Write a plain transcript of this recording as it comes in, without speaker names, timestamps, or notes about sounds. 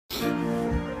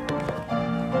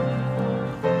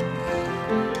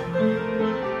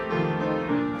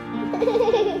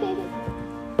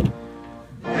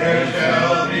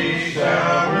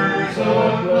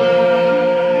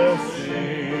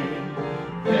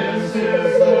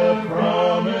is the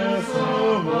promise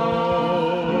of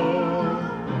old.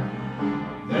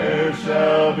 There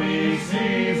shall be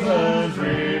seasons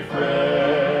refreshing,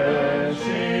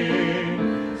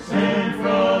 sent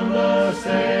from the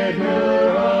Savior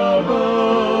above.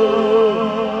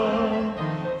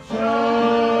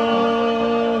 Showers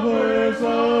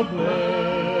of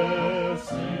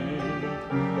blessing,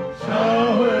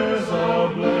 showers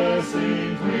of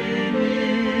blessings we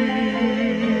need.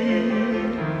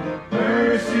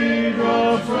 Mercy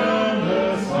drops round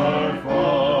us are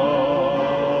falling,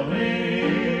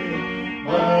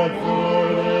 but for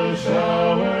the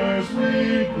showers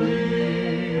we plead.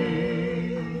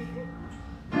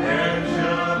 There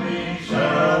shall be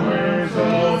showers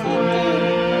of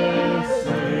blessing,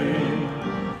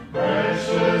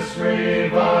 precious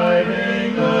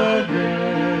reviving again,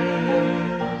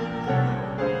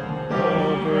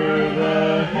 over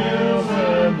the hills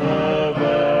and the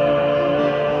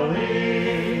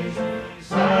valleys,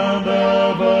 sound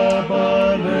of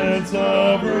abundance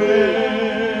of rain.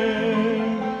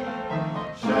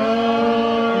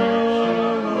 Showers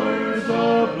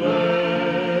of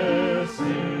blessing,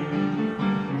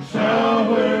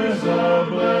 showers of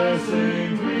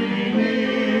blessings we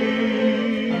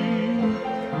need.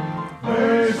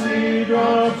 Mercy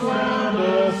drops round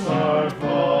us are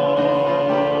falling,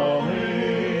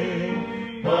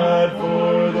 but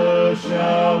for the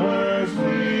showers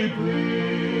we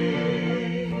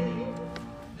plead.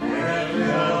 There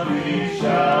shall be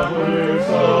showers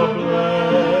of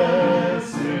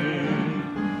blessing,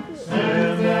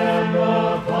 send them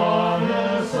upon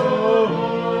us, O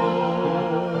Lord.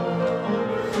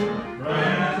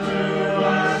 Grant to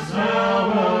us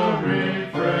now a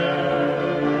refreshing.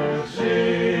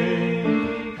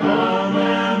 Come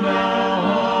and now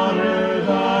honor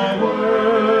thy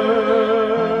word.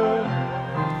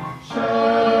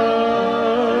 Showers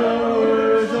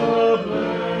of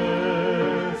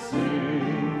blessing,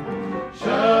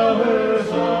 showers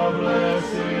of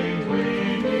blessings we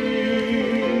need.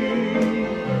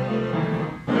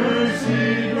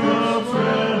 Mercy drops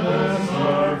round us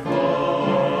are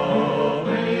falling,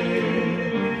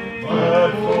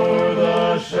 but for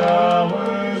the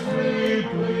showers we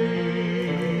plead.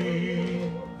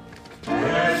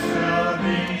 There shall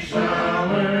be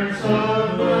showers of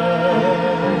blessing.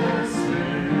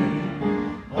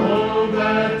 Oh,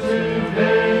 that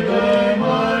today they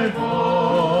might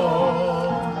fall.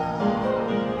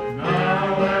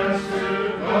 Now as to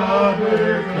God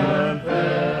we're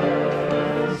confessing,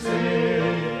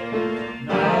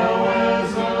 now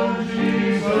as on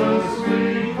Jesus we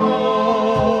call.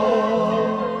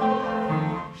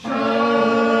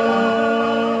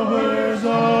 Showers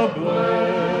of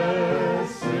blessing,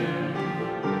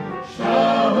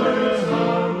 showers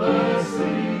of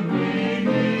blessing we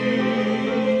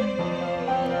need.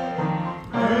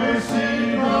 Mercy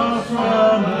drops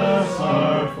round us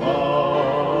are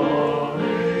falling,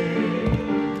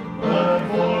 but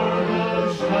for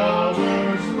the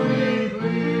showers we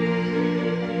plead.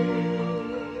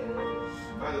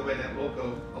 By the way, that will go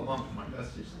along with my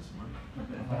message this morning.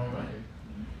 All right.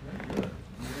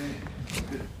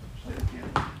 Good. Say it again.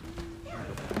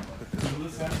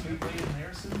 Liz actually played in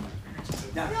Harrison?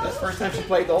 Yeah, that's the first time she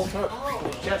played the whole time.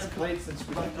 She hasn't played since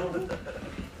we got told. Usually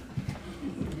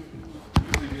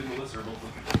me and Melissa are both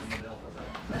looking for someone else.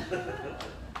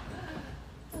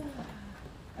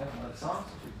 Haven't learned songs.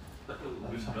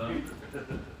 We've done.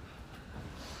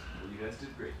 Well, you guys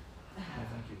did great.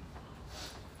 Thank you.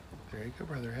 There you go,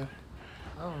 Brother Ed.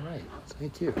 All right,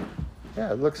 thank you.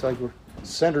 Yeah, it looks like we're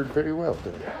centered very well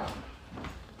today.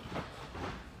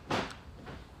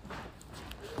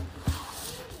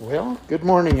 Well, good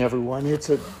morning, everyone.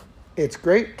 It's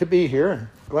great to be here and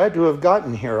glad to have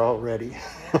gotten here already.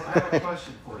 I have a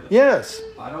question for you. Yes.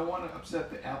 I don't want to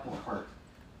upset the apple cart.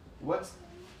 What's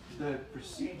the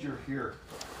procedure here?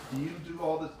 Do you do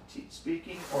all the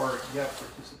speaking or you have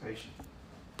participation?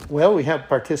 Well, we have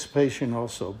participation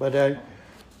also, but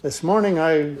this morning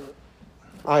I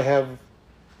have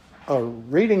a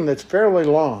reading that's fairly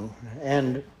long,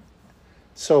 and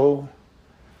so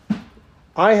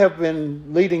I have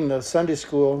been leading the Sunday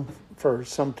school for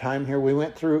some time here. We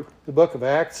went through the book of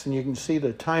Acts, and you can see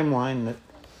the timeline that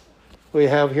we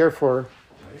have here for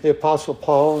the Apostle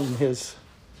Paul and his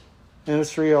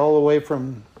ministry all the way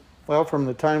from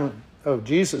the time of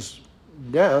Jesus'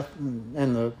 death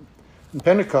and the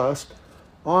Pentecost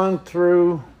on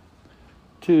through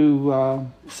to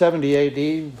 70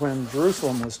 AD when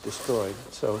Jerusalem was destroyed.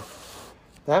 So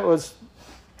that was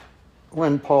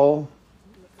when Paul,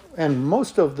 and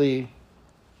most of the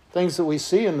things that we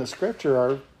see in the scripture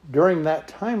are during that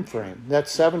time frame, that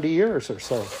 70 years or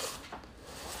so.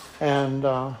 And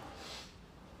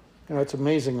it's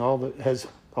amazing all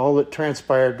that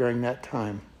transpired during that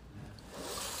time.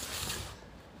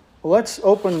 Well, let's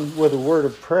open with a word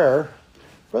of prayer.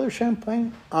 Brother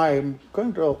Champagne, I'm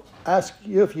going to ask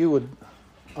you if you would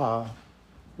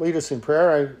lead us in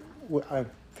prayer. I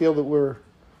feel that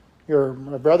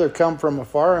my brother come from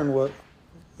afar, and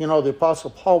the Apostle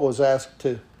Paul was asked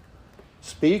to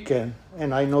speak, and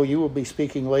I know you will be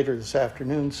speaking later this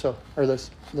afternoon, or this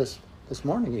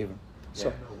morning even. Yeah,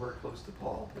 no, we're close to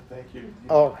Paul, but thank you.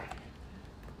 Oh,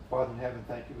 Father in heaven,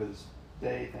 thank you for this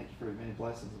day. Thank you for the many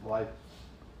blessings of life.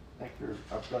 Thank you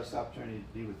for our blessed opportunity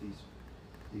to be with these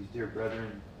dear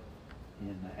brethren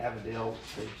in Avondale.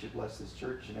 Pray that you bless this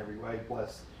church in every way.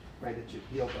 Pray that you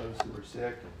heal those who are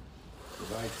sick and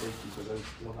provide safety for those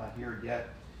still not here yet.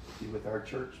 Be with our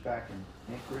church back in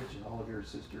Anchorage and all of your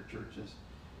sister churches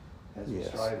as we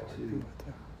strive to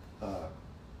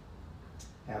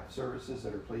have services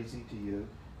that are pleasing to you.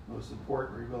 Most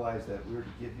important, we realize that we're to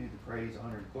give you the praise,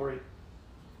 honor, and glory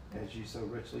as you so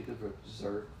richly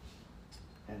deserve.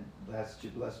 And ask that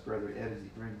you bless Brother Ed as he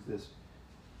brings this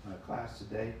class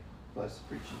today. Bless the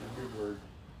preaching of your word.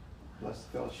 Bless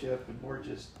the fellowship, and Lord,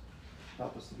 just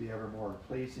help us to be ever more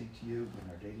pleasing to you in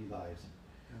our daily lives.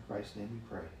 In Christ's name we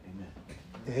pray. Amen.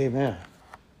 Amen.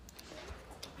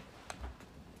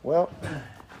 Well,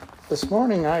 this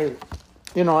morning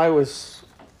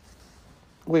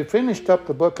we finished up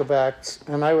the book of Acts,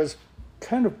 and I was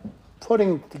kind of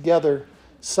putting together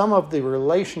some of the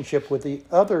relationship with the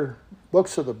other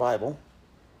books of the Bible,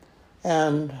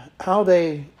 and how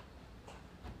the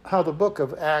book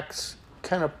of Acts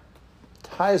kind of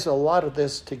ties a lot of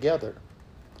this together.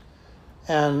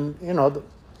 And, the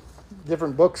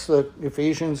different books, the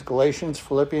Ephesians, Galatians,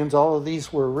 Philippians, all of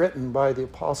these were written by the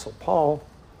Apostle Paul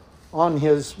on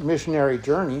his missionary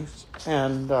journeys.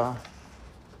 And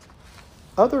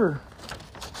other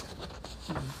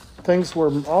things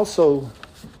were also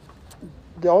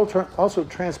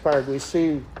transpired. We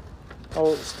see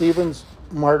Stephen's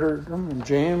martyrdom, and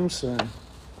James,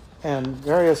 and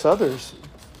various others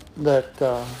that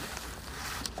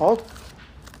all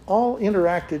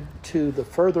interacted to the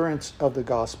furtherance of the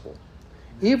gospel.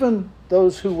 Even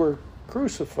those who were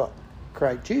crucified,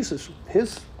 Jesus,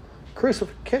 his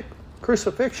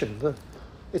crucifixion.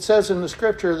 It says in the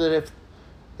scripture that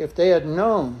if they had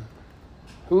known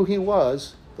who he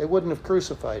was, they wouldn't have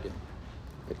crucified him,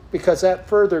 because that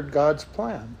furthered God's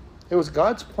plan. It was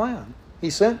God's plan. He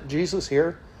sent Jesus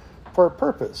here for a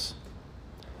purpose.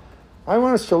 I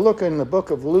want us to look in the book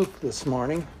of Luke this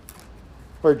morning,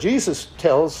 where Jesus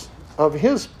tells of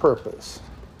his purpose.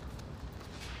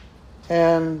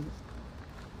 And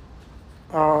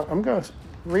I'm going to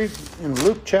read in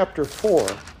Luke chapter 4.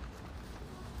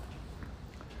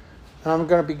 And I'm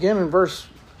going to begin in verse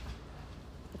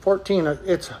 14.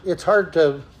 It's hard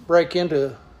to break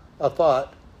into a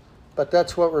thought, but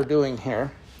that's what we're doing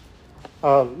here.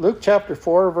 Luke chapter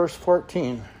 4, verse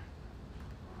 14.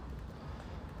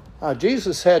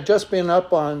 Jesus had just been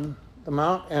up on the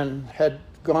mount and had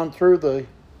gone through the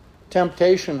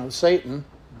temptation of Satan.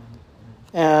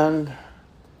 And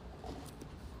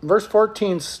verse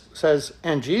 14 says,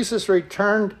 "And Jesus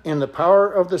returned in the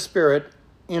power of the Spirit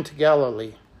into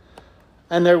Galilee.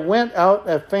 And there went out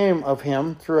a fame of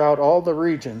him throughout all the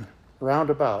region round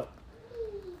about.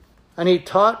 And he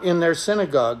taught in their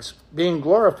synagogues, being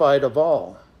glorified of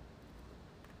all.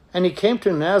 And he came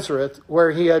to Nazareth,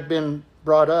 where he had been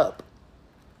brought up.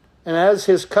 And as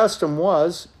his custom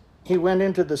was, he went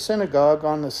into the synagogue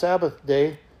on the Sabbath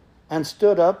day and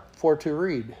stood up for to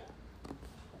read.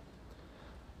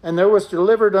 And there was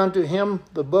delivered unto him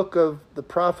the book of the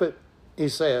prophet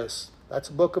Isaiah." That's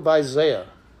the book of Isaiah.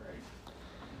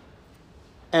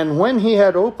 "And when he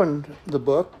had opened the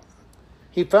book,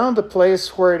 he found the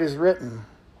place where it is written,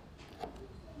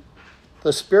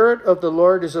 'The Spirit of the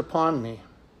Lord is upon me,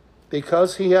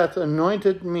 because he hath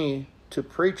anointed me to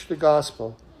preach the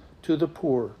gospel to the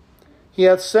poor. He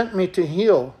hath sent me to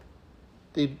heal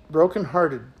the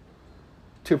brokenhearted,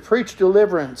 to preach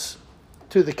deliverance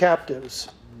to the captives,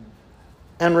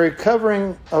 and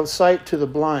recovering of sight to the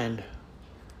blind,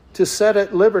 to set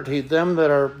at liberty them that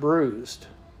are bruised,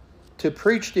 to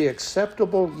preach the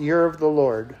acceptable year of the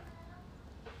Lord.'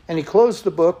 And he closed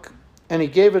the book, and he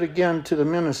gave it again to the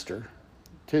minister,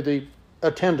 to the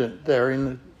attendant there in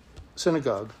the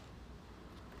synagogue.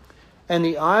 And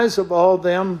the eyes of all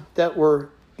them that were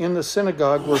in the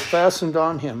synagogue were fastened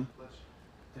on him.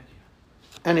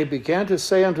 And he began to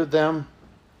say unto them,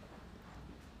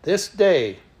 'This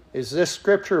day is this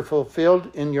scripture fulfilled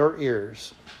in your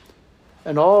ears.'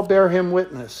 And all bare him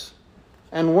witness,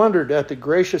 and wondered at the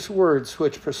gracious words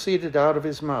which proceeded out of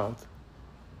his mouth.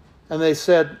 And they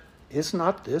said, "Is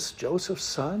not this Joseph's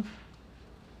son?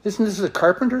 Isn't this the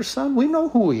carpenter's son? We know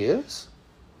who he is."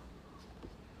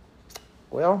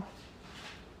 Well,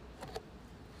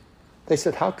 they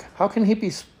said, how can he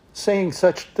be saying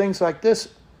such things like this,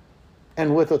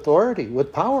 and with authority,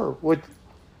 with power?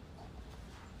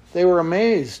 They were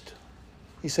amazed.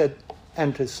 He said,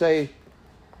 and to say,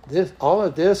 this, all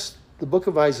of this, the book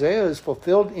of Isaiah is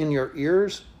fulfilled in your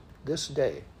ears this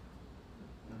day.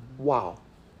 Wow.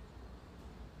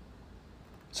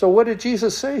 So what did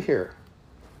Jesus say here?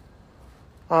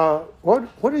 What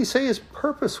did he say his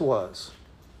purpose was?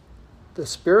 The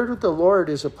Spirit of the Lord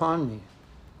is upon me.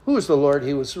 Who is the Lord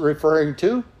he was referring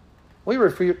to? We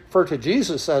refer to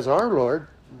Jesus as our Lord.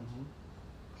 Mm-hmm.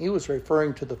 He was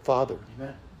referring to the Father.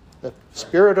 Amen. The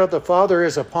Spirit of the Father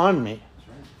is upon me, That's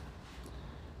right.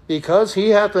 because he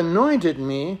hath anointed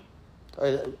me.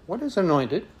 What is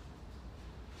anointed?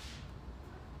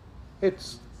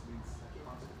 It's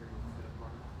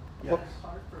Yes.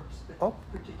 oh,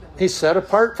 he's set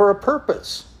apart for a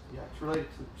purpose. Yeah, it's related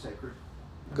to sacred.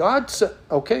 God said,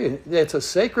 okay, it's a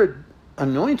sacred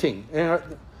anointing. And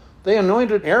they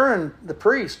anointed Aaron, the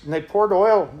priest, and they poured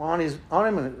oil on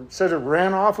him, and it said it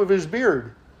ran off of his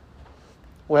beard.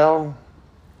 Well,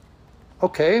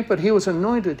 okay, but he was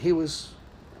anointed. It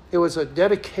was a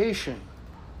dedication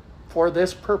for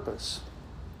this purpose.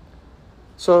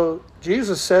 So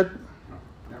Jesus said,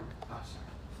 Sorry.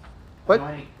 what?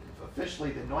 Anointing,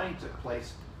 officially, the anointing took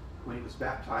place when he was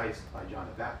baptized by John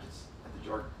the Baptist at the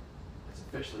Jordan. That's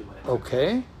officially when it took place.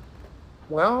 Okay.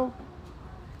 Well,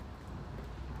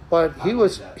 but he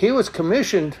was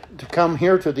commissioned to come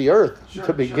here to the earth Sure,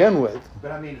 to begin sure. with.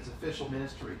 But I mean, it's official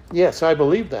ministry, Yes, I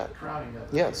believe that. crowning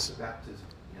of Yes. the baptism.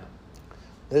 Yeah.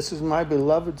 This is my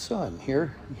beloved son.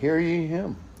 Hear ye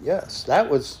him. Yes, that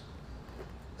was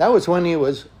when he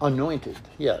was anointed.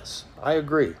 Yes, I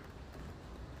agree.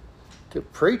 To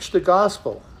preach the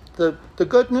gospel, the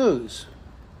good news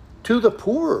to the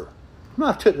poor,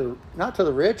 not to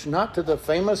the rich, not to the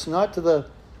famous, not to the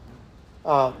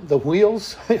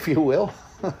wheels, if you will.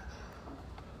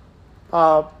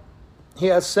 He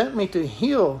has sent me to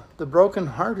heal the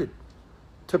brokenhearted,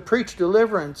 to preach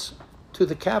deliverance to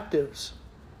the captives,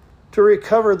 to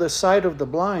recover the sight of the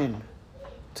blind,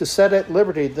 to set at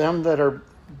liberty them that are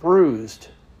bruised,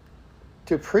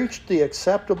 to preach the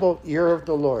acceptable year of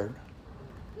the Lord.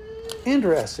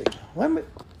 Interesting.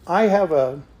 I have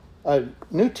a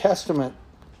New Testament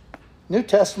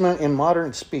in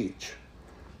modern speech.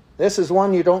 This is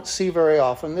one you don't see very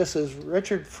often. This is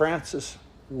Richard Francis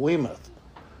Weymouth,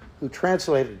 who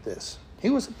translated this. He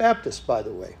was a Baptist, by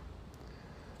the way.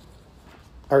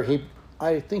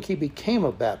 I think he became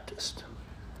a Baptist.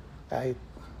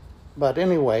 But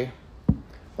anyway,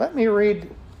 let me read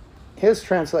his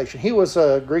translation. He was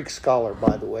a Greek scholar,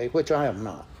 by the way, which I am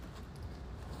not.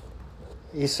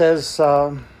 He says,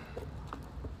 let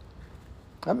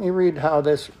me read how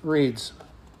this reads.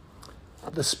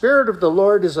 The Spirit of the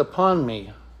Lord is upon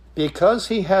me, because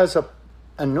he has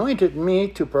anointed me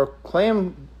to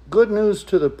proclaim good news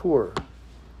to the poor.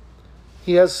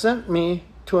 He has sent me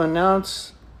to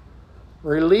announce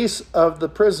release of the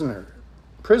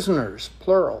prisoners,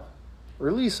 plural.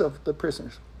 Release of the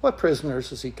prisoners. What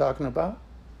prisoners is he talking about?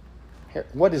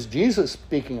 What is Jesus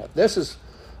speaking of? This is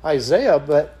Isaiah,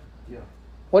 but Yeah.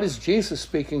 what is Jesus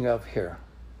speaking of here?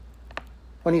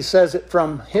 When he says it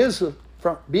from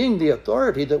being the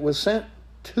authority that was sent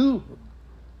to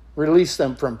release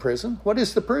them from prison. What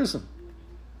is the prison?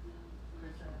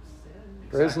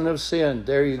 Prison of sin.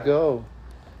 There you go.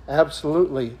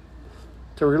 Absolutely.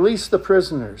 To release the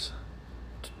prisoners.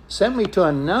 Sent me to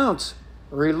announce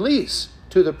release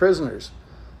to the prisoners.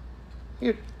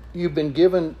 You've been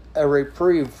given a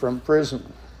reprieve from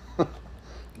prison.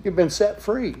 You've been set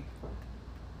free.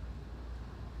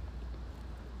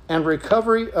 And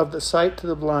recovery of the sight to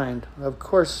the blind. Of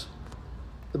course,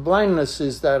 the blindness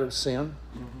is that of sin.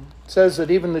 Mm-hmm. It says that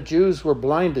even the Jews were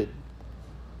blinded,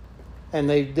 and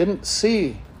they didn't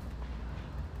see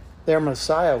their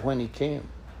Messiah when he came.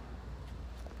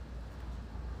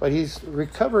 But he's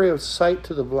recovery of sight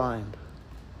to the blind.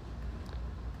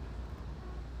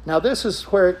 Now this is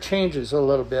where it changes a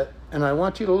little bit, and I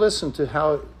want you to listen to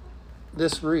how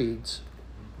this reads.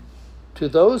 To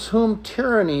those whom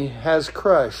tyranny has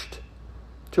crushed,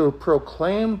 to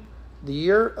proclaim the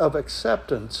year of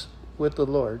acceptance with the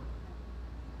Lord.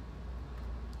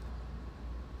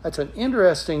 That's an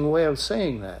interesting way of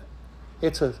saying that.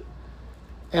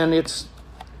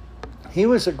 He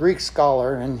was a Greek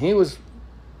scholar, and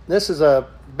this is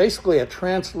basically a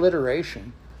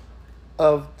transliteration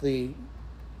of the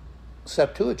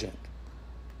Septuagint,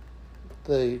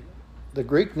 the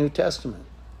Greek New Testament.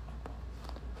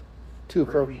 You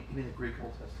mean the Greek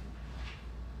Old Testament?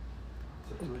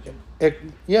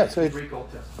 Yes, The Greek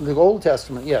Old Testament. the Old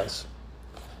Testament, yes.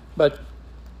 But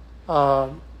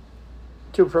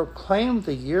to proclaim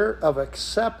the year of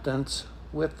acceptance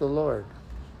with the Lord.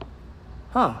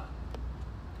 I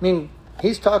mean,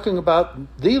 he's talking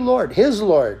about the Lord, his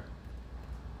Lord.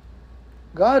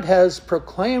 God has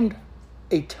proclaimed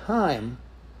a time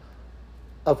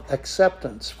of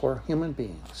acceptance for human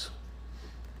beings.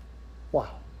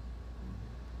 Wow.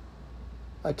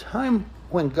 A time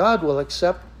when God will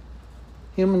accept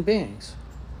human beings.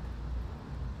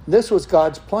 This was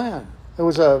God's plan. It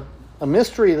was a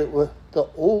mystery that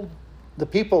the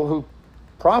people who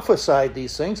prophesied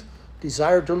these things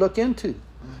desired to look into.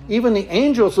 Mm-hmm. Even the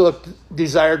angels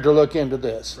desired to look into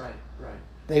this. Right.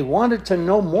 They wanted to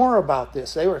know more about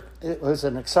this. It was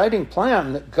an exciting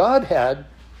plan that God had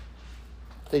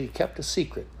that he kept a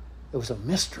secret. It was a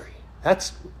mystery.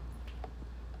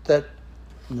 That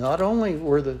not only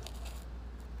were the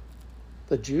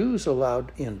Jews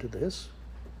allowed into this,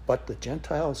 but the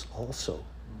Gentiles also.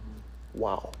 Mm-hmm.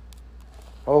 Wow.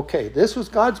 Okay, this was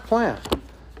God's plan.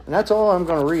 And that's all I'm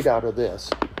going to read out of this.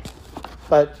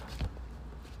 But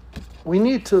we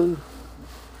need to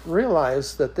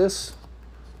realize that this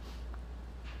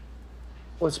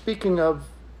was speaking of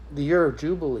the year of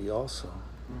Jubilee also.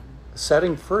 Mm-hmm.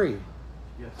 Setting free.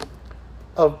 Yes.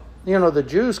 The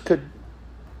Jews could,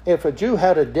 if a Jew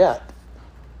had a debt,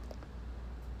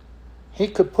 he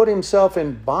could put himself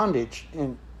in bondage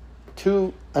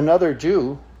to another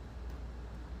Jew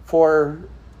for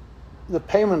the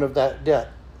payment of that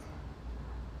debt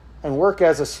and work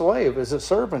as a slave, as a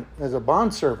servant, as a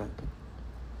bondservant.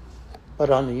 But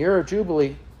on the year of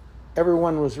Jubilee,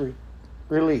 everyone was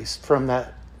released from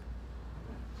that.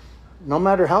 No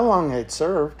matter how long they'd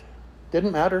served,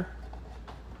 didn't matter.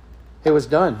 It was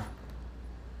done.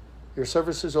 Your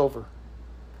service is over.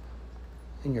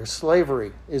 And your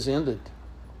slavery is ended.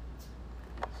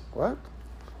 What?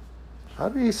 How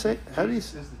do you say?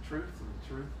 Jesus is the truth, and the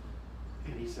truth,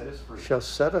 and he set us free. Shall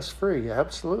set us free,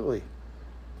 absolutely.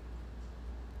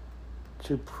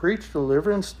 To preach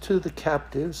deliverance to the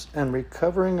captives and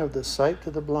recovering of the sight to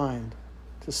the blind,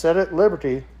 to set at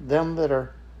liberty them that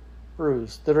are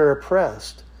bruised, that are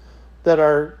oppressed, that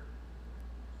are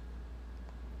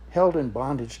held in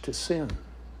bondage to sin.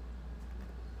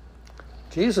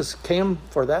 Jesus came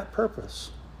for that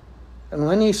purpose. And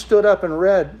when he stood up and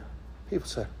read, people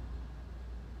said,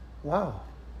 wow,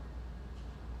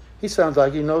 he sounds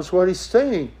like he knows what he's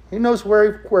saying. He knows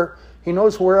where he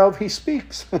knows whereof he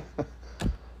speaks.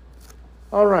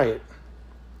 All right.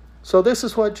 So this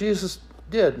is what Jesus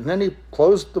did. And then he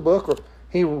closed the book, or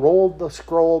he rolled the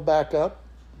scroll back up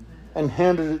and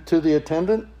handed it to the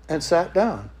attendant and sat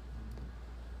down.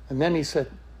 And then he said,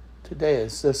 today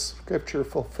is this scripture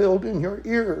fulfilled in your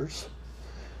ears.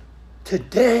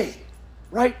 Today,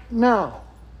 right now.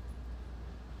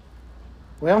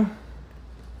 Well,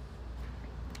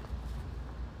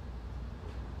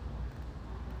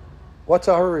 what's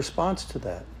our response to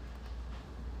that?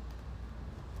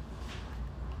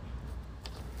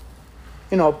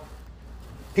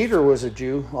 Peter was a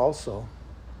Jew also.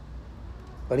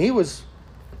 But he was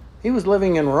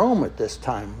living in Rome at this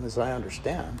time, as I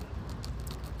understand.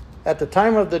 At the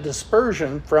time of the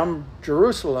dispersion from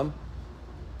Jerusalem,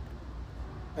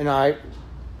 and I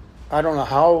don't know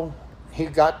how he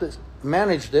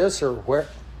managed this or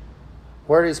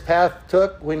where his path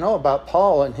took. We know about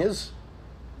Paul and his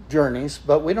journeys,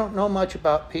 but we don't know much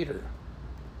about Peter.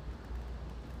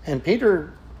 And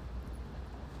Peter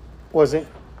was in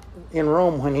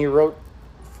Rome when he wrote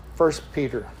 1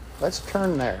 Peter. Let's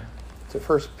turn there to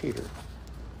 1 Peter.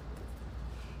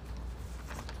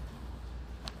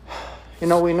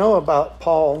 We know about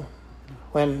Paul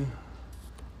when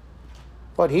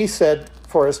what he said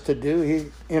for us to do.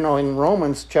 He, in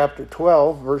Romans chapter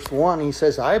 12, verse 1, he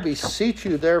says, I beseech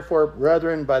you therefore,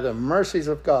 brethren, by the mercies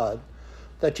of God,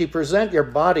 that ye present your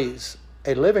bodies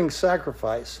a living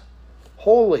sacrifice,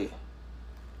 holy,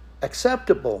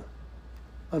 acceptable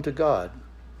unto God,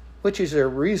 which is a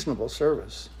reasonable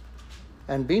service.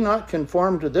 And be not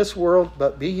conformed to this world,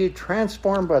 but be ye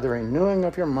transformed by the renewing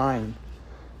of your mind,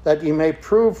 that ye may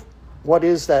prove what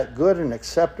is that good and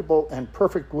acceptable and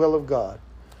perfect will of God,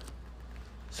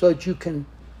 so that you can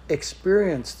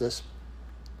experience this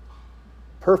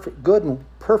good and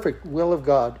perfect will of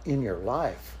God in your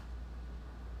life.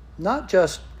 Not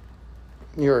just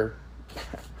in your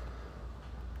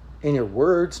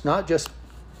words, not just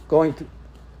going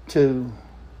to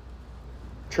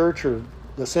church or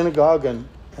the synagogue and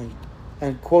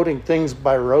and quoting things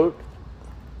by rote,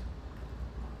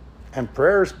 and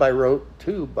prayers by rote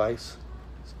too, by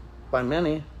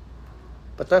many.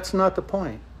 But that's not the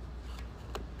point.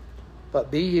 But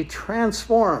be ye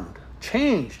transformed,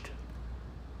 changed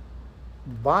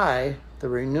by the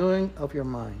renewing of your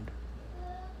mind.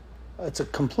 It's a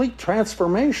complete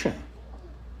transformation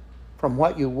from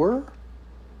what you were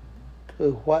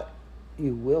to what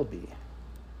you will be.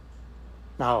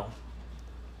 Now,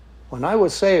 when I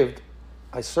was saved,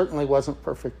 I certainly wasn't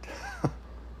perfect,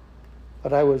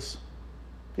 but I was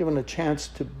given a chance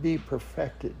to be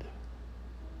perfected.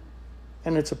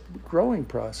 And it's a growing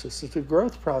process. It's a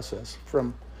growth process.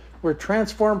 We're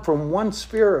transformed from one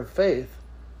sphere of faith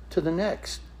to the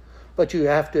next. But you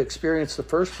have to experience the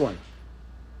first one.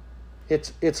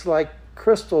 It's like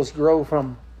crystals grow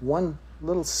from one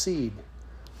little seed.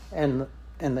 And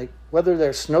whether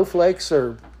they're snowflakes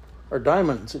or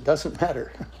diamonds, it doesn't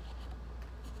matter.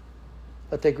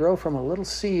 But they grow from a little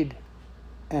seed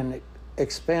and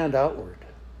expand outward.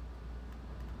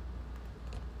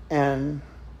 And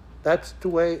that's the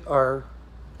way our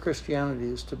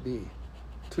Christianity is to be,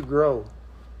 to grow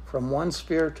from one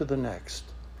sphere to the next.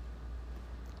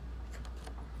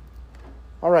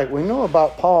 All right, we know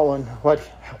about Paul and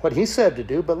what he said to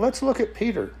do, but let's look at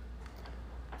Peter.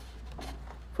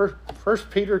 First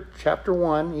Peter chapter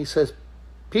 1, he says,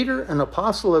 Peter, an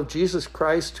apostle of Jesus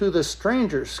Christ, to the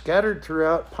strangers scattered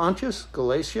throughout Pontus,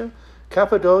 Galatia,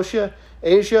 Cappadocia,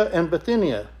 Asia, and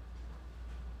Bithynia,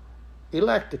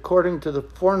 elect according to the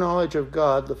foreknowledge of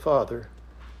God the Father,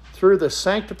 through the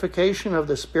sanctification of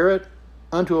the Spirit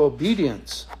unto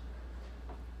obedience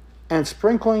and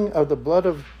sprinkling of the blood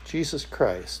of Jesus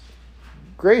Christ.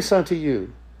 Grace unto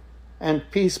you, and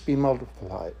peace be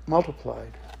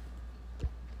multiplied.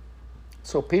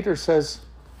 So Peter says,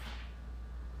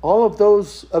 all of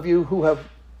those of you who have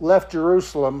left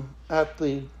Jerusalem at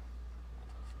the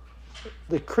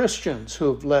Christians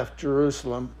who have left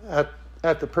Jerusalem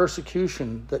at the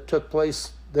persecution that took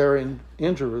place there in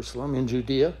Jerusalem, in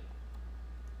Judea,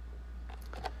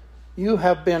 you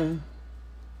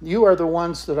are the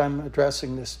ones that I'm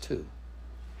addressing this to.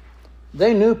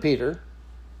 They knew Peter.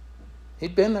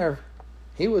 He'd been there.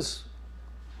 He was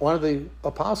one of the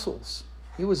apostles.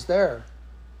 He was there.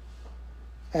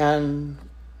 And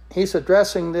he's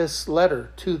addressing this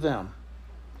letter to them.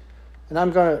 And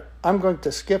I'm going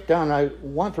to skip down. I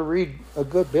want to read a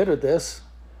good bit of this.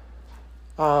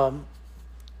 So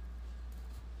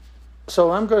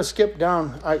I'm going to skip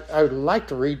down. I would like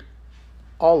to read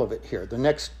all of it here.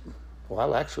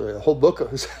 Actually, the whole book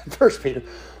of 1 Peter.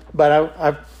 But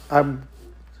I'm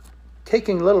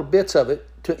taking little bits of it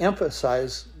to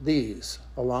emphasize these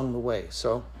along the way.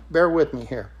 So bear with me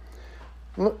here.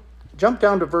 Jump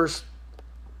down to verse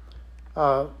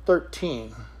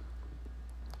 13.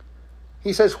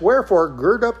 He says, wherefore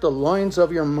gird up the loins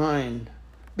of your mind.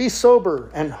 Be sober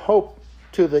and hope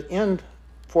to the end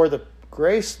for the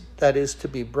grace that is to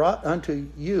be brought unto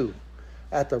you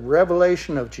at the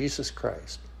revelation of Jesus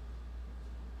Christ.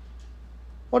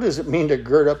 What does it mean to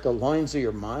gird up the loins of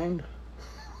your mind?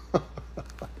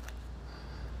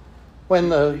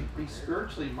 Be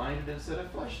spiritually minded instead of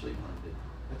fleshly minded.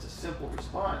 That's a simple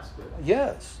response, but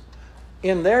Yes.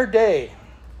 In their day,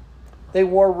 they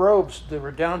wore robes that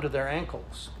were down to their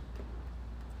ankles.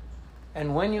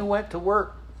 And when you went to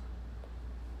work,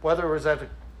 whether it was as a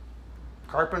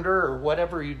carpenter or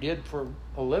whatever you did for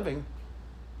a living,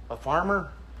 a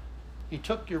farmer, you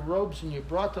took your robes and you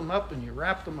brought them up and you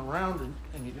wrapped them around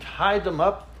and you tied them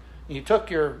up. And you took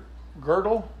your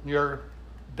girdle, your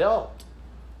belt,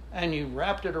 and you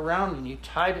wrapped it around and you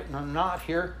tied it in a knot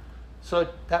here so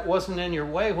that wasn't in your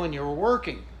way when you were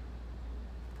working.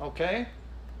 Okay?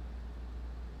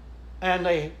 And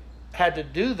they had to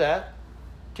do that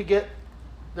to get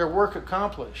their work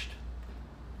accomplished.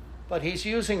 But he's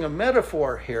using a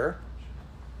metaphor here.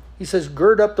 He says,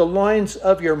 gird up the loins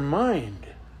of your mind.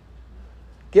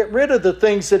 Get rid of the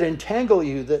things that entangle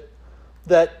you,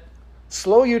 that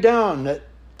slow you down, that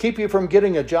keep you from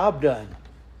getting a job done.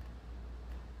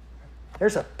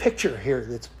 There's a picture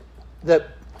here that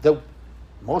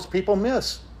most people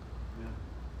miss.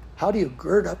 How do you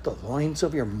gird up the loins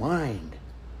of your mind?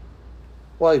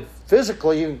 Well,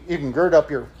 physically, you can gird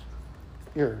up your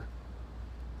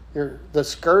the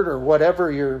skirt or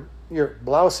whatever, your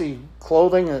blousey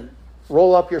clothing, and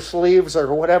roll up your sleeves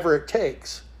or whatever it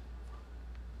takes.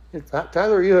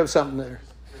 Tyler, you have something there.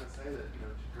 I was going to say that, to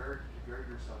gird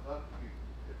yourself up,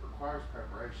 it requires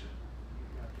preparation.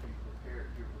 You have to be prepared.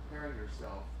 You're preparing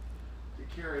yourself to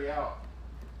carry out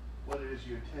what it is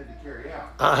you intend to carry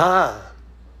out. Aha!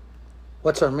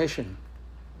 What's our mission?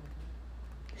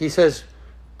 He says,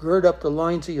 gird up the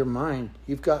loins of your mind.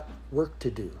 You've got work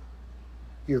to do.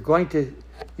 You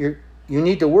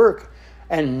need to work.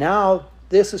 And now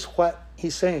this is what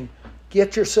he's saying.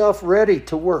 Get yourself ready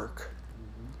to work.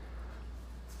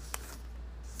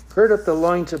 Gird up the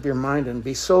loins of your mind and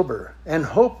be sober. And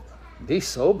hope. Be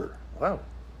sober. Wow.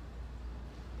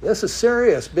 This is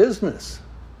serious business.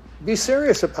 Be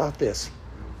serious about this.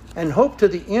 And hope to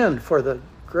the end for the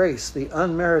grace, the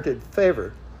unmerited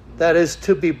favor that is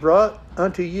to be brought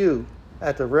unto you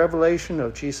at the revelation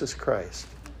of Jesus Christ.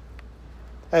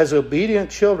 As obedient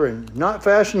children, not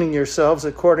fashioning yourselves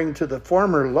according to the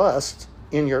former lusts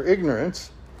in your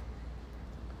ignorance,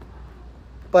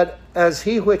 but as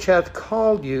he which hath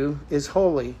called you is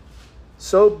holy,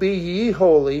 so be ye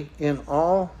holy in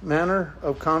all manner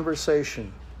of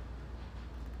conversation,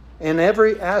 in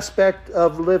every aspect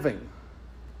of living.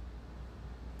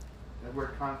 That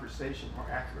word conversation more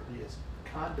accurately is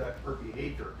conduct or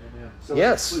behavior. Amen. So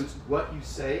Yes. it includes what you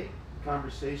say,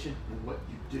 conversation, and what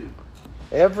you do.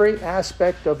 Every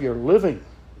aspect of your living.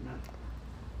 Amen.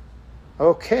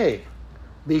 Okay,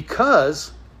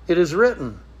 because it is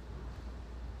written,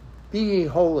 be ye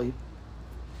holy,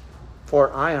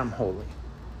 for I am holy.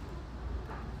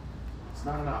 It's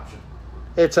not an option.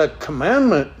 It's a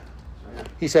commandment. Right?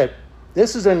 He said,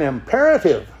 this is an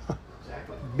imperative.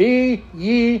 Exactly. Be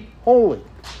ye holy,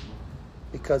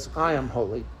 because I am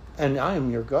holy, and I am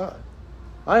your God.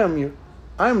 I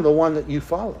am the one that you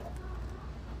follow.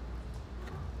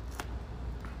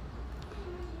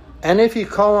 And if ye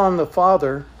call on the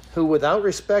Father, who without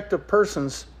respect of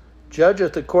persons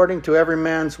judgeth according to every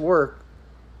man's work,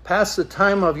 pass the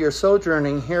time of your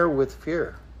sojourning here with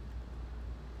fear.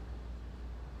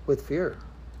 With fear.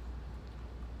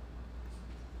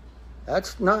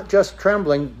 That's not just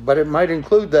trembling, but it might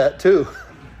include that too.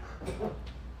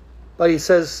 But he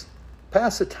says,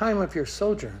 pass the time of your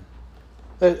sojourn.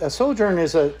 A sojourn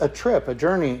is a trip, a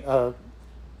journey. But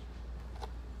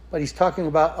he's talking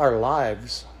about our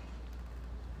lives.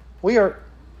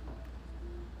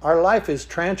 Our life is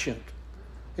transient.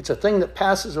 It's a thing that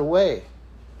passes away.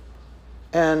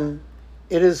 And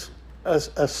it is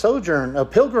a sojourn, a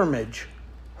pilgrimage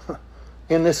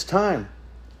in this time.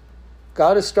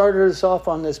 God has started us off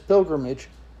on this pilgrimage,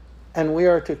 and we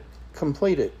are to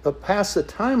complete it. But pass the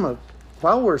time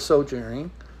while we're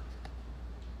sojourning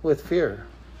with fear.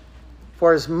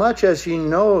 For as much as ye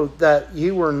know that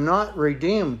ye were not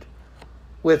redeemed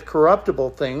with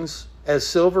corruptible things, as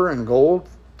silver and gold,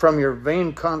 from your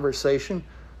vain conversation,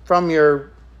 from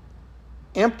your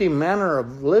empty manner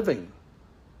of living.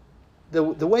 The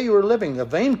way you were living, a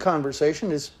vain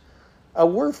conversation is a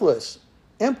worthless,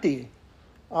 empty,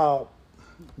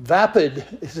 vapid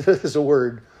is a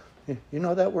word. You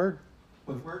know that word?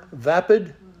 What word?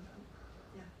 Vapid?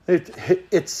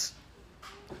 It's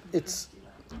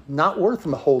not worth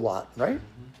a whole lot, right?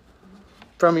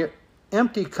 From your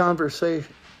empty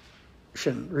conversation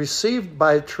received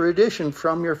by tradition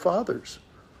from your fathers.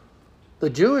 The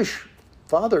Jewish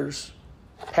fathers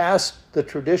passed the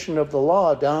tradition of the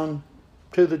law down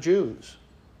to the Jews.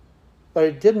 But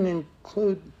it didn't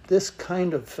include this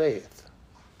kind of faith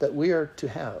that we are to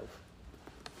have.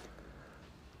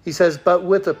 He says, but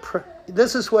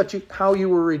this is how you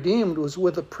were redeemed, was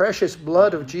with the precious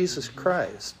blood of Jesus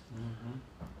Christ,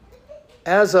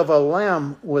 as of a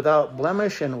lamb without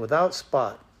blemish and without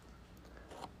spot,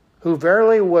 who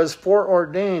verily was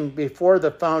foreordained before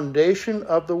the foundation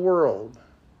of the world.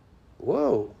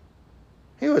 Whoa.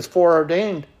 He was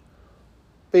foreordained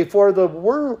before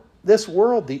this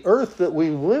world, the earth that we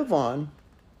live on,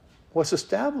 was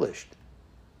established.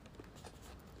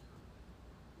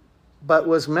 But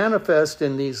was manifest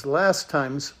in these last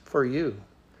times for you.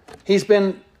 He's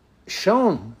been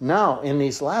shown now in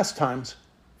these last times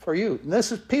for you. And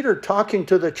this is Peter talking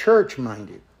to the church, mind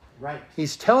you. Right.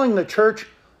 He's telling the church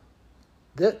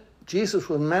that Jesus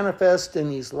will manifest in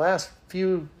these last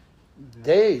few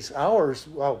days, hours,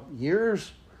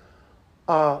 years,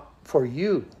 for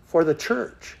you, for the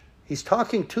church. He's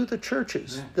talking to the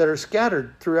churches that are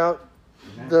scattered throughout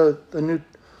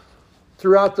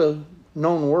throughout the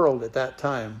known world at that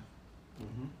time.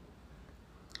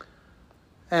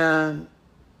 And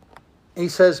he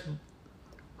says,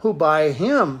 who by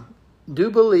him do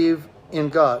believe in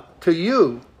God. To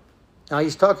you, now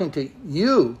he's talking to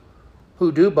you,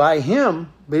 who do by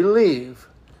him believe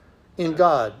in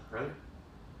God, Right?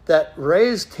 that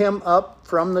raised him up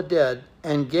from the dead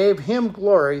and gave him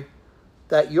glory,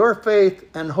 that your faith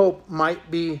and hope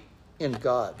might be in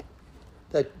God.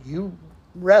 That you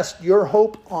rest your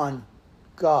hope on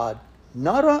God,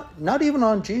 not even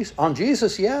on Jesus. On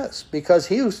Jesus, yes, because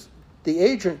he was the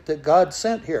agent that God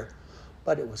sent here.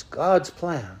 but it was God's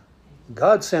plan.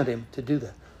 God sent him to do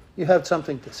that. You have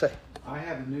something to say. I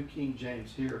have the New King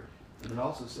James here, and it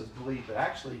also says believe, but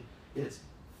actually it's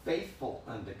faithful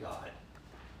unto God.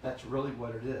 That's really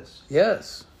what it is.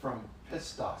 Yes, From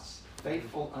pistos,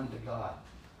 faithful unto God.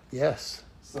 yes.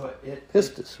 So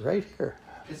Pistis, right here.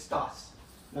 pistos.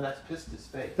 No, that's pistis,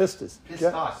 faith. Pistis.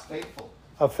 Pistos, faithful.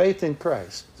 Of faith in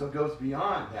Christ. So it goes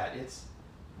beyond that. It's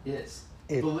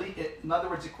believe. In other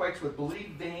words, it equates with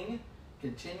believing,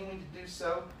 continuing to do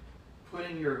so,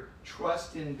 putting your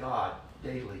trust in God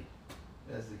daily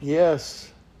as the key.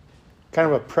 Yes. Kind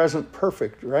of a present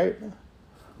perfect, right?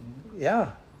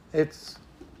 Yeah. It's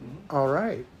all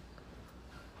right.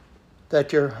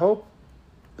 That your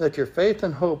faith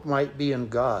and hope might be in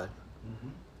God.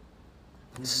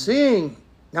 Seeing,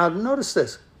 now notice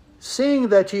this, seeing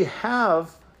that ye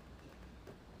have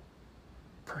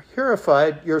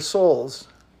purified your souls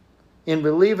in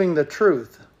believing the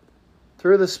truth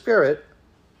through the Spirit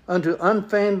unto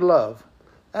unfeigned love.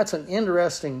 That's an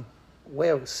interesting way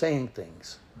of saying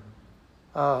things.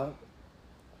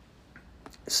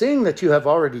 Seeing that you have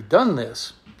already done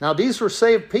this. Now these were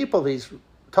saved people he's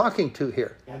talking to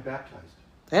here. And baptized.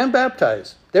 And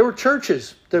baptized. There were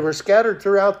churches that were scattered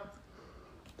throughout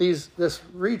this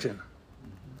region.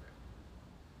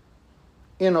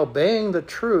 In obeying the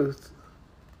truth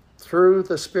through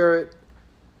the Spirit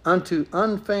unto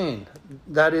unfeigned,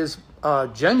 that is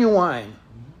genuine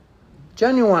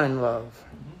love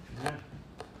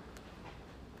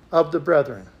of the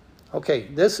brethren. Okay,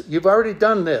 this you've already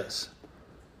done this.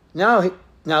 Now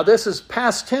this is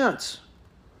past tense.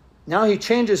 Now he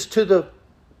changes to the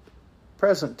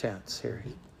present tense here.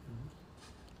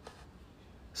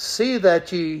 See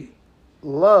that ye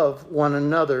love one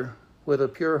another with a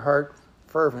pure heart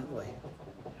fervently.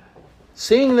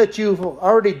 Seeing that you've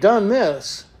already done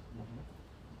this,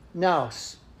 now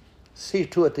see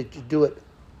to it that you do it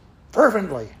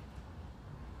fervently.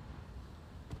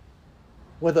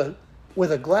 With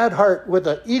a glad heart, with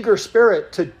an eager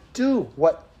spirit to do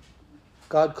what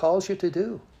God calls you to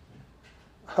do.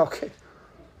 Okay.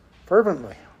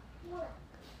 Fervently.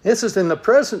 This is in the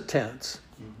present tense.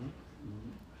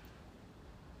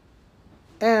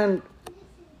 And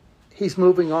he's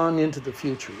moving on into the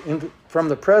future. From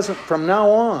the present, from now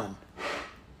on.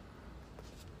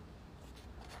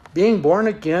 Being born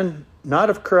again,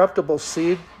 not of corruptible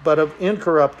seed, but of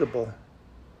incorruptible.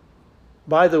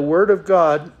 By the word of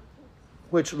God,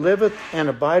 which liveth and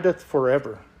abideth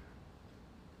forever.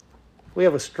 We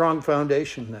have a strong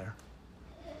foundation there.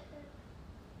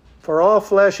 For all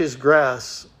flesh is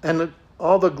grass, and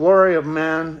all the glory of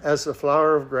man as the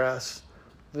flower of grass.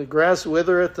 The grass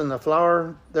withereth, and the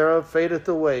flower thereof fadeth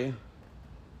away.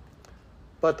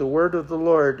 But the word of the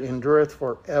Lord endureth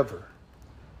forever.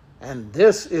 And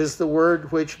this is the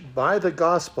word which by the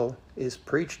gospel is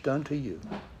preached unto you.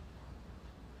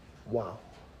 Wow.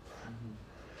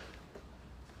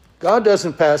 God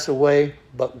doesn't pass away,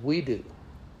 but we do.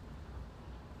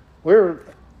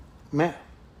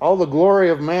 All the glory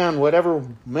of man, whatever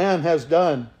man has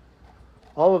done,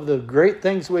 all of the great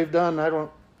things we've done, I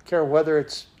don't care whether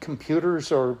it's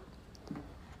computers or,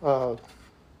 I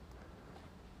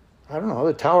don't know,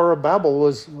 the Tower of Babel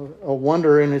was a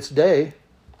wonder in its day.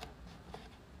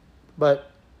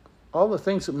 But all the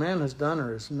things that man has done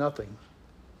are as nothing.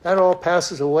 That all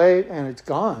passes away and it's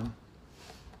gone.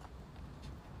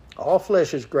 All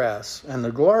flesh is grass, and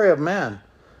the glory of man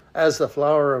as the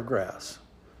flower of grass.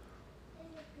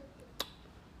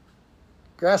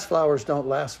 Grass flowers don't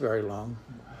last very long.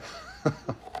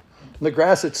 The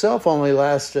grass itself only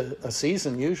lasts a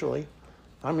season usually.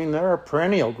 I mean, there are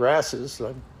perennial grasses,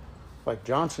 like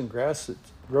Johnson grass that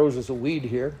grows as a weed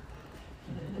here.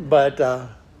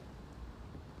 But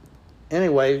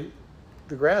anyway,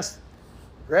 the grass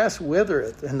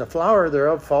withereth, and the flower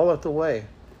thereof falleth away.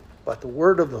 But the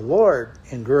word of the Lord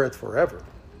endureth forever.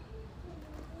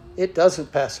 It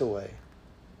doesn't pass away.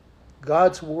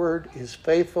 God's word is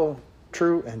faithful,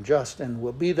 true, and just, and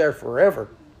will be there forever.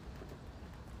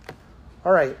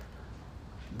 All right.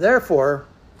 Therefore,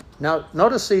 now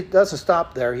notice he doesn't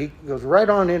stop there. He goes right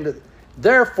on into,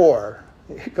 therefore,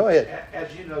 go ahead.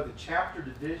 As you know, the chapter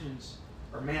divisions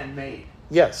are man-made.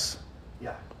 Yes.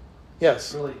 Yeah.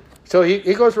 Yes. Really. So he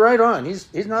goes right on.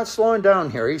 He's not slowing down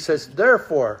here. He says,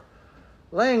 therefore,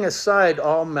 laying aside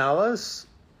all malice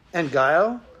and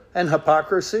guile and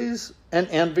hypocrisies and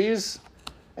envies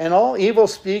and all evil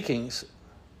speakings.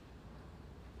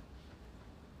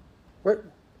 Where,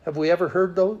 have we ever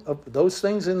heard of those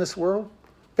things in this world?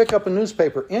 Pick up a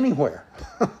newspaper anywhere.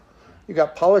 You've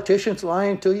got politicians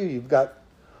lying to you. You've got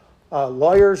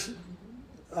lawyers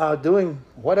doing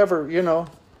whatever,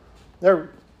 They're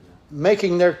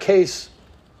making their case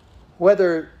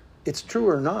whether it's true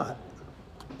or not.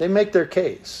 They make their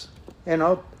case, you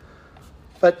know.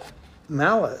 But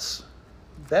malice,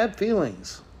 bad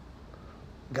feelings,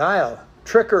 guile,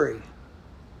 trickery,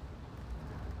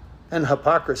 and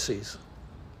hypocrisies.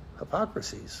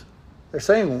 Hypocrisies. They're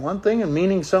saying one thing and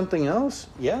meaning something else?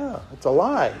 Yeah, it's a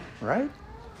lie, right?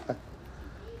 And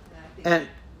I And- think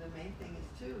the main thing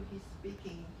is too, he's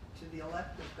speaking to the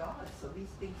elect of God, so these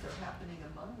things are happening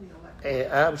among the elect.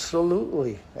 of God.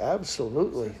 Absolutely,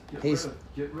 absolutely.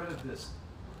 Get rid of this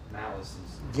malice.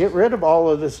 Get rid of all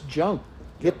of this junk.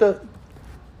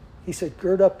 He said,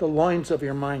 gird up the loins of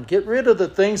your mind. Get rid of the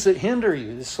things that hinder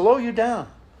you, that slow you down.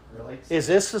 Relates. Is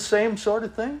this the same sort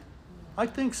of thing? I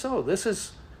think so.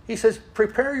 He says,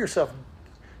 prepare yourself.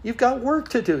 You've got work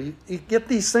to do. You get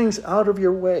these things out of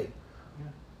your way.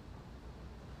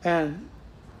 And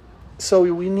so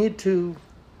we need to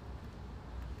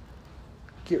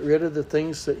get rid of the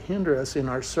things that hinder us in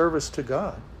our service to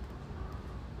God.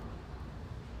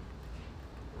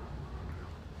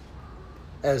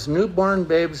 As newborn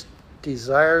babes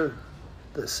desire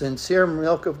the sincere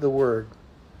milk of the word,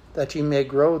 that ye may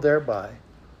grow thereby.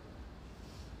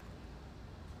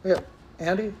 Yeah,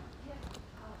 Andy? Yeah,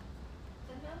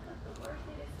 the milk of the word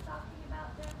that it's talking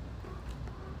about there,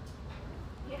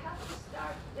 you have to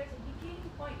start, there's a beginning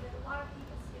point that a lot of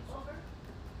people skip over,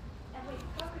 and we've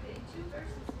covered it in 2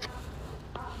 verses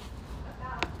now,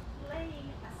 about laying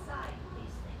aside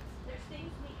these things. There's things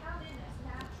we have in us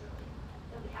naturally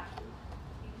that we have to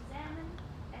examine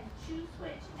and choose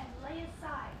which and lay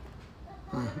aside.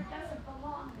 Whatever doesn't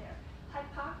belong there.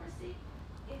 Hypocrisy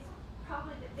is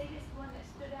probably the biggest one that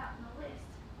stood out in the list.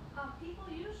 People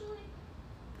usually,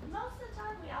 most of the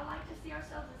time, we all like to see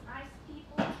ourselves as nice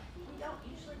people. We don't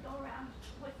usually go around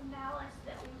with malice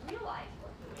that we realize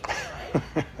we're doing, right?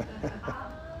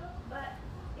 But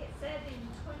it said in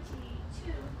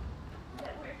 22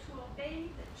 that we're to obey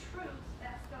the truth,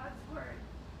 that's God's word,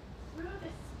 through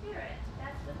the Spirit,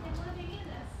 that's with Him living in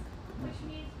us, which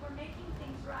means we're making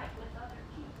things right with other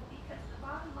people, because the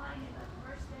bottom line in the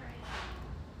verse there is,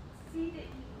 see that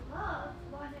you love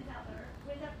one another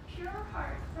with a pure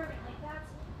heart fervently. That's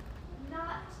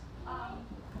not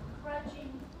grudging,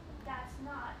 that's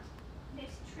not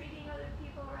mistreating other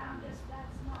people around us,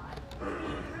 that's not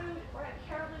being rude or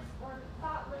careless or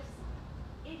thoughtless.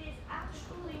 It is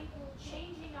actually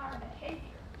changing our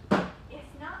behavior.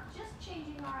 It's not just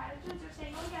changing our attitudes or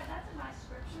saying, oh yeah, that's a nice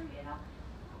scripture, you know.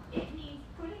 It means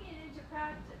putting it into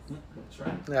practice. That's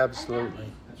right. Absolutely.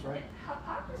 That's right.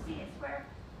 Hypocrisy is where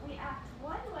we act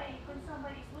one way when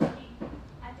somebody's looking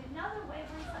and another way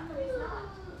when somebody's not.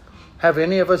 Have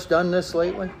any of us done this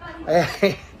lately?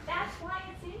 Everybody, that's why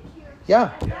it's in here.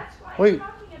 Yeah. And that's why We- it's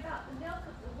talking about the milk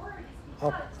of the word is Oh.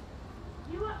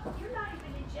 because you're not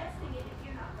even ingesting it if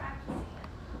you're not practicing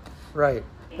it. Right.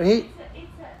 It's He, a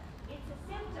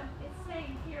symptom. It's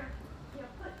saying here, you know,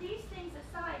 put these things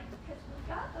aside because we've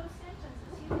got those symptoms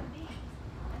as human beings.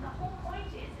 And the whole point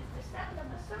is to set them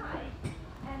aside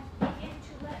and begin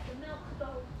to let the milk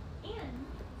go in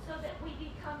so that we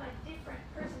become a different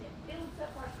person. It builds up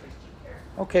our Christian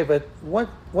character. okay, but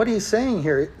what he's saying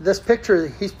here, this picture,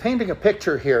 he's painting a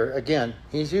picture here again.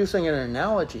 He's using an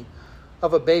analogy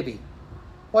of a baby.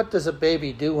 What does a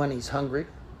baby do when he's hungry?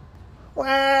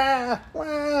 Wah,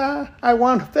 wah, I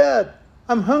want fed.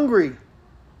 I'm hungry.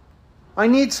 I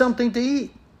need something to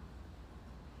eat.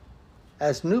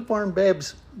 As newborn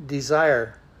babes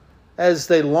desire, as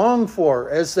they long for,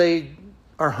 as they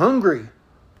are hungry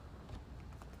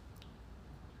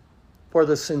for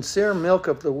the sincere milk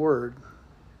of the word,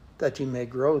 that you may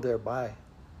grow thereby.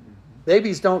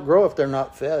 Babies don't grow if they're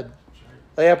not fed.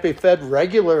 They have to be fed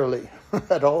regularly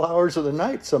at all hours of the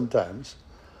night sometimes,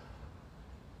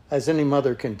 as any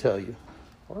mother can tell you,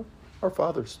 or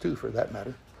fathers too for that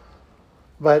matter.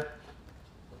 But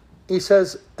he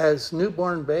says, as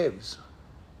newborn babes,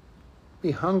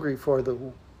 be hungry for the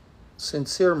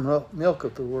sincere milk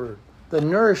of the word, the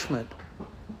nourishment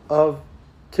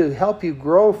to help you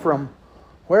grow from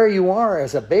where you are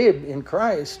as a babe in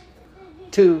Christ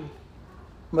to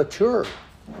mature,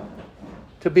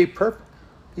 to be perfect.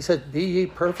 He said, be ye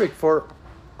perfect, for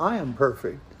I am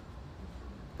perfect.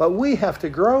 But we have to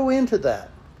grow into that.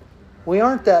 We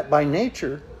aren't that by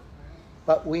nature,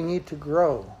 but we need to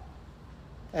grow.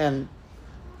 And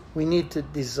we need to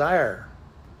desire,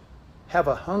 have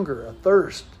a hunger, a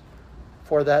thirst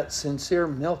for that sincere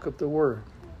milk of the word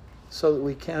so that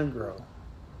we can grow.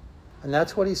 And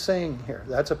that's what he's saying here.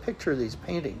 That's a picture that he's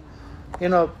painting. You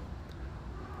know,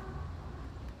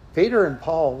 Peter and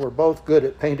Paul were both good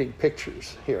at painting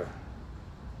pictures here.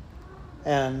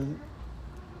 And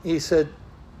he said,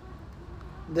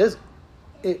 this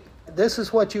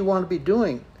is what you want to be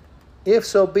doing, if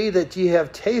so be that ye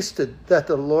have tasted that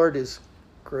the Lord is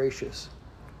gracious,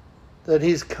 that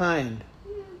he's kind,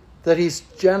 that he's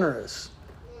generous,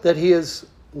 that he is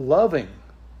loving.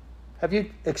 Have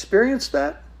you experienced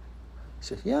that? He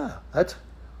said, yeah, that's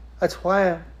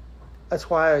why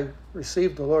I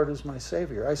received the Lord as my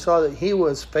Savior. I saw that he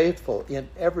was faithful in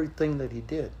everything that he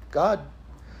did. God's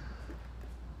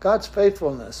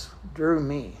faithfulness drew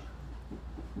me.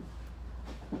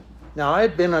 Now, I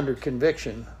had been under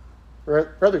conviction.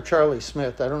 Brother Charlie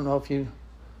Smith, I don't know if you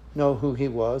know who he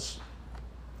was,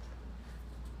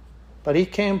 but he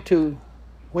came to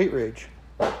Wheat Ridge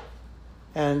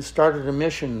and started a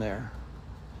mission there.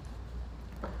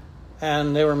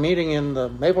 And they were meeting in the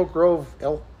Maple Grove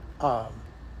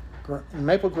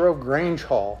Grange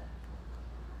Hall.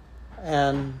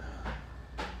 And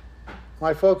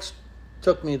my folks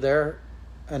took me there,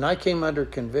 and I came under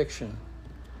conviction.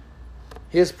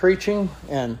 His preaching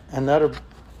and that of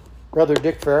Brother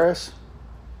Dick Ferris,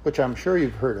 which I'm sure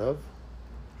you've heard of.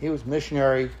 He was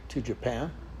missionary to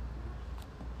Japan.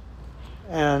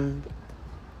 And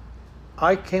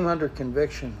I came under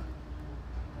conviction,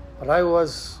 but I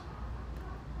was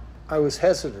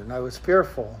hesitant. I was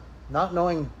fearful, not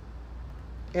knowing,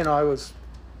 I was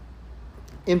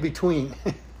in between,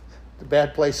 the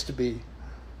bad place to be.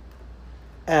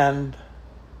 And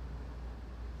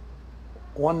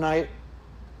one night,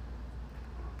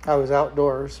 I was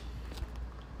outdoors,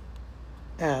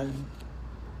 and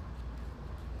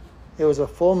it was a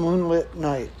full moonlit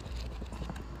night.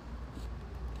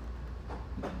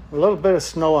 A little bit of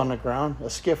snow on the ground. A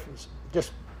skiff was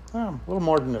just a little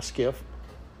more than a skiff.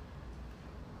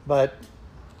 But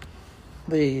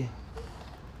the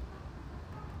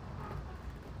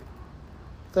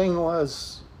thing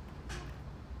was,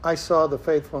 I saw the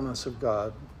faithfulness of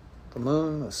God. The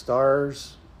moon, the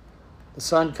stars, the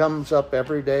sun comes up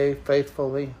every day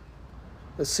faithfully.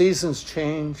 The seasons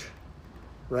change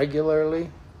regularly.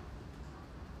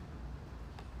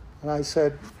 And I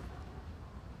said,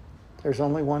 there's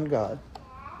only one God.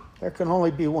 There can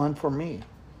only be one for me.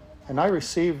 And I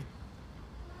received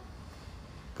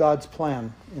God's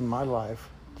plan in my life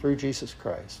through Jesus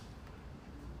Christ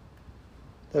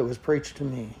that was preached to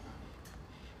me.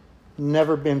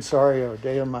 Never been sorry a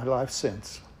day of my life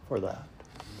since for that.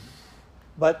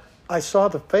 But I saw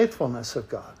the faithfulness of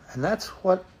God, and that's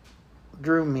what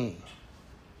drew me.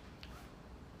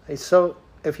 So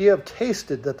if you have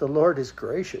tasted that the Lord is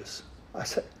gracious, I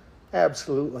said,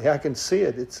 absolutely. I can see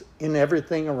it. It's in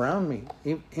everything around me.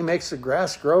 He makes the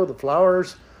grass grow, the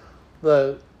flowers,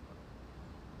 the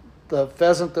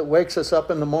pheasant that wakes us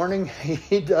up in the morning.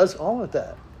 He does all of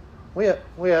that. We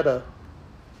had a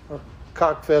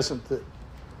cock pheasant that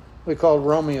we called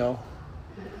Romeo,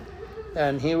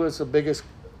 and he was the biggest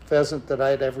pheasant that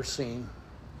I'd ever seen.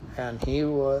 And he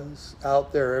was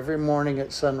out there every morning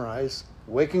at sunrise,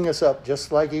 waking us up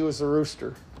just like he was the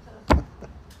rooster.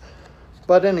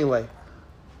 But anyway,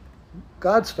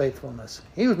 God's faithfulness.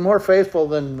 He was more faithful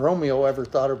than Romeo ever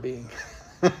thought of being.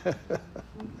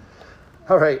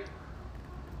 All right.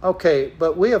 Okay,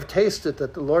 but we have tasted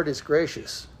that the Lord is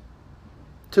gracious,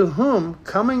 to whom,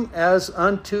 coming as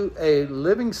unto a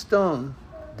living stone,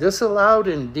 disallowed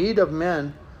indeed of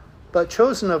men, but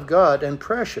chosen of God and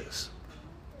precious.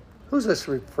 Who's this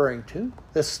referring to?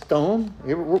 This stone?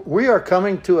 We are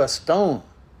coming to a stone.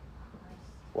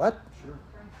 What?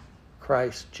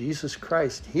 Christ, Jesus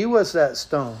Christ. He was that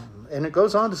stone. And it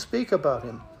goes on to speak about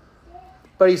him.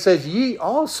 But he says, ye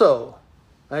also.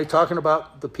 Now he's talking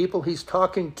about the people he's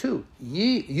talking to.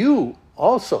 You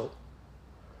also,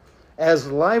 as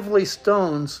lively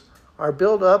stones, are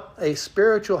built up a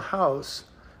spiritual house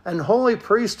and holy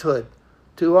priesthood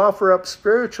to offer up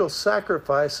spiritual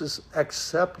sacrifices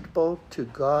acceptable to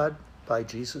God by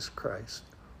Jesus Christ.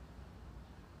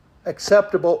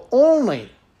 Acceptable only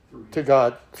to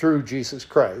God through Jesus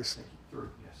Christ.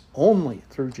 Only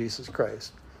through Jesus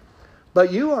Christ.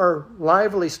 But you are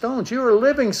lively stones. You are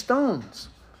living stones.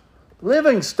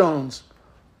 Living stones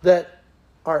that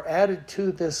are added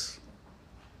to this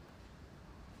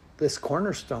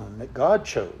cornerstone that God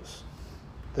chose,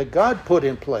 that God put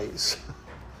in place.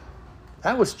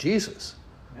 That was Jesus.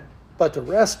 But the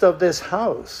rest of this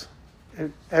house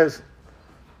has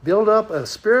built up a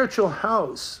spiritual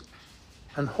house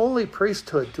and holy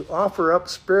priesthood to offer up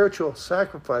spiritual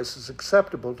sacrifices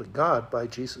acceptable to God by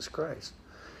Jesus Christ.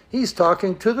 He's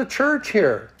talking to the church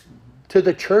here, to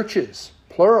the churches,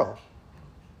 plural,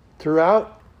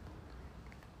 throughout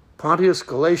Pontus,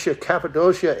 Galatia,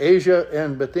 Cappadocia, Asia,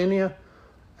 and Bithynia,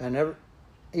 and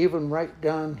even right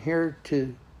down here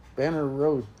to Banner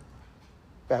Road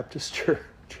Baptist Church.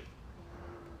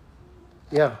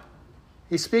 Yeah.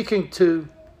 He's speaking to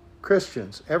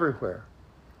Christians everywhere.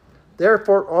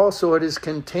 Therefore also it is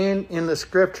contained in the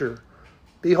scripture,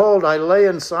 behold, I lay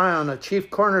in Zion a chief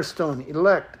cornerstone,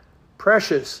 elect,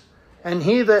 precious, and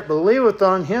he that believeth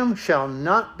on him shall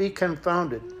not be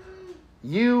confounded.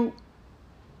 You,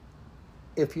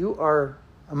 if you are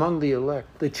among the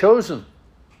elect, the chosen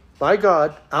by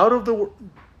God,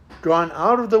 drawn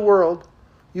out of the world,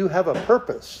 you have a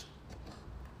purpose.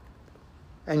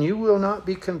 And you will not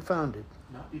be confounded.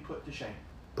 Not be put to shame.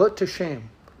 Put to shame.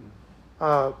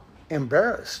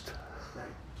 Embarrassed. Right.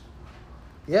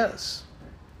 Yes,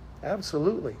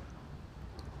 absolutely.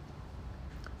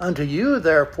 Unto you,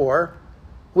 therefore,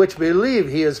 which believe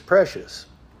he is precious.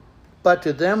 But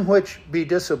to them which be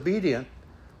disobedient,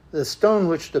 the stone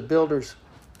which the builders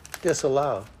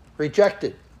disallowed,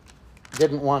 rejected,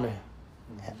 didn't want to.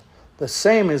 The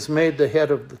same is made the head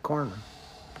of the corner.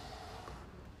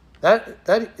 That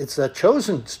it's a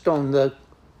chosen stone, the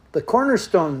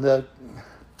cornerstone, the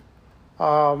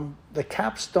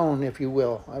capstone, if you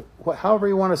will, however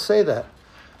you want to say that.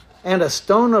 And a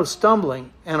stone of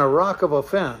stumbling and a rock of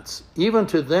offense, even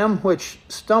to them which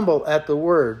stumble at the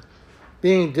word,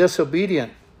 being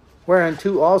disobedient,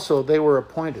 whereunto also they were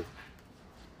appointed.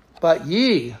 But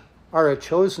ye are a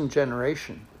chosen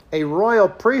generation, a royal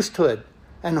priesthood,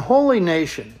 an holy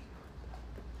nation,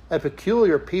 a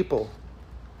peculiar people,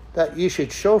 that ye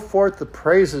should show forth the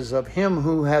praises of him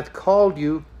who hath called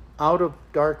you out of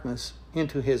darkness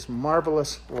into his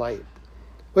marvelous light,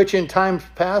 which in times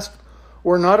past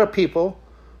were not a people,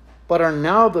 but are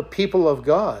now the people of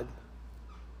God.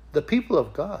 The people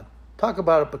of God. Talk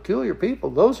about a peculiar people.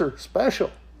 Those are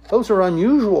special. Those are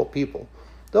unusual people.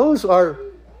 Those are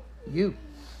you,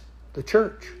 the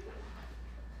church.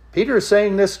 Peter is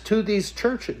saying this to these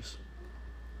churches.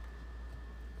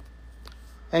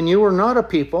 And you were not a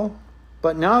people,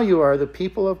 but now you are the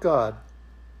people of God,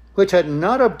 which had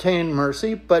not obtained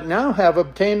mercy, but now have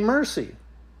obtained mercy.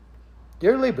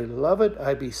 Dearly beloved,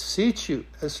 I beseech you,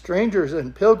 as strangers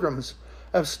and pilgrims,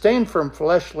 abstain from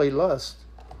fleshly lust,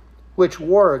 which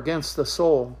war against the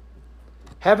soul,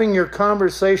 having your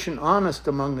conversation honest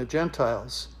among the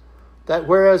Gentiles, that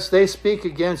whereas they speak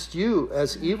against you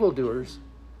as evildoers,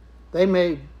 they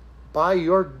may, by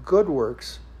your good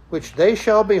works, which they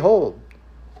shall behold,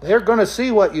 they're going to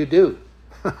see what you do.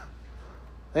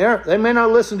 They may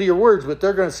not listen to your words, but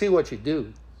they're going to see what you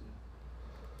do.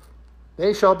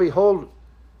 They shall behold,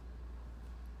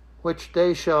 which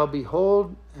they shall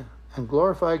behold and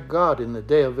glorify God in the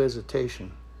day of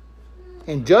visitation.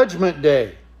 In judgment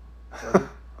day. So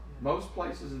most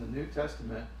places in the New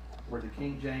Testament where the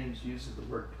King James uses the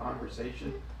word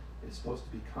conversation, it's supposed to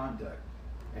be conduct.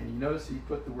 And you notice he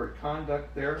put the word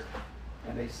conduct there,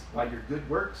 and they, by your good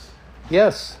works,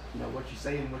 Yes. you know, what you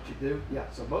say and what you do. Yeah,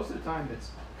 so most of the time it's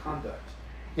conduct.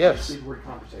 Yes. You see the word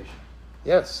conversation.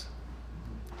 Yes.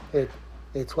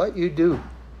 It's what you do.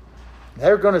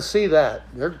 They're going to see that.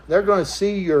 They're going to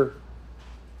see your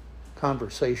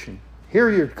conversation. Hear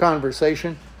your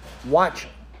conversation. Watch.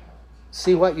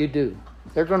 See what you do.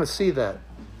 They're going to see that.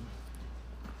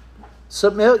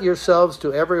 Submit yourselves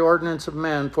to every ordinance of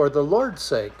man for the Lord's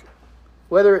sake,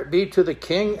 whether it be to the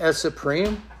king as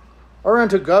supreme, or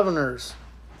unto governors,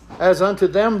 as unto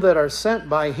them that are sent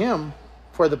by him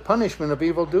for the punishment of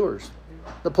evildoers.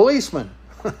 The policemen.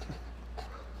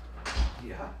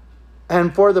 Yeah.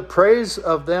 And for the praise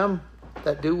of them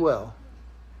that do well.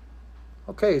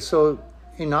 Okay, so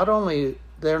they're not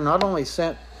only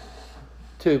sent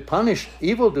to punish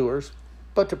evildoers,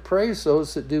 but to praise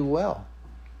those that do well.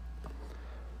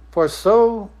 For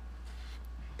so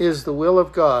is the will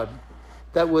of God,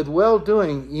 that with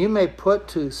well-doing ye may put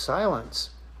to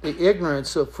silence the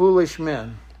ignorance of foolish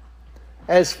men,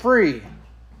 as free,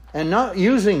 and not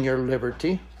using your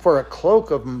liberty for a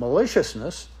cloak of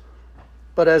maliciousness,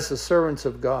 but as the servants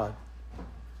of God.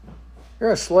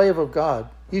 You're a slave of God.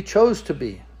 You chose to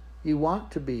be. You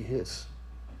want to be his.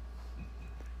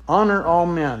 Honor all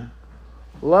men.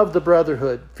 Love the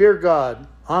brotherhood. Fear God.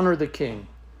 Honor the king.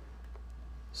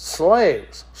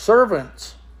 Slaves,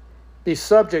 servants, be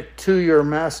subject to your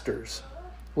masters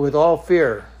with all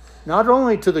fear, not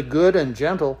only to the good and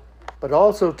gentle, but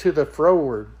also to the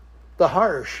froward, the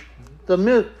harsh,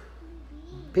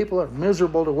 people are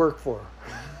miserable to work for.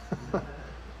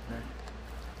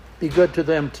 Be good to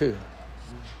them too.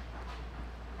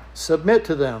 Submit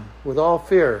to them with all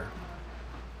fear.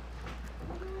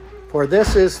 For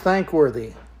this is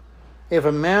thankworthy, if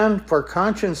a man for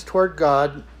conscience toward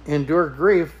God endure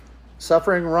grief,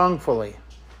 suffering wrongfully.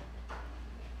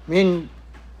 I mean,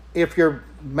 if your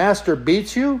master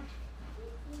beats you,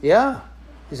 Yeah.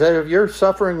 He said, if you're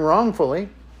suffering wrongfully,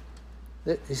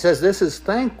 he says this is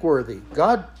thankworthy.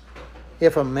 God,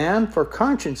 if a man for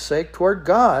conscience sake toward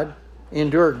God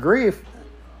endure grief,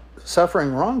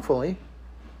 suffering wrongfully,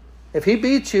 if he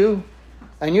beats you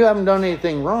and you haven't done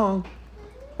anything wrong,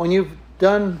 when you've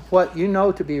done what you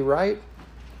know to be right,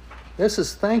 this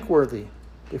is thankworthy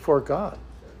before God.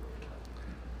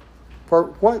 For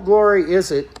what glory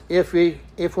is it if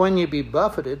when you be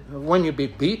buffeted, when you be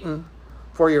beaten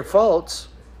for your faults,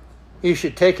 you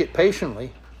should take it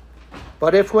patiently?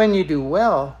 But if when you do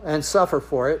well and suffer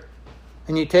for it,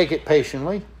 and you take it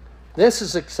patiently, this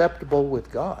is acceptable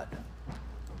with God.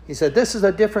 He said, this is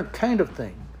a different kind of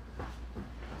thing.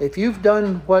 If you've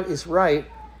done what is right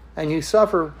and you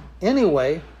suffer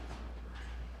anyway,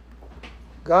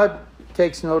 God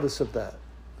takes notice of that.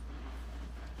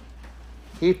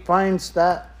 He finds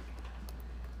that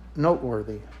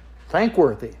noteworthy,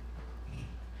 thankworthy,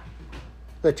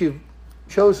 that you've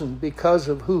chosen because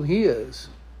of who He is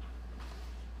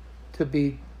to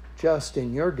be just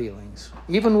in your dealings,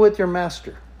 even with your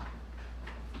master.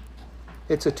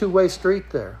 It's a two-way street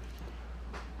there.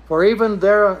 For even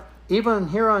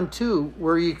hereunto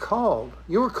were ye called.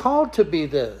 You were called to be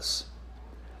this,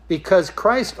 because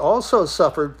Christ also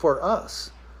suffered for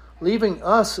us, leaving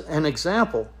us an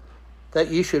example that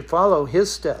ye should follow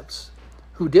His steps,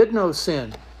 who did no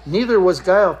sin, neither was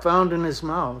guile found in His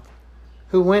mouth,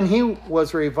 who when He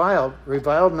was reviled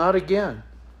not again.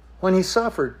 When He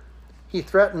suffered, He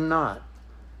threatened not,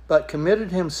 but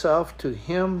committed Himself to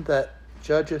Him that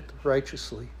judgeth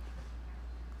righteously,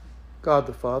 God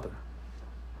the Father.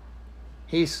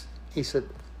 He said,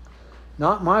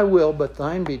 not my will, but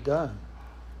thine be done.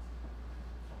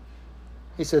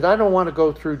 He said, I don't want to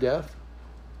go through death.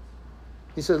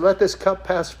 He said, let this cup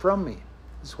pass from me.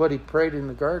 That's what He prayed in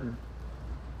the garden.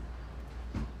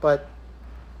 But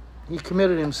He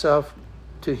committed Himself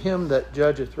to Him that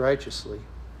judgeth righteously,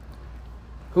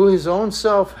 who His own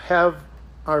self have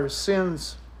our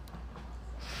sins,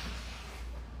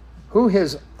 who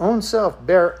His own self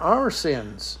bare our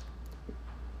sins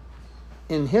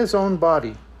in His own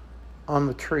body on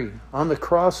the tree, on the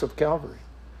cross of Calvary,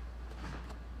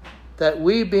 that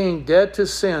we, being dead to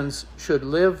sins, should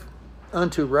live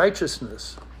unto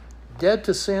righteousness. Dead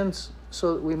to sins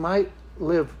so that we might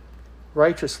live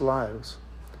righteous lives,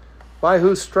 by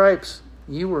whose stripes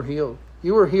you were healed.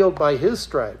 You were healed by His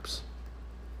stripes.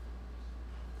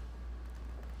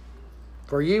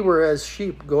 For ye were as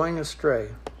sheep going astray,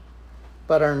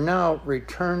 but are now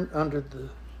returned unto the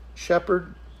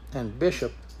shepherd and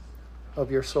bishop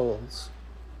of your souls.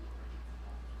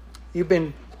 You've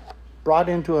been brought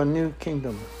into a new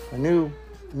kingdom, a new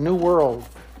world,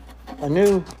 a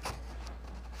new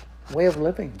way of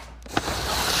living.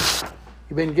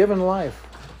 You've been given life.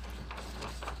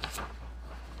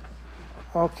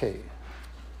 Okay.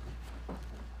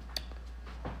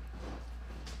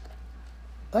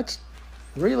 Let's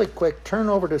really quick turn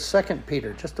over to 2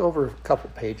 Peter, just over a couple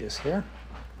pages here.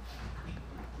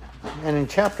 And in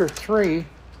chapter 3,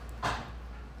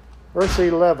 verse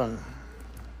 11,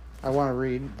 I want to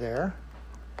read there.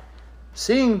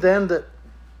 Seeing then that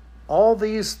all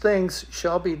these things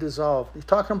shall be dissolved. He's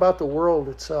talking about the world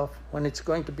itself, when it's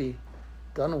going to be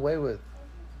done away with.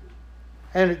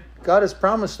 And God has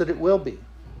promised that it will be,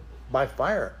 by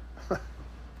fire.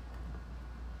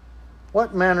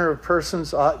 What manner of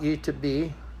persons ought ye to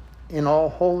be in all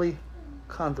holy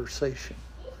conversation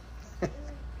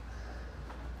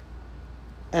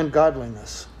and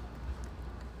godliness?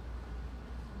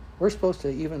 We're supposed to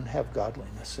even have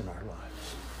godliness in our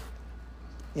lives.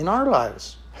 In our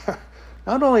lives.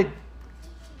 Not only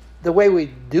the way we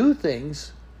do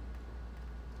things,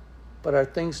 but our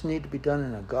things need to be done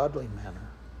in a godly manner,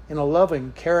 in a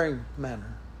loving, caring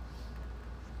manner.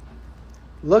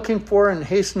 Looking for and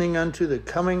hastening unto the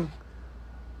coming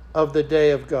of the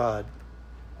day of God,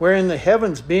 wherein the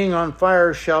heavens being on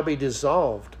fire shall be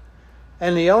dissolved,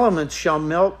 and the elements shall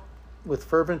melt with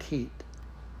fervent heat.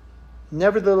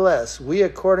 Nevertheless, we,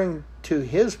 according to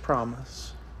His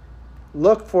promise,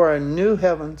 look for a new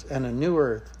heavens and a new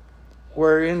earth,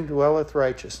 wherein dwelleth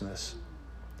righteousness.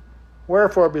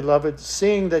 Wherefore, beloved,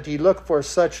 seeing that ye look for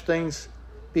such things,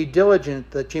 be diligent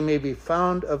that ye may be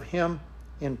found of Him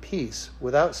in peace,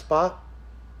 without spot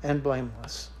and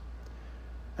blameless.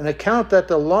 And account that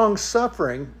the long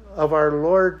suffering of our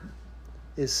Lord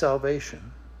is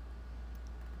salvation,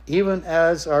 even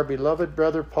as our beloved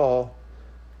brother Paul,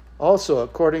 also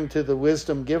according to the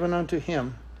wisdom given unto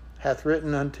him, hath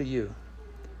written unto you,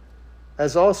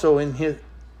 as also in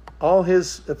all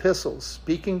his epistles,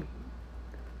 speaking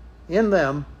in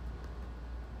them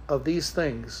of these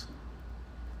things,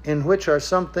 in which are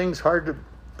some things hard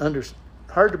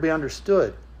to be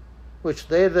understood, which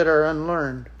they that are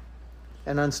unlearned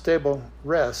and unstable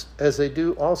wrest, as they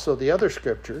do also the other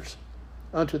scriptures,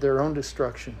 unto their own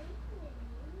destruction.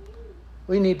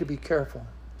 We need to be careful.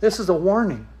 This is a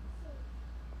warning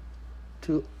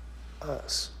to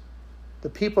us, the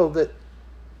people that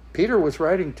Peter was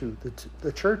writing to,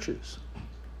 the churches.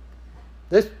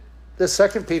 This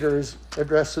 2 Peter is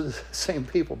addressed to the same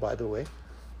people, by the way.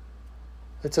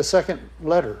 It's a second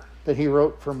letter that he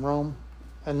wrote from Rome,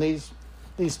 and these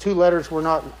two letters were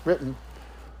not written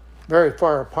very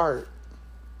far apart.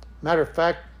 Matter of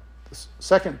fact,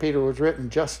 2 Peter was written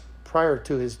just prior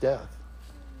to his death.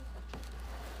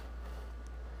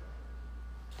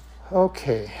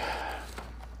 Okay.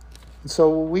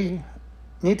 So we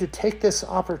need to take this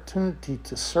opportunity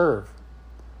to serve,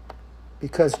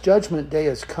 because Judgment Day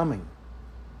is coming.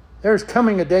 There's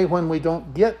coming a day when we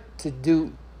don't get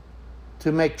to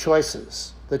make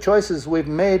choices. The choices we've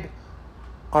made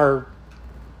are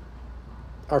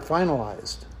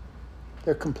finalized.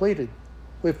 They're completed.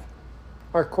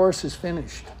 Our course is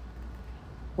finished.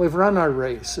 We've run our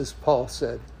race, as Paul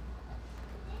said.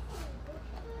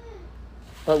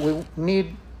 But we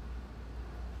need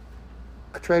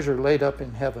a treasure laid up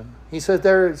in heaven. He said,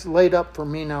 there is laid up for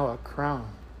me now a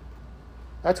crown.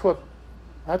 That's what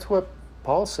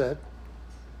Paul said.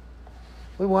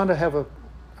 We want to have a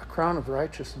crown of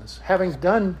righteousness, having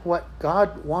done what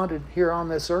God wanted here on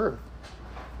this earth.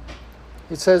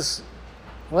 It says,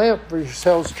 lay up for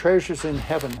yourselves treasures in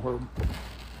heaven where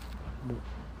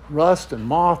rust and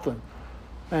moth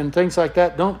and things like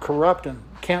that don't corrupt and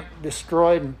can't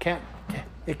destroy and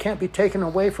it can't be taken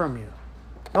away from you.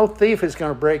 No thief is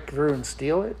going to break through and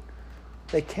steal it.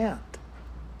 They can't,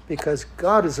 because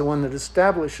God is the one that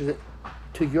establishes it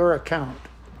to your account.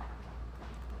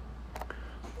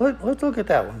 Let's look at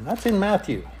that one. That's in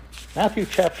Matthew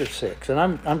chapter 6. And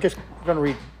I'm just going to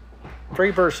read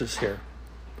 3 verses here.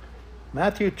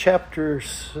 Matthew chapter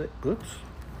 6. Oops.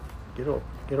 Get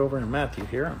over in Matthew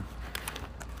here.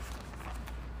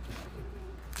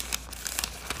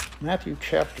 Matthew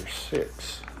chapter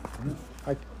 6.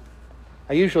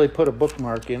 I usually put a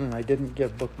bookmark in, and I didn't get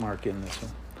a bookmark in this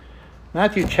one.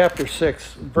 Matthew chapter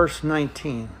 6, verse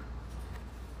 19.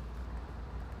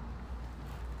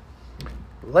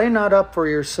 Lay not up for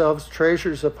yourselves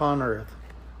treasures upon earth,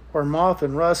 where moth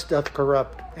and rust doth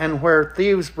corrupt, and where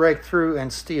thieves break through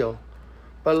and steal.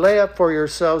 But lay up for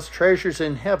yourselves treasures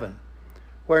in heaven,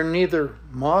 where neither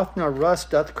moth nor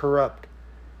rust doth corrupt,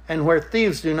 and where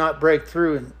thieves do not break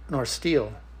through nor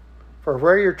steal. For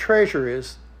where your treasure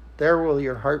is, there will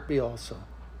your heart be also.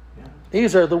 Yeah.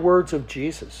 These are the words of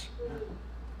Jesus.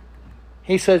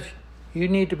 He says, you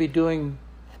need to be doing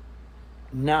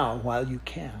now while you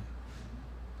can.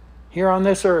 Here on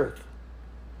this earth.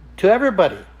 To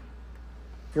everybody.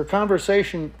 Your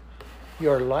conversation,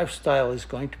 your lifestyle is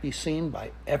going to be seen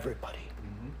by everybody.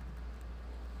 Mm-hmm.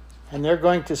 And they're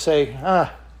going to say,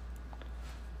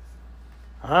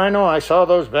 I know I saw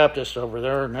those Baptists over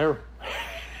there, and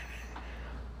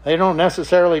they don't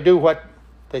necessarily do what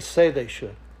they say they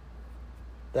should.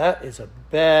 That is a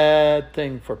bad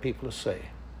thing for people to say.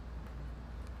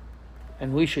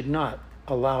 And we should not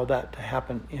allow that to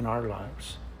happen in our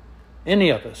lives.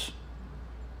 Any of us.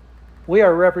 We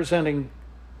are representing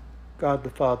God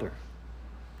the Father,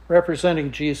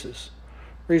 representing Jesus,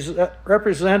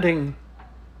 representing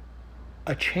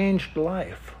a changed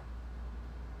life.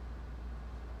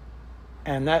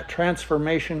 And that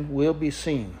transformation will be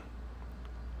seen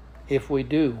if we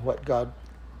do what God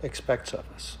expects of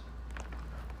us.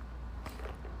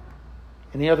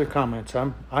 Any other comments?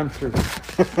 I'm through.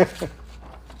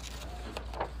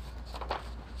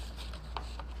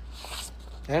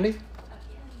 Andy? Again,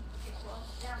 it boils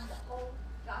down, the whole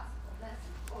gospel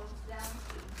message boils down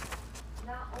to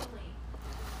not only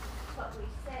what we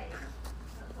say,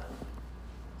 but what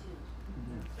we do.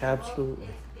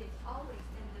 Absolutely. It's always,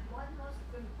 and the one most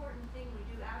important thing we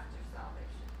do after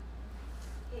salvation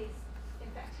is, in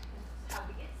fact, it's how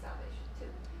we get salvation too,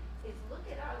 is look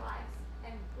at our lives,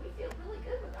 and we feel really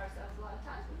good with ourselves a lot of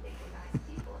times. We think we're nice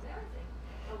people and everything.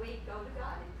 But we go to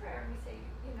God in prayer and we say,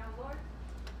 Lord,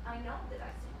 I know that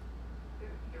I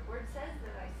sinned. Your word says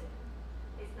that I sinned.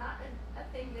 It's not a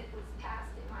thing that was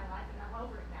past in my life and I'm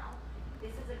over it now.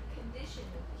 This is a condition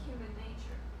of the human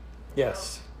nature.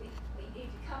 Yes. So we need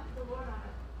to come to the Lord on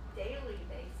a daily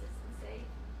basis and say,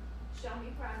 show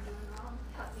me where I'm doing wrong.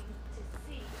 Help me to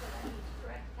see what I need to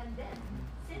correct. And then,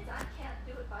 since I can't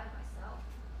do it by myself,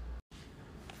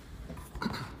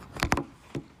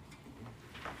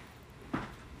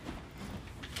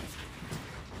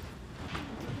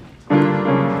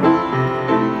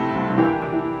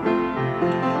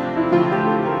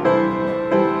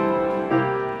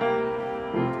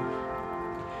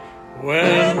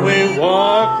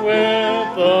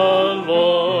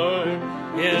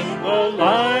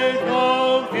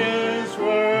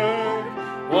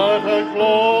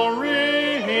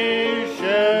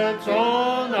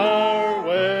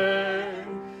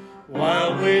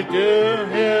 we do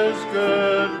His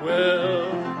good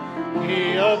will.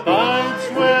 He abides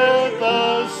with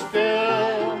us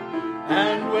still,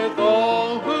 and with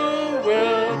all who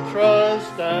will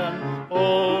trust and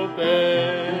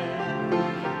obey.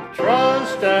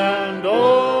 Trust and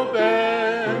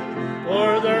obey,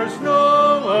 for there's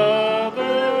no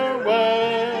other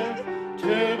way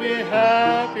to be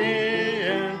happy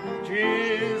in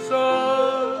Jesus,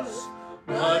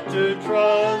 but to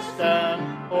trust and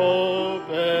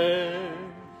obey.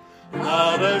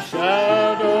 Not a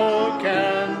shadow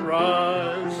can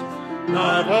rise,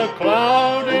 not a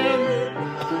cloud in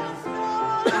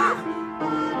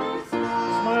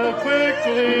smile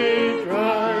quickly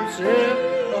drives it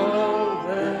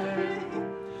away.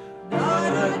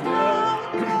 Not a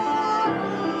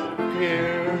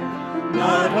fear,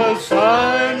 not a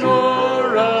sigh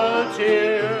nor a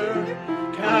tear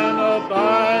can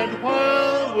abide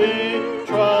while we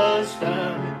trust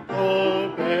and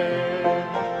obey.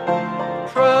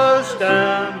 Trust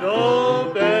and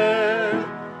obey,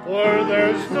 for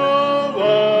there's no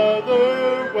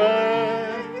other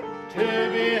way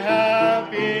to be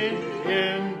happy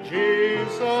in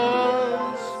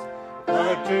Jesus,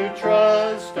 but to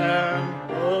trust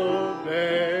and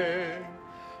obey.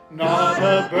 Not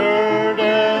a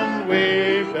burden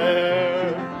we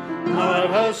bear,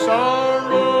 not a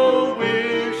sorrow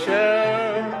we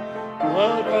share,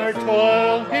 but our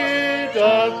toil He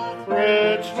doth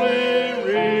richly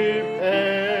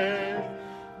repay.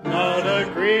 Not a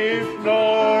grief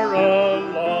nor a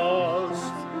loss,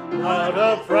 not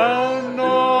a frown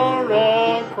nor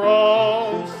a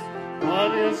cross,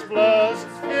 but is blessed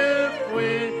if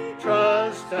we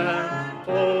trust and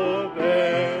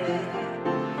obey.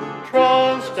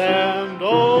 Trust and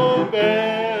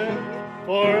obey,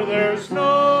 for there's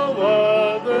no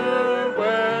other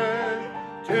way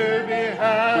to be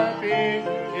happy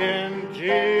in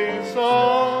Jesus,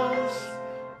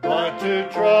 but to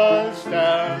trust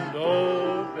and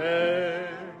obey.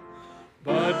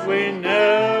 But we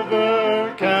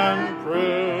never can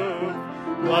prove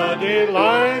the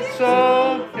delights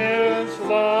of His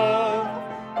love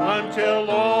until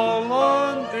all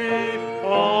on the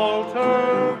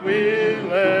altar we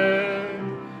lay.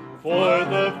 For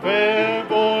the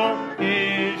favor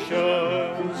He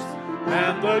shows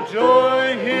and the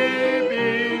joy He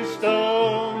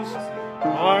bestows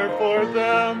are for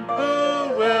them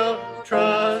who will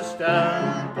trust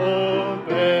and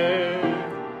obey.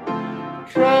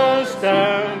 Trust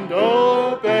and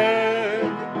obey,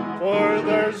 for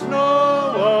there's no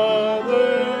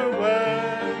other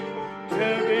way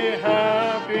to be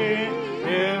happy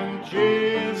in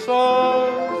Jesus,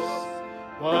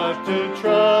 but to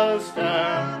trust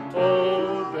and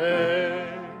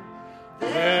obey.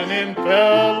 Then in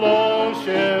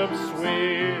fellowship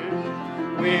sweet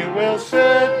we will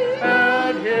sit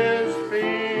at His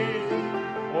feet,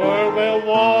 or we'll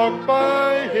walk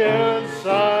by His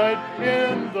side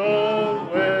in the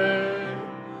way.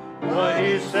 What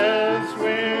He says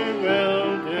we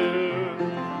will do,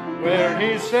 where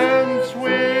He sends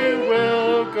we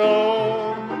will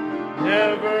go.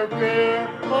 Never fear,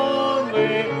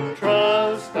 only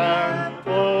trust and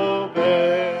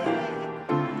obey.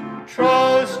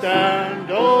 Trust and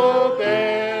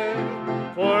obey,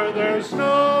 for there's no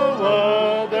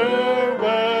other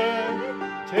way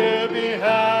to be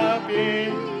happy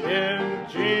in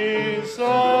Jesus,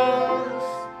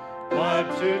 but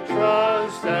to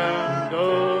trust and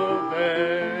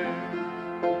obey.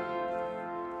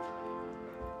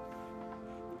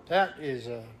 That is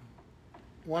a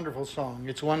wonderful song.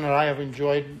 It's one that I have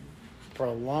enjoyed for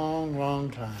a long,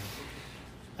 long time.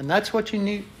 And that's what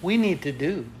we need to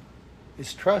do,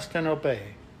 is trust and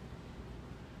obey.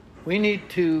 We need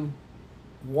to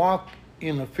walk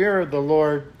in the fear of the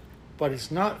Lord, but it's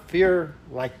not fear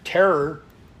like terror,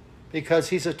 because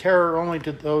He's a terror only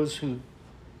to those who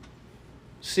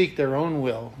seek their own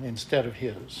will instead of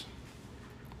His.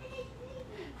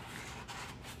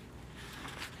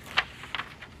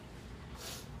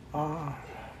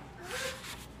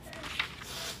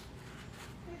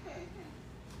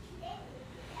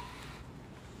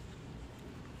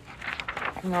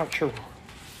 I'm not sure.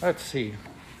 Let's see.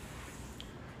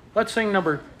 Let's sing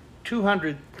number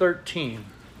 213.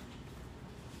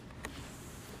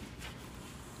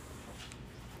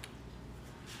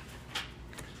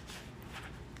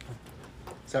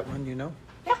 Is that one you know?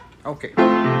 Yeah. Okay.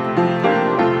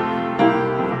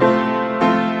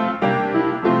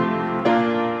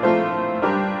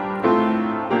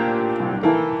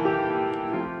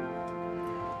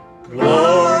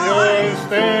 Glorious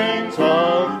things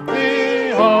of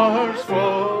thee are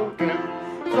spoken,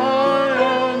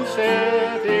 Zion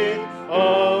city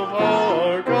of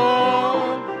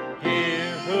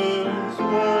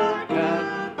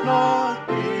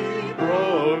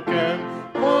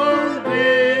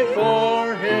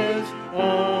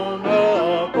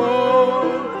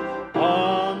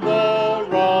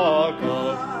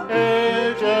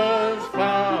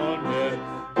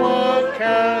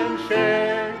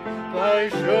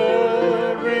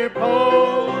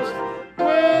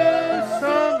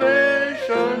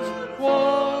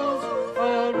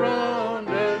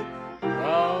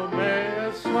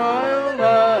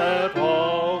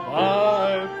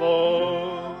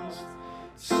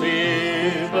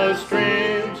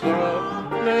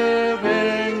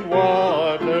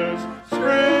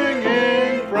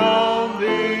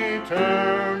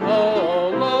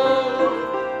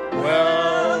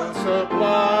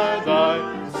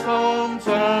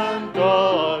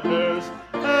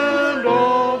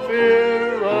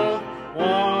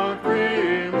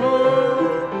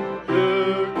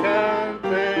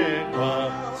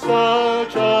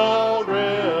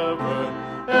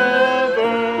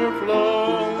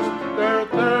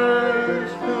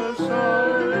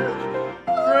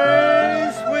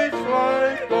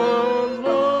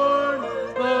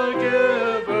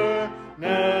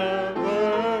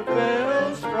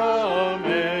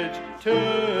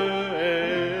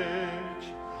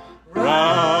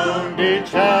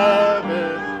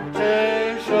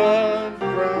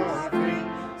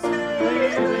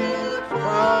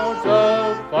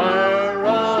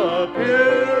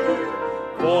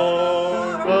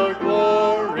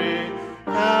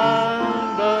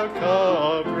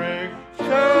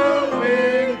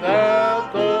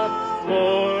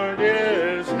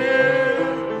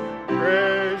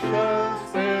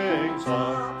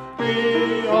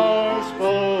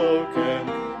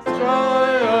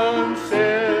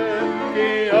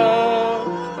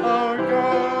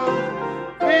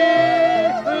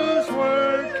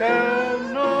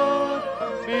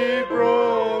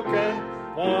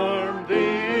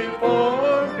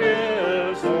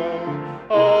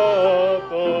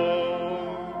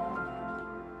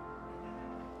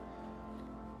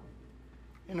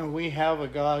You know, we have a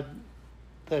God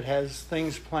that has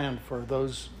things planned for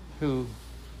those who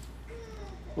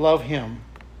love him.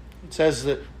 It says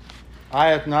that eye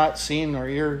hath not seen, nor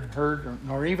ear heard,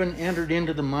 nor even entered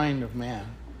into the mind of man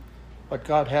what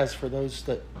God has for those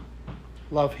that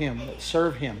love him, that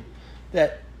serve him,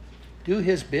 that do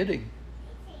his bidding.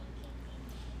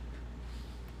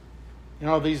 You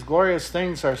know, these glorious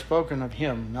things are spoken of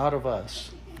him, not of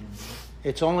us.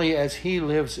 It's only as he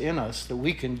lives in us that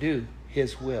we can do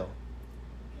his will.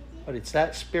 But it's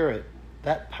that spirit,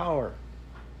 that power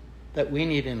that we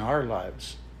need in our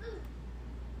lives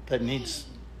that needs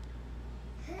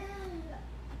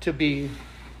to be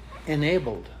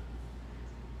enabled.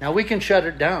 Now we can shut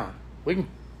it down. We can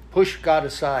push God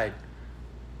aside.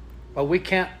 But we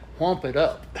can't whomp it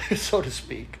up, so to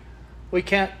speak. We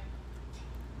can't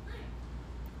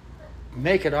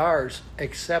make it ours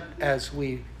except as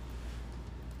we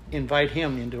invite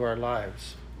him into our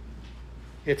lives.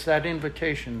 It's that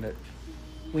invitation that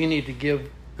we need to give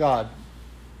God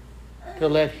to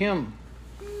let him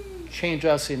change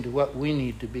us into what we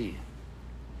need to be.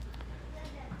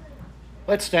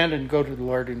 Let's stand and go to the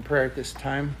Lord in prayer at this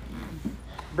time.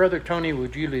 Brother Tony,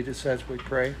 would you lead us as we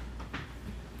pray?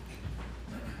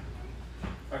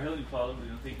 Our Heavenly Father, we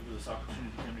thank you for this opportunity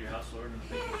to come to your house, Lord, and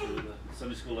thank you for the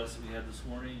Sunday school lesson we had this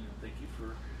morning, and thank you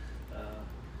for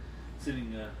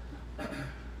sending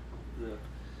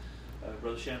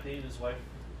Brother Champagne and his wife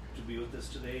to be with us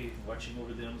today, watching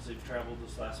over them as they've traveled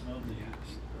this last month. That you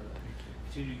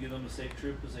continue to give them a safe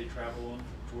trip as they travel on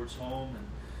towards home,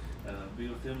 and be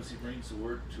with them as he brings the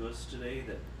word to us today,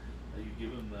 that you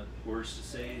give him the words to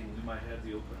say, and we might have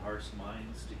the open hearts and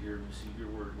minds to hear and receive your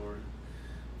word, Lord.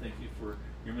 Thank you for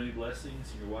your many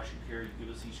blessings and your washing care you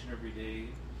give us each and every day.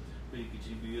 May you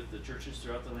continue to be with the churches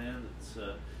throughout the land that's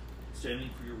standing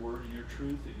for your word and your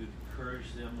truth, that you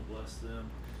encourage them and bless them.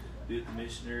 Be with the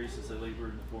missionaries as they labor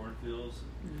in the foreign fields.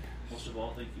 And most of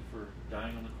all, thank you for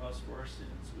dying on the cross for our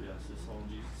sins. We ask this all in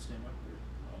Jesus' name, I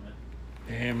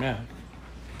pray. Amen. Amen.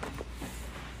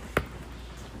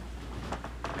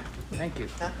 Thank you.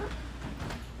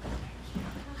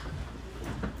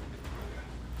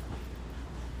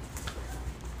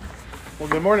 Well,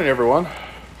 good morning, everyone.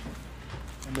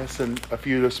 I'm missing a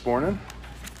few this morning.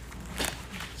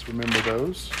 Let's remember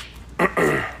those.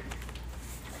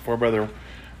 Before Brother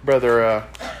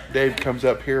Dave comes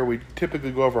up here, we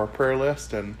typically go over our prayer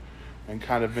list and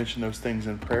kind of mention those things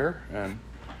in prayer,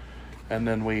 and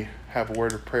then we have a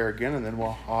word of prayer again, and then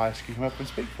I'll ask you to come up and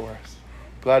speak for us.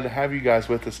 Glad to have you guys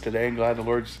with us today, and glad the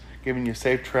Lord's giving you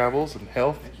safe travels and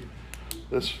health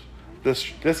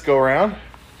this go around.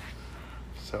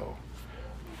 So,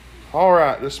 all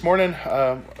right, this morning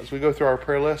as we go through our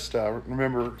prayer list,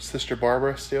 remember Sister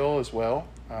Barbara still as well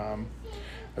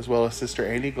as Sister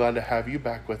Andy. Glad to have you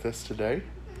back with us today.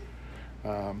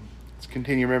 Let's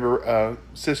continue. Remember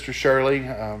Sister Shirley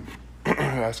who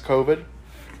has COVID,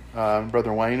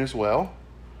 Brother Wayne as well.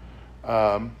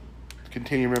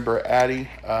 Continue. Remember Addie.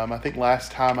 I think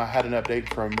last time I had an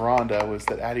update from Rhonda was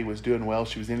that Addie was doing well.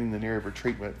 She was ending the near of her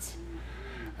treatments,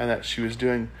 and that she was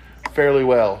doing fairly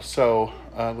well. So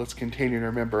let's continue to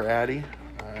remember Addie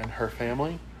and her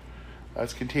family.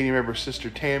 Let's continue to remember Sister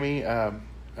Tammy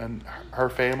and her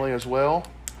family as well.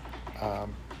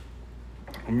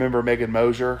 Remember Megan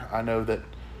Mosier. I know that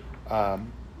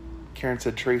Karen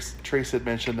said Teresa had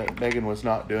mentioned that Megan was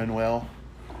not doing well,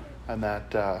 and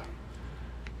that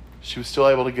she was still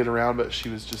able to get around, but she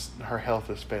was just, her health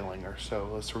is failing her.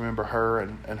 So let's remember her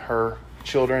and her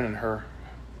children and her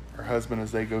husband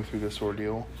as they go through this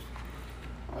ordeal.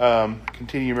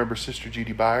 Continue to remember Sister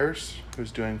Judy Byers,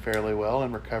 who's doing fairly well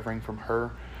and recovering from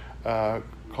her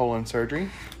colon surgery.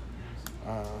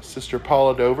 Sister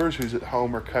Paula Dovers, who's at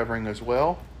home recovering as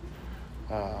well.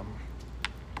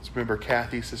 Let's remember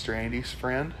Kathy, Sister Andy's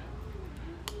friend.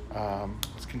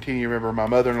 Let's continue to remember my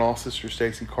mother-in-law, Sister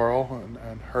Stacy Carl,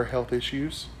 and her health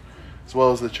issues, as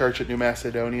well as the church at New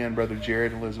Macedonia and Brother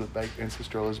Jared and Elizabeth Baker and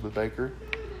Sister Elizabeth Baker.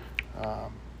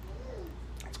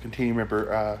 Let's continue to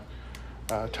remember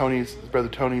Brother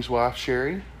Tony's wife,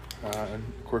 Sherry, and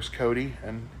of course Cody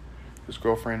and his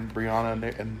girlfriend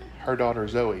Brianna and her daughter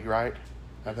Zoe, right?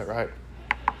 Have that right?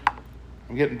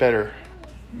 I'm getting better.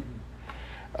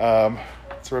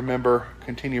 Let's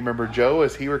continue to remember Joe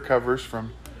as he recovers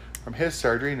from his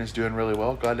surgery and is doing really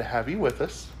well. Glad to have you with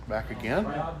us back again.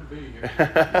 Proud to be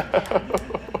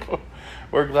here.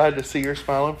 We're glad to see your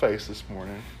smiling face this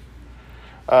morning.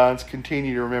 Let's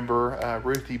continue to remember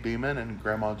Ruthie Beeman and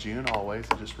Grandma June always,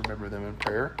 and just remember them in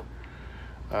prayer.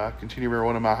 Continue to remember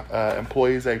one of my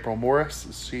employees, April Morris.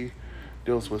 She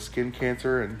deals with skin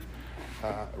cancer and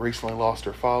recently lost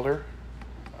her father.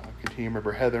 continue to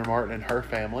remember Heather Martin and her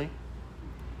family.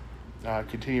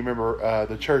 Continue to remember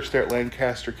the church there at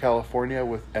Lancaster, California,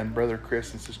 and Brother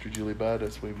Chris and Sister Julie Budd,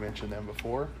 as we mentioned them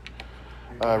before.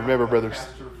 Remember Brother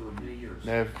Pastor for many years.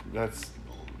 Nev, that's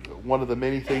one of the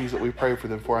many things that we pray for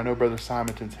them for. I know Brother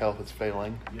Simonton's health is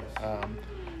failing. Yes.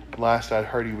 Last I'd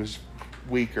heard, he was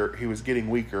weaker. He was getting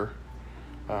weaker.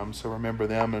 So remember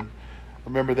them and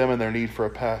their need for a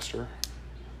pastor.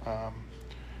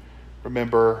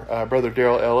 Remember Brother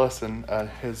Darrell Ellis and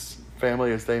his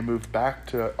family as they moved back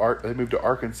to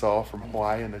Arkansas from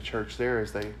Hawaii, and the church there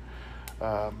as they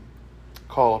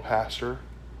call a pastor.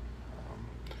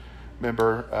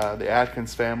 Remember the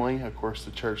Atkins family, of course,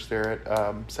 the church there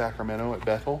at Sacramento at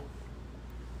Bethel.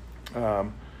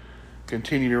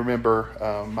 Continue to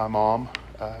remember my mom,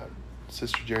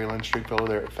 Sister Jerry Lynn Stringfellow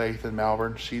there at Faith in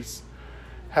Malvern. She's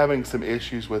having some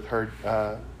issues with her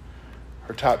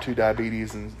type 2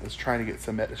 diabetes and is trying to get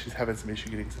she's having some issue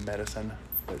getting some medicine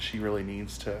that she really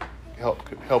needs to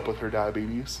help with her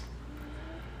diabetes.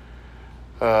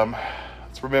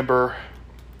 Let's remember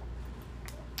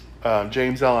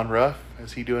James Allen Ruff.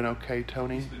 Is he doing okay,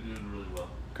 Tony? He's been doing really well.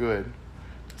 Good,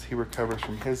 as he recovers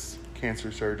from his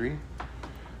cancer surgery.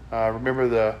 Remember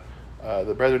the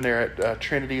brethren there at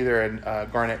Trinity there in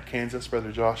Garnett, Kansas,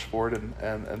 Brother Josh Ford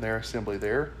and their assembly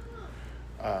there.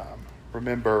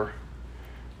 Remember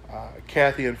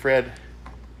Kathy and Fred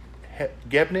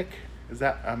Gebnick. Is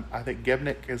that I think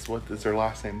Gebnick is their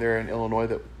last name. They're in Illinois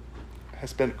that has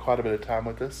spent quite a bit of time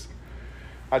with us.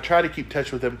 I try to keep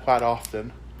touch with them quite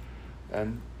often,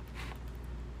 and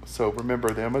so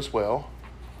remember them as well.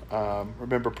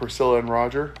 Remember Priscilla and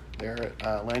Roger. They're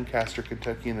at Lancaster,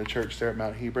 Kentucky, in the church there at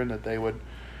Mount Hebron, that they would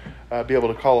be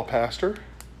able to call a pastor.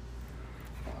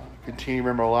 Continue to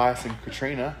remember Elias and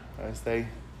Katrina as they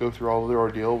go through all of their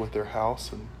ordeal with their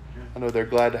house, and I know they're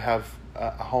glad to have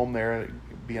a home there,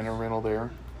 be in a rental there.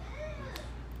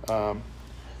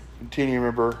 Continue to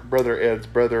remember Brother Ed's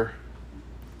brother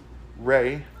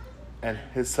Ray and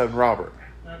his son Robert.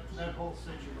 That whole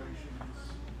situation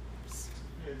is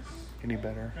Any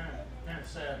better? kind of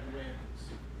sad the way it's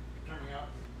turning out.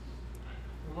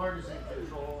 The Lord is in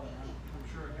control, and I'm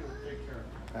sure He will take care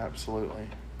of it. Absolutely.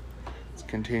 Let's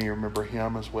continue to remember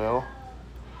him as well.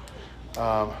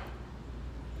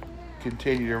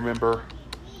 Continue to remember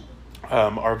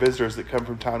our visitors that come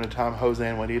from time to time, Jose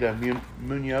and Juanita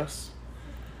Munoz.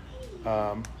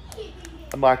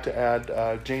 I'd like to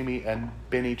add Jamie and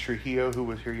Benny Trujillo, who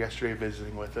was here yesterday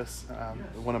visiting with us,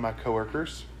 one of my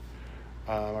coworkers.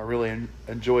 I really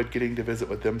enjoyed getting to visit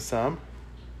with them some.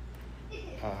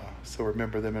 So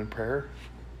remember them in prayer.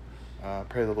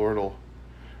 Pray the Lord will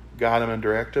guide them and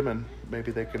direct them, and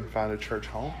maybe they can find a church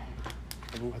home,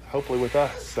 hopefully with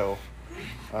us. So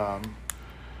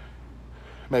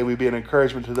may we be an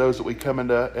encouragement to those that we come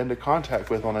into contact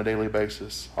with on a daily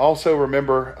basis. Also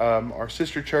remember our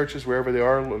sister churches, wherever they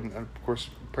are, and of course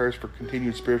prayers for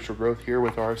continued spiritual growth here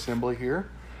with our assembly here.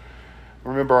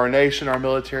 Remember our nation, our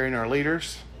military, and our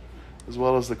leaders, as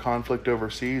well as the conflict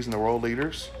overseas and the world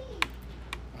leaders.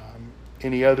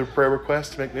 Any other prayer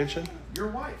requests to make mention? Your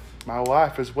wife. My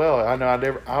wife as well. I know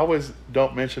I always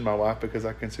don't mention my wife because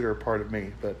I consider her part of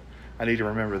me, but I need to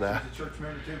remember that. She's a church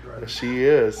member too, brother. She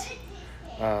is.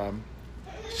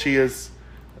 She is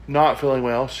not feeling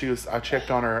well. I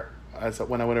checked on her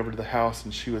when I went over to the house,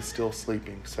 and she was still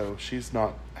sleeping. So she's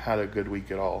not had a good week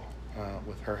at all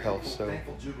with her health. So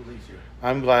Thankful Jubilee's here.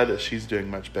 I'm glad that she's doing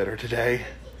much better today,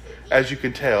 as you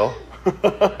can tell.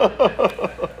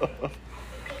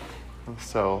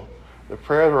 So the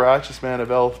prayer of a righteous man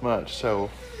availeth much.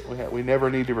 So we never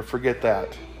need to forget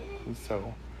that. And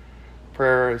so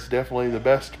prayer is definitely the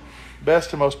best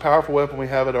and most powerful weapon we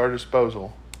have at our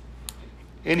disposal.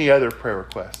 Any other prayer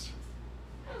requests?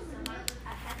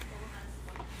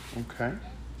 Okay.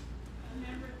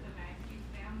 Remember the Mackey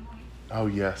family? Oh,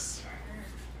 yes.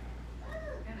 They're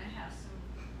gonna have some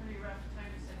pretty rough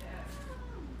times ahead.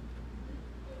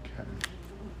 Okay.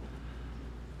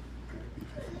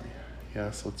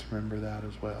 Yes, let's remember that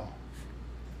as well.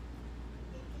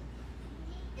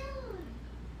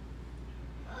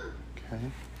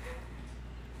 Okay.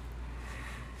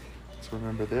 Let's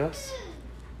remember this.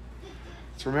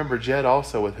 Let's remember Jed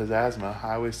also with his asthma.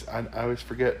 I always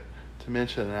forget to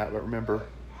mention that, but remember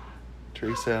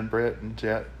Teresa and Brett and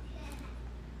Jet.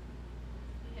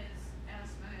 His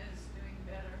asthma is doing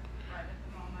better right at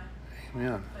the moment.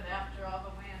 Amen. But after all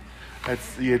the wind.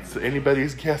 It's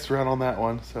anybody's guess around on that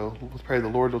one, so let's pray the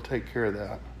Lord will take care of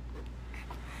that.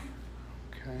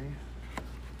 Okay.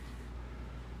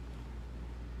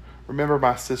 Remember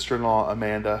my sister-in-law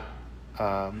Amanda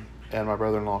and my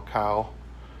brother-in-law Kyle.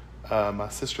 my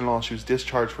sister-in-law, she was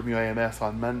discharged from UAMS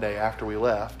on Monday after we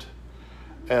left.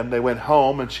 And they went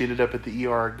home, and she ended up at the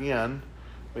ER again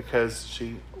because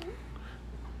she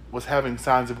was having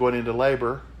signs of going into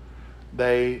labor.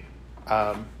 They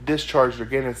discharged her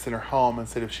again and sent her home and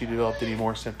said if she developed any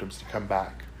more symptoms to come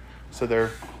back. So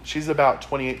she's about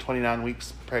 28, 29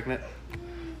 weeks pregnant.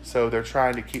 So they're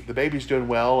trying to keep the baby's doing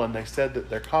well, and they said that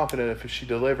they're confident if she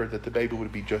delivered that the baby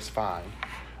would be just fine.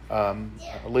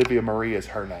 Olivia Marie is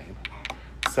her name.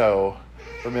 So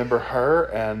remember her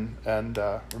and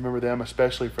remember them,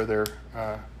 especially for their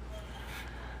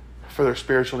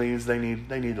spiritual needs. They need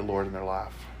the Lord in their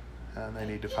life, and they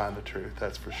need to find the truth.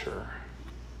 That's for sure.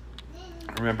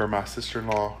 Remember my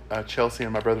sister-in-law Chelsea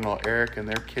and my brother-in-law Eric and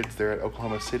their kids there at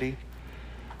Oklahoma City.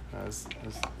 Is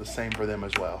the same for them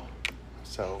as well.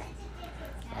 So,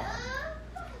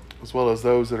 as well as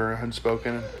those that are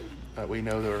unspoken, that we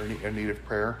know that are in need of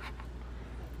prayer.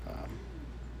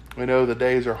 We know the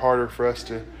days are harder for us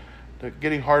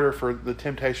getting harder for the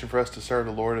temptation for us to serve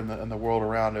the Lord in the world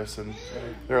around us. And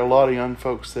there are a lot of young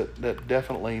folks that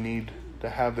definitely need to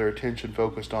have their attention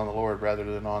focused on the Lord rather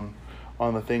than on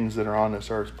the things that are on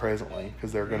this earth presently,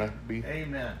 because they're going to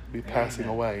be passing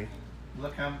away.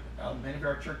 Look how many of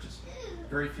our churches,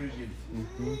 very few youth.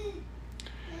 Mm-hmm.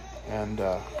 And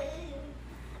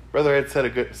Brother Ed said a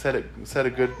good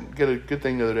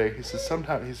thing the other day. He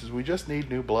says we just need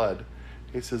new blood.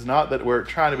 He says not that we're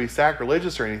trying to be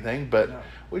sacrilegious or anything, but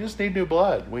we just need new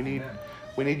blood. We need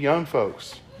young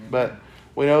folks. Amen. But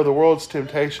we know the world's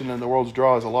temptation and the world's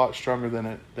draw is a lot stronger than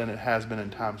it has been in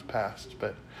times past.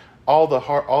 But all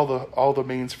the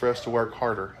means for us to work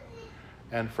harder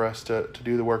and for us to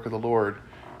do the work of the Lord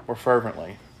more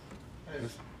fervently.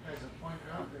 As I pointed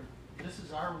out there, this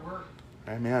is our work.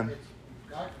 Amen.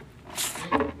 God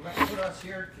put us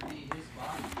here to be His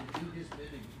body, to do His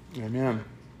bidding. Amen.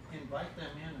 Invite them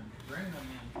in and bring them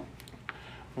in.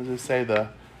 What does it say?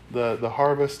 The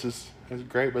harvest is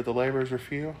great, but the laborers are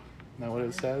few. Isn't that what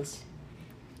it says?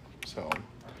 So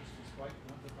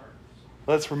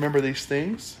let's remember these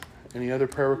things. Any other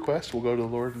prayer requests? We'll go to the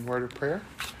Lord in word of prayer.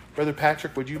 Brother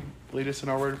Patrick, would you lead us in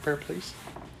our word of prayer, please?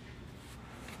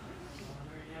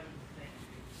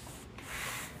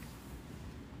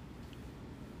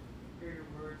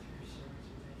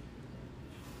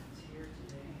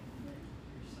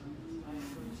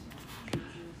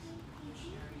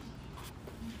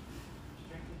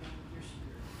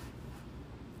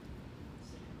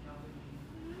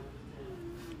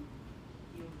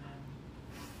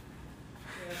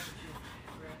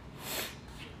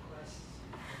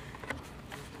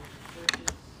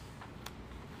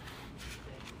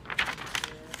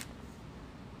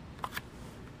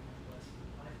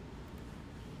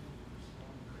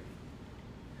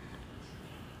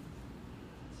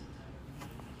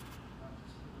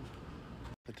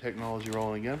 Technology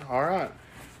rolling again. All right.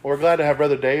 Well, we're glad to have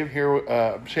Brother Dave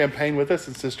here, Champaign, with us,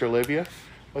 and Sister Olivia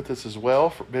with us as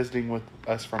well, for visiting with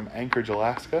us from Anchorage,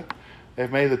 Alaska.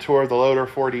 They've made the tour of the Lower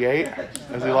 48,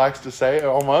 as he likes to say,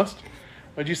 almost.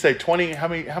 Would you say 20? How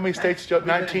many states?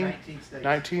 19?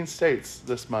 19 states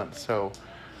this month. So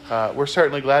we're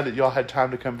certainly glad that y'all had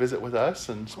time to come visit with us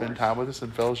and spend time with us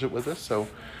and fellowship with us. So,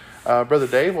 Brother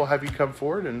Dave, we'll have you come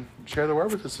forward and share the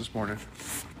word with us this morning.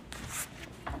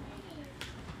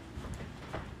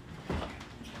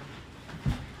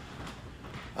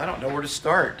 I don't know where to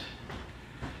start.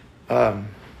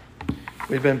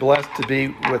 We've been blessed to be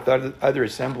with other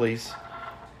assemblies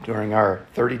during our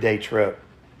 30-day trip.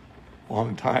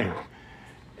 Long time.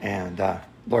 And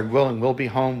Lord willing, we'll be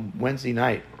home Wednesday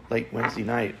night, late Wednesday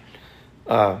night.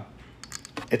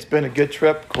 It's been a good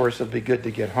trip. Of course, it'll be good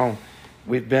to get home.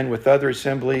 We've been with other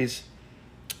assemblies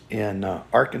in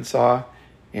Arkansas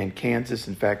and Kansas.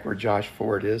 In fact, where Josh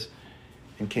Ford is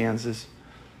in Kansas.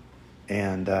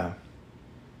 And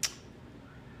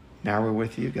now we're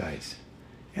with you guys.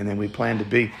 And then we plan to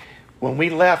be, when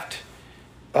we left,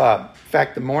 in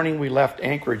fact, the morning we left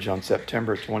Anchorage on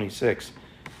September 26th,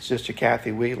 Sister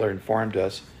Kathy Wheeler informed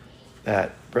us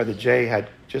that Brother Jay had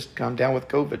just come down with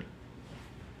COVID.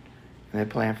 And they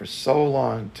planned for so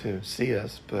long to see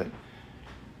us. But,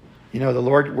 you know, the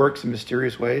Lord works in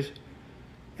mysterious ways.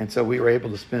 And so we were able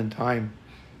to spend time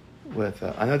with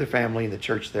another family in the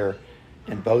church there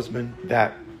in Bozeman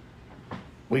that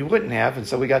we wouldn't have, and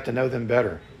so we got to know them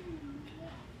better.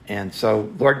 And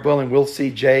so, Lord willing, we'll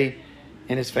see Jay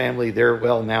and his family there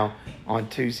well now on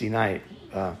Tuesday night.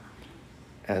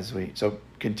 So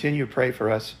continue to pray for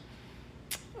us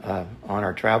on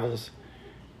our travels.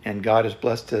 And God has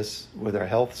blessed us with our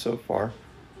health so far.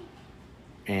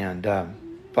 And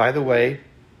by the way,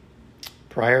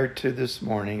 prior to this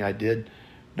morning, I did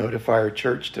notify our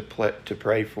church to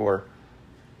pray for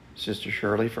Sister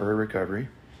Shirley for her recovery.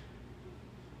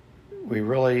 We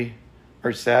really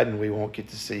are saddened we won't get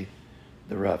to see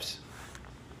the Ruffs.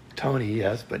 Tony,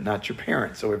 yes, but not your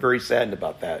parents. So we're very saddened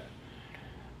about that.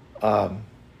 Of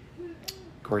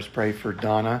course, pray for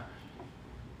Donna.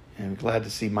 And I'm glad to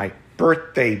see my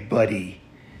birthday buddy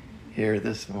here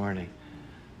this morning.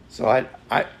 So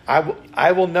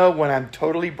I will know when I'm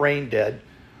totally brain dead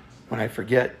when I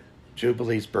forget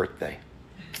Jubilee's birthday.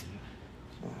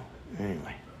 So,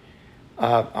 anyway,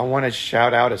 I want to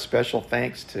shout out a special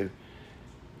thanks to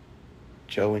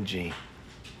Joe and Jean.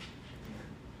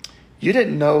 You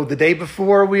didn't know the day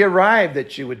before we arrived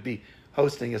that you would be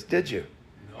hosting us, did you?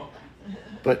 No.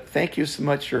 But thank you so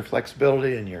much for your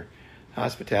flexibility and your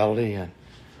hospitality, and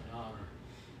An honor.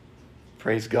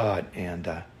 praise God. And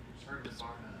Service bar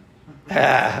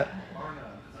none. Bar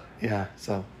none. yeah,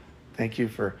 so thank you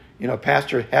for,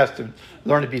 pastor has to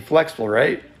learn to be flexible,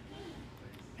 right?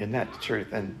 Isn't that the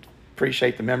truth? And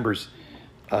appreciate the members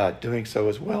doing so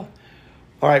as well.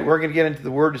 All right, we're going to get into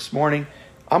the Word this morning.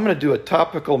 I'm going to do a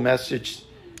topical message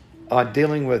on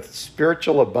dealing with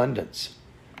spiritual abundance.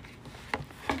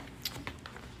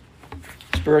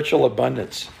 Spiritual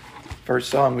abundance. First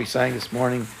song we sang this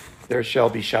morning, there shall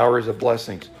be showers of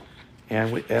blessings.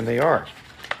 And they are.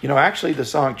 Actually the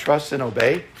song Trust and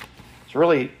Obey, it's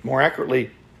really more accurately,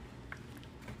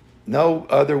 no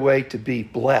other way to be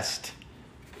blessed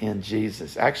in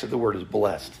Jesus. Actually the word is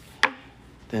blessed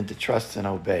than to trust and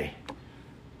obey.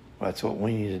 Well, that's what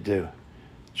we need to do.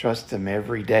 Trust Him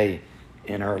every day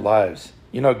in our lives.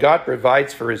 God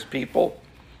provides for His people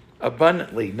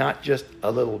abundantly, not just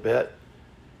a little bit.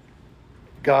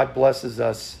 God blesses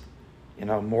us,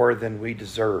 more than we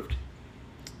deserved.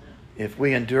 If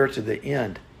we endure to the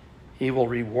end, He will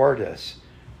reward us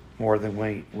more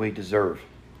than we deserve.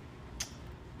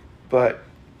 But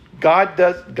God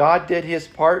did His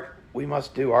part. We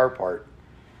must do our part.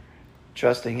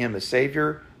 Trusting Him as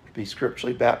Savior, be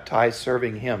scripturally baptized,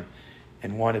 serving Him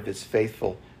in one of His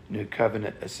faithful New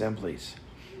Covenant assemblies.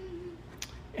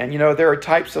 And there are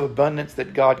types of abundance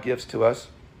that God gives to us,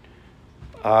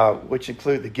 which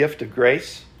include the gift of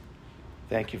grace.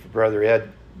 Thank you for Brother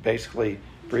Ed basically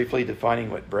briefly defining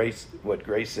what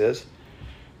grace is.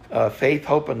 Faith,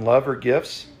 hope, and love are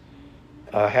gifts.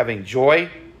 Having joy,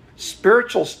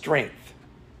 spiritual strength.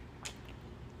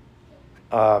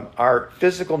 Our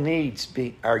physical needs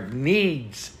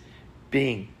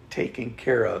being taken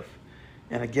care of.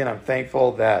 And again, I'm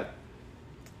thankful that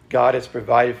God has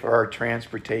provided for our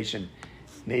transportation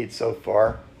needs so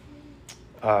far.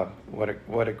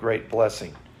 What a great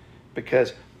blessing.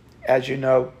 Because, as you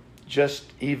know,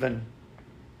 just even,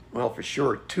 for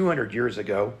sure, 200 years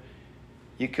ago,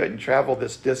 you couldn't travel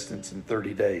this distance in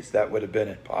 30 days. That would have been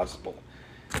impossible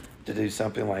to do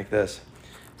something like this.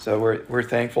 So we're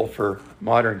thankful for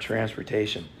modern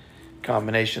transportation,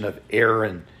 combination of air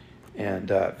and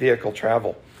vehicle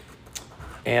travel.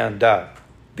 And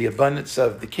the abundance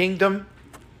of the kingdom,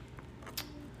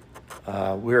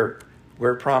 we're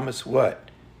promised what?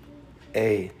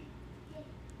 A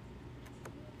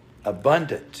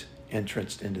abundant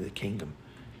entrance into the kingdom,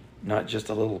 not just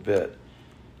a little bit.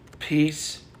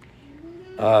 Peace,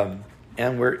 and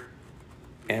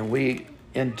we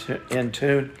in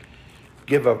tune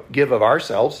give of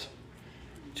ourselves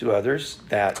to others,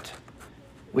 that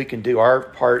we can do our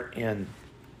part in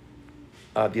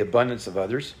the abundance of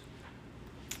others,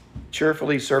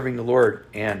 cheerfully serving the Lord,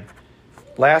 and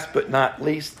last but not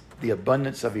least, the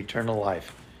abundance of eternal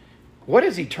life. What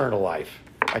is eternal life?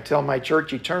 I tell my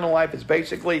church, eternal life is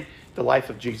basically the life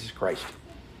of Jesus Christ.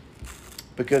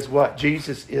 Because what?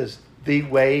 Jesus is the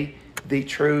way, the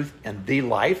truth, and the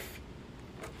life.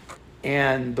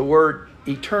 And the word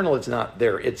eternal is not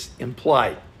there. It's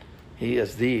implied. He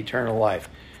is the eternal life.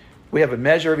 We have a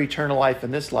measure of eternal life in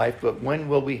this life, but when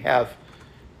will we have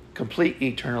complete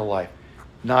eternal life?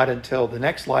 Not until the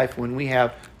next life, when we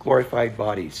have glorified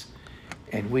bodies.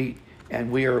 And we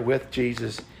are with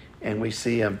Jesus, and we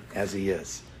see Him as He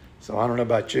is. So I don't know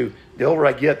about you. The older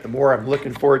I get, the more I'm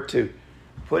looking forward to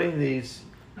putting these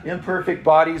imperfect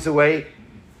bodies away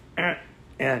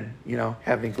and,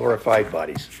 having glorified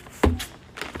bodies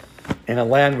in a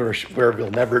land where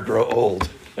we'll never grow old.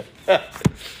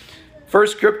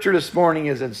 First scripture this morning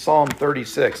is in Psalm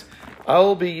 36. I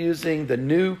will be using the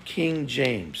New King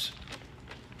James.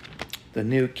 The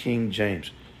New King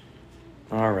James.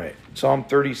 All right. Psalm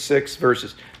 36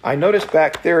 verses. I noticed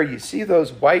back there, you see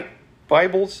those white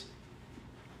Bibles?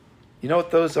 You know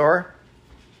what those are?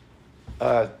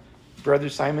 Brother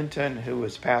Simonton, who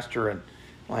was pastor in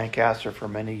Lancaster for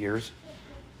many years,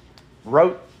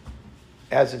 wrote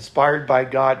as inspired by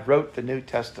God, wrote the New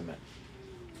Testament,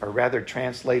 or rather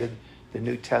translated the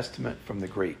New Testament from the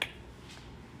Greek.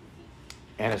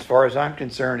 And as far as I'm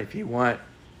concerned, if you want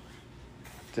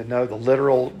to know the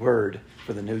literal word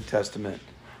for the New Testament,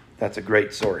 that's a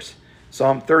great source.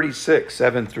 Psalm 36,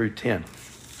 7 through 10.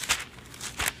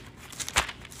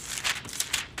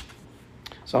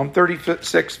 Psalm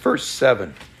 36, verse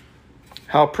 7.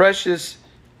 How precious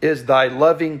is thy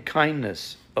loving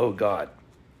kindness, O God.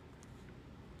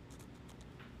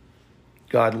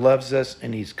 God loves us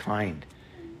and he's kind.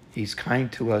 He's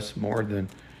kind to us more than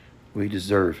we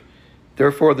deserve.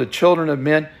 Therefore, the children of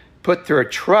men put their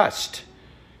trust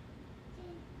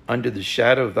under the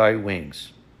shadow of thy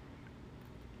wings.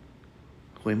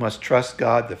 We must trust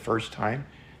God the first time.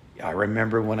 I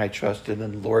remember when I trusted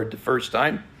in the Lord the first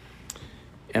time.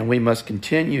 And we must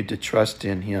continue to trust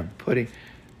in him,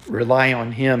 rely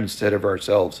on him instead of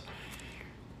ourselves.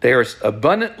 They are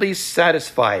abundantly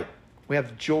satisfied. We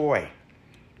have joy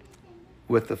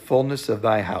with the fullness of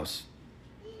thy house.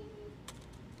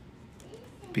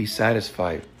 Be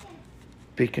satisfied.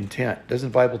 Be content. Doesn't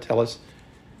the Bible tell us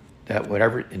that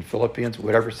in Philippians,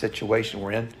 whatever situation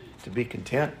we're in, to be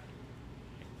content?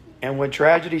 And when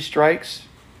tragedy strikes,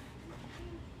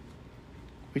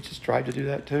 we just strive to do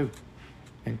that too.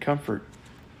 And comfort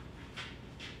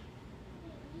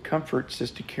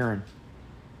Sister Karen,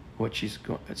 what she's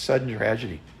going, sudden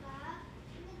tragedy.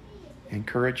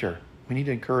 Encourage her. We need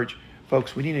to encourage,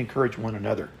 folks, we need to encourage one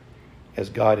another as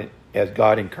God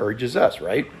encourages us,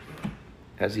 right?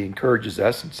 As he encourages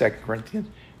us in 2 Corinthians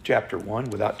chapter 1,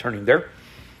 without turning there.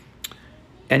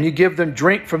 And you give them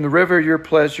drink from the river of your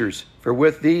pleasures, for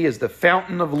with thee is the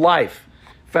fountain of life.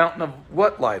 Fountain of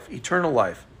what life? Eternal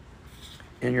life.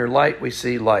 In your light we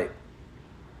see light.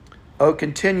 Oh,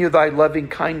 continue thy loving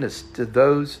kindness to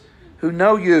those who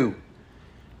know you,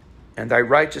 and thy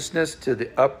righteousness to the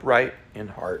upright in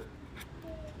heart.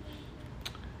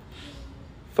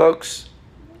 Folks,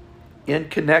 in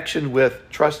connection with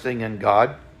trusting in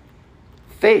God,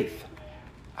 faith.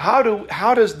 How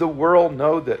does the world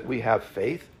know that we have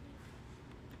faith?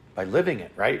 By living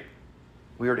it, right?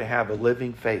 We are to have a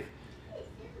living faith.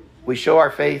 We show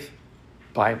our faith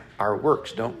by our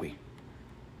works, don't we?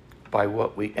 By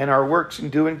what and our works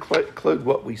do include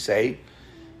what we say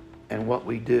and what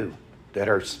we do. That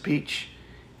our speech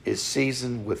is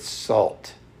seasoned with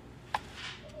salt.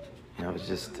 It's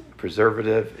just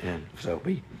preservative, and so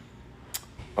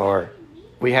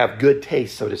we have good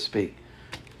taste, so to speak,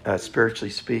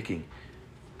 spiritually speaking,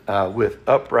 with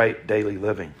upright daily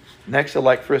living. Next, I'd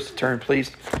like for us to turn,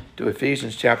 please, to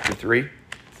Ephesians chapter 3.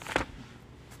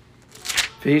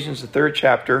 Ephesians, the 3rd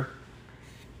chapter,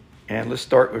 and let's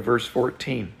start with verse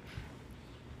 14.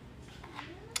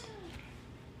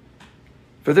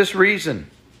 For this reason,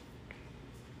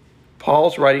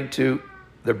 Paul's writing to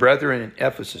the brethren in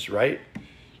Ephesus, right?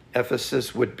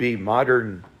 Ephesus would be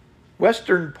modern,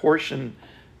 western portion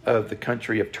of the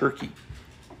country of Turkey.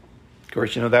 Of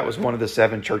course, that was one of the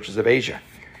 7 churches of Asia.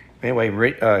 Anyway,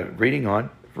 reading on,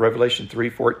 Revelation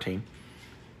 3:14.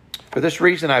 For this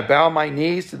reason, I bow my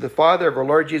knees to the Father of our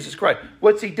Lord Jesus Christ.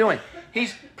 What's he doing?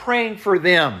 He's praying for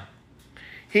them.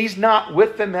 He's not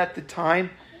with them at the time,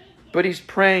 but he's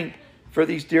praying for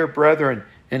these dear brethren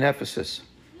in Ephesus.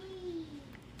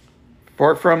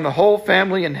 For from the whole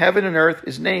family in heaven and earth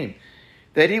is named,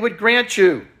 that he would grant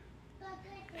you.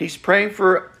 He's praying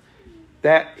for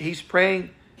that. He's praying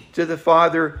to the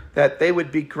Father that they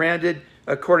would be granted,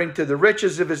 according to the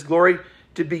riches of his glory,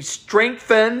 to be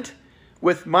strengthened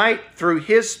with might through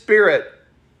his Spirit,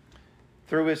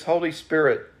 through his Holy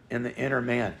Spirit in the inner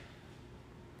man.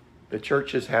 The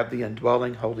churches have the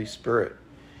indwelling Holy Spirit.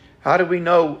 How do we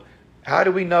know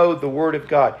the Word of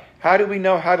God? How do we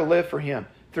know how to live for him?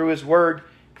 Through his Word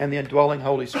and the indwelling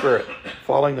Holy Spirit,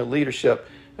 following the leadership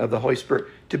of the Holy Spirit.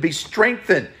 To be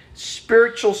strengthened,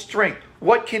 spiritual strength.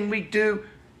 What can we do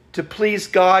to please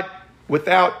God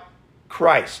without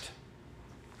Christ?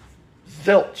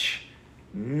 Zilch.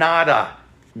 Nada.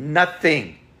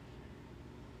 Nothing.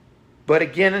 But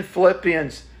again in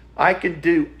Philippians, I can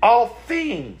do all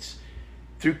things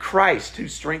through Christ who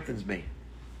strengthens me.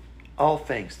 All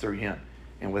things through him.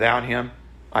 And without him,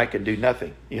 I can do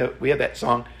nothing. We have that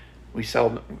song we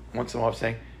sell once in a while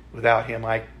saying, without him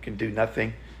I can do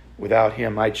nothing. Without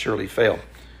him I'd surely fail.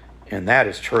 And that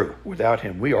is true. Without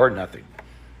him we are nothing.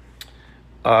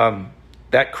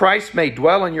 That Christ may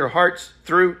dwell in your hearts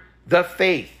through the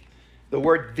faith. The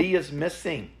word "the" is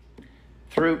missing.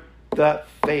 Through the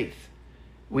faith.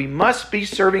 We must be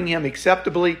serving him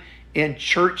acceptably in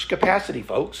church capacity,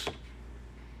 folks.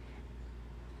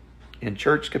 In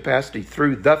church capacity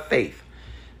through the faith.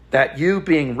 that you,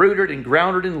 being rooted and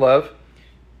grounded in love,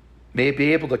 may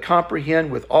be able to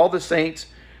comprehend with all the saints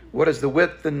what is the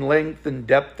width and length and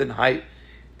depth and height,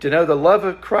 to know the love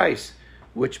of Christ,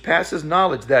 which passes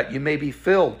knowledge, that you may be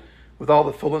filled with all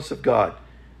the fullness of God.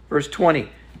 Verse 20,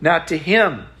 now to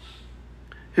him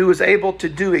who is able to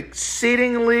do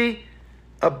exceedingly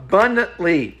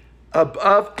abundantly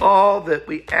above all that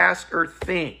we ask or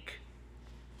think,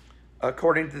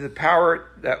 according to the power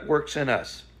that works in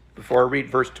us. Before I read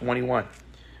verse 21,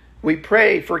 we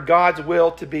pray for God's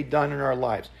will to be done in our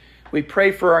lives. We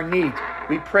pray for our needs.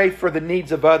 We pray for the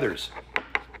needs of others.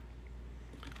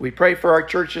 We pray for our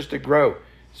churches to grow,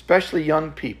 especially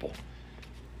young people,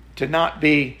 to not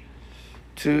be,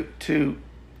 to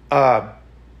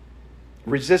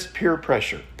resist peer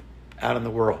pressure out in the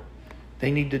world.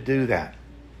 They need to do that.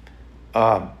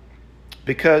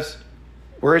 Because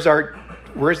where's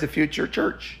the future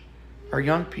church? Our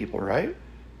young people, right?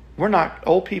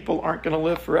 Old people aren't going to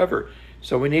live forever.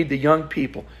 So we need the young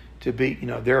people to be,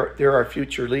 they're our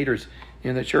future leaders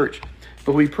in the church.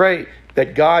 But we pray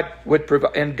that God would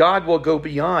provide, and God will go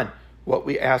beyond what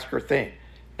we ask or think.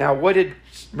 Now,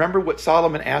 remember what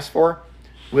Solomon asked for?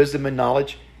 Wisdom and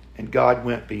knowledge. And God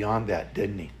went beyond that,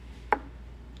 didn't he?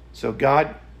 So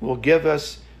God will give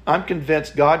us, I'm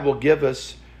convinced God will give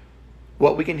us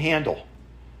what we can handle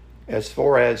as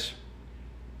far as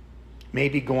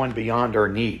maybe going beyond our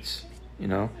needs,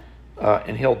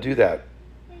 and he'll do that.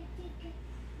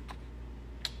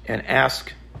 And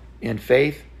ask in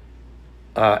faith,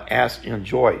 ask in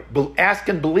joy. Ask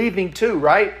in believing too,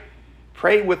 right?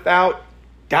 Pray without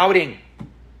doubting.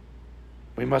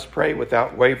 We must pray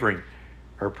without wavering,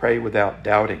 or pray without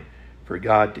doubting, for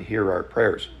God to hear our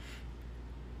prayers.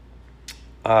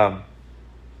 And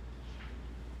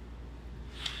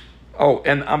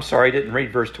I'm sorry, I didn't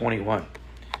read verse 21.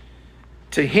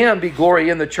 To him be glory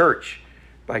in the church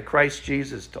by Christ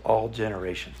Jesus to all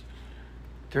generations.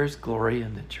 There's glory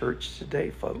in the church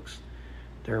today, folks.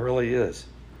 There really is.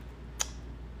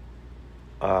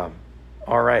 All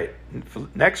right.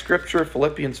 Next scripture,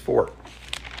 Philippians 4.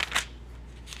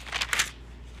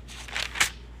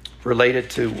 Related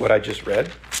to what I just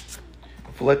read.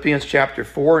 Philippians chapter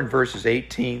 4 and verses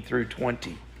 18 through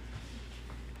 20.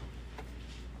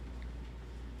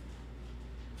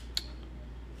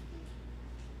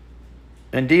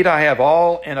 Indeed, I have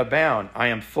all and abound. I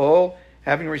am full,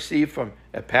 having received from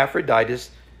Epaphroditus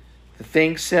the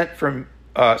things sent from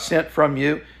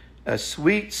you, a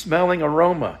sweet-smelling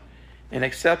aroma, an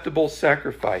acceptable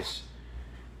sacrifice,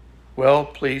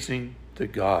 well-pleasing to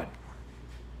God.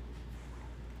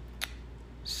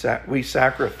 We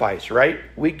sacrifice, right?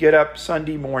 We get up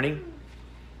Sunday morning.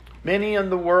 Many in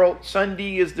the world,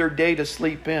 Sunday is their day to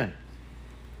sleep in.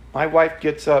 My wife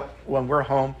gets up when we're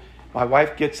home. My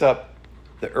wife gets up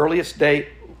the earliest day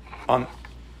of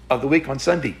the week on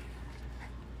Sunday.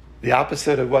 The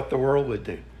opposite of what the world would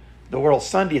do. The world,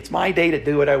 Sunday, it's my day to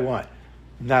do what I want.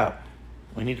 No.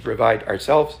 We need to provide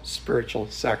ourselves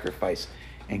spiritual sacrifice,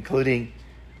 including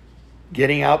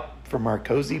getting up from our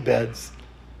cozy beds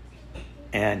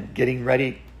and getting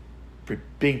ready,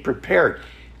 being prepared.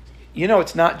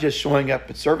 It's not just showing up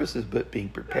at services, but being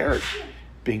prepared.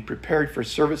 Being prepared for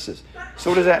services. So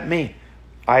what does that mean?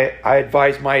 I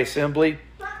advise my assembly,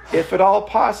 if at all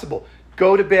possible,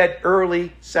 go to bed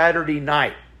early Saturday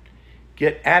night.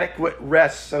 Get adequate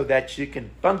rest so that you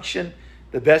can function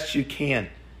the best you can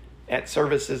at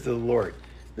services to the Lord.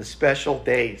 The special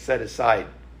day set aside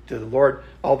to the Lord.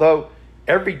 Although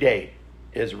every day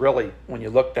is really, when you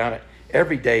look down at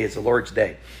every day is the Lord's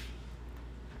day.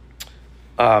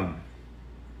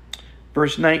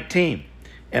 Verse 19.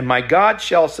 And my God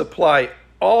shall supply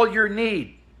all your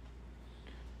need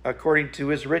according to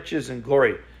his riches and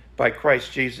glory by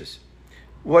Christ Jesus.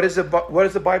 What does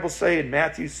the Bible say in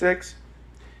Matthew 6?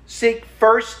 Seek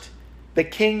first the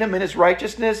kingdom and his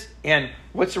righteousness, and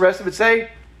what's the rest of it say?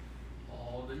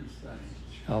 All these things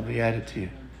Shall be added to you.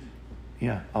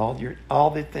 Yeah, all your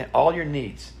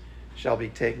needs shall be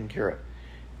taken care of.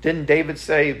 Didn't David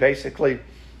say basically,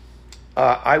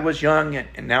 I was young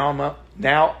and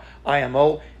now I am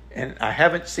old, and I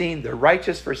haven't seen the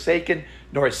righteous forsaken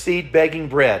nor a seed begging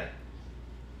bread.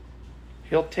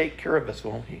 He'll take care of us,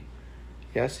 won't he?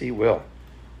 Yes, he will.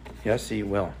 Yes, he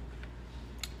will.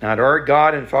 Now to our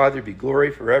God and Father be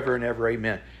glory forever and ever.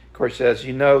 Amen. Of course, as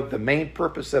you know, the main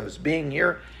purpose of us being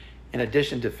here, in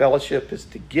addition to fellowship, is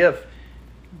to give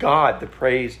God the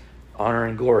praise, honor,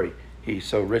 and glory he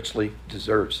so richly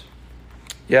deserves.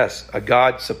 Yes, a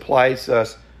God supplies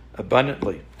us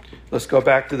abundantly. Let's go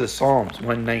back to the Psalms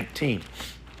 119.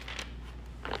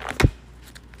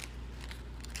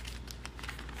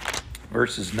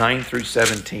 verses 9 through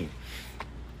 17.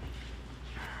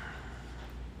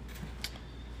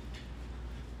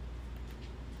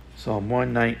 Psalm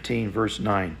 119, verse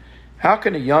 9. How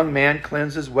can a young man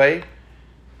cleanse his way?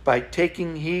 By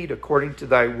taking heed according to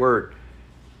thy word.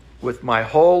 With my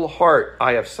whole heart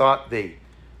I have sought thee.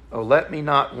 O let me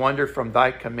not wander from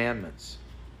thy commandments.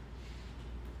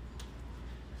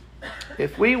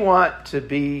 If we want to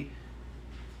be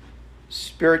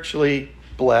spiritually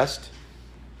blessed,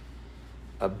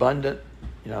 abundant,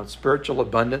 spiritual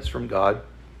abundance from God,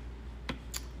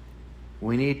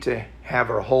 we need to have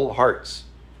our whole hearts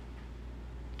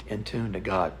in tune to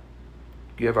God.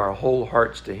 Give our whole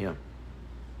hearts to Him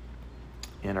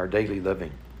in our daily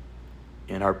living,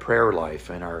 in our prayer life,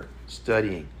 in our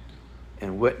studying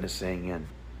and witnessing, and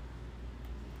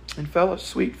in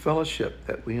sweet fellowship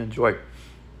that we enjoy.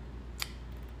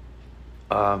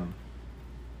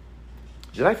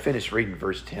 Did I finish reading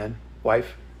verse 10,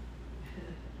 wife?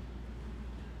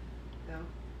 No.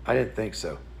 I didn't think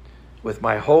so. With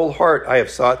my whole heart I have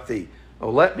sought thee. O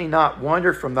let me not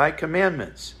wander from thy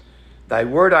commandments. Thy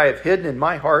word I have hidden in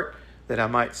my heart, that I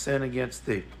might sin against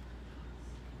thee.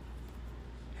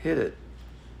 Hid it.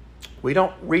 We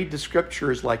don't read the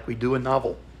scriptures like we do a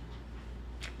novel.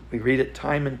 We read it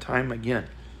time and time again.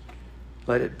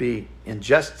 Let it be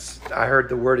I heard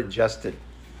the word ingested.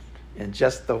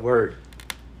 Ingest the word.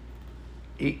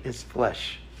 Eat his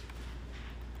flesh.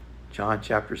 John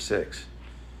chapter 6.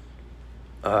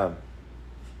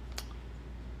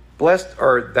 Blessed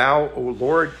art thou, O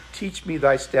Lord, teach me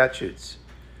thy statutes.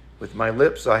 With my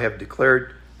lips I have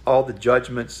declared all the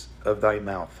judgments of thy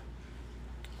mouth.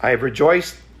 I have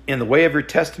rejoiced in the way of your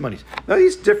testimonies.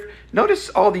 Notice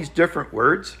all these different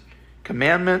words.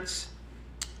 Commandments,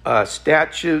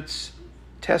 statutes,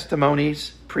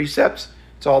 testimonies, precepts.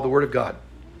 It's all the word of God.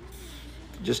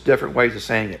 Just different ways of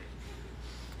saying it.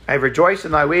 I have rejoiced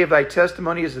in thy way of thy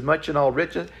testimonies as much in all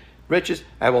riches.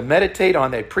 I will meditate on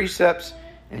thy precepts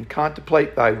and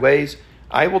contemplate thy ways.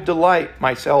 I will delight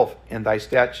myself in thy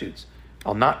statutes.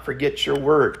 I'll not forget your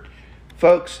word.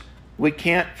 Folks, we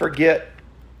can't forget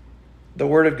the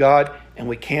word of God, and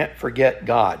we can't forget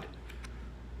God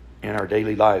in our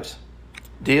daily lives.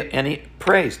 And he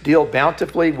prays, deal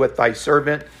bountifully with thy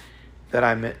servant, that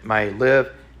I might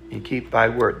live and keep thy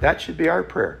word. That should be our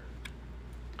prayer.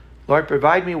 Lord,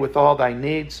 provide me with all thy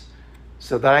needs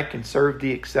so that I can serve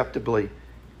thee acceptably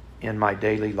in my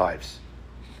daily lives.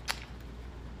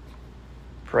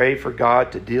 Pray for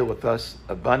God to deal with us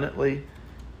abundantly,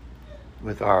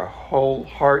 with our whole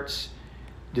hearts,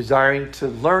 desiring to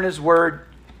learn his word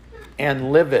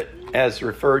and live it, as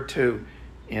referred to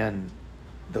in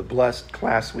the blessed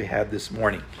class we had this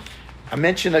morning. I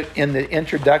mentioned in the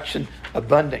introduction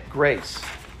abundant grace.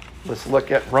 Let's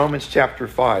look at Romans chapter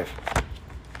 5.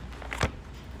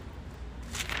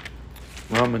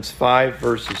 Romans 5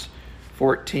 verses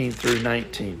 14 through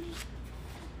 19.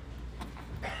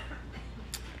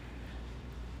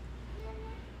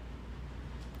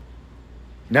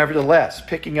 Nevertheless,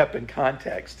 picking up in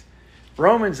context,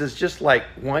 Romans is just like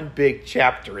one big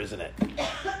chapter, isn't it?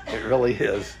 It really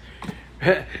is.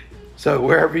 So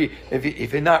wherever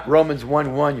if you're not Romans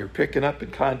 1:1, you're picking up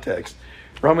in context.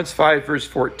 Romans 5 verse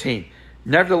 14.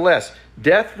 Nevertheless,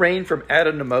 death reigned from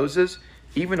Adam to Moses,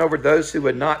 even over those who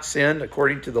had not sinned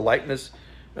according to the likeness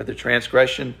of the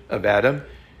transgression of Adam,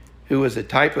 who was a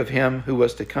type of him who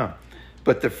was to come.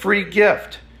 But the free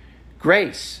gift,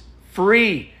 grace,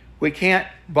 free. We can't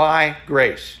buy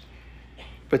grace.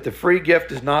 But the free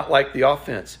gift is not like the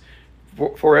offense.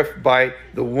 For if by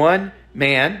the one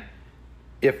man,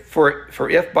 if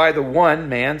by the one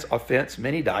man's offense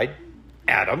many died,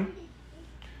 Adam,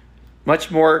 much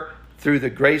more through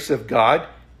the grace of God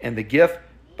and the gift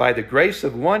by the grace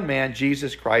of one man,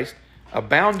 Jesus Christ,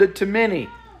 abounded to many.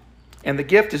 And the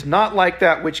gift is not like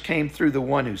that which came through the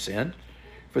one who sinned.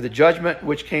 For the judgment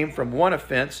which came from one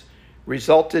offense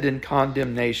resulted in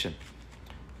condemnation.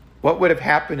 What would have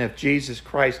happened if Jesus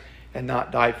Christ had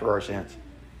not died for our sins?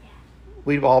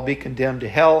 We'd all be condemned to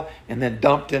hell and then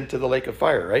dumped into the lake of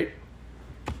fire, right?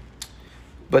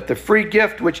 But the free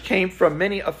gift which came from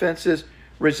many offenses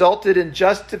resulted in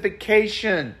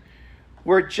justification.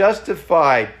 We're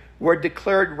justified. We're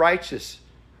declared righteous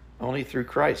only through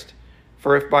Christ.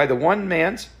 For if by the one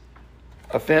man's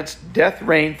offense death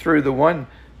reigned through the one,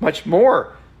 much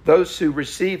more those who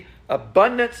receive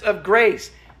abundance of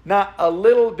grace, not a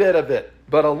little bit of it,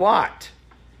 but a lot,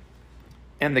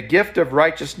 and the gift of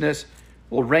righteousness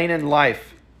will reign in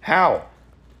life. How?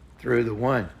 Through the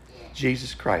one,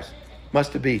 Jesus Christ.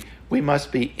 We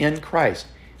must be in Christ,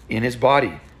 in his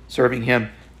body, serving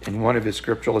him in one of his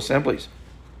scriptural assemblies.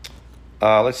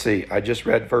 Let's see. I just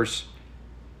read verse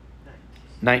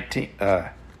 18.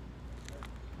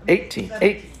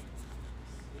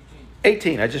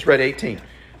 18. I just read 18.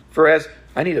 For as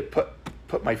I need to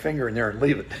put my finger in there and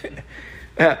leave it.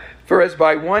 For as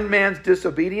by one man's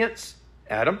disobedience,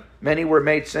 Adam, many were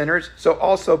made sinners, so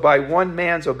also by one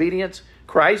man's obedience,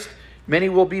 Christ, many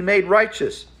will be made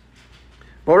righteous.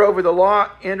 Moreover, the law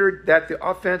entered that the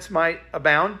offense might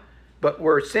abound, but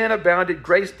where sin abounded,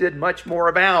 grace did much more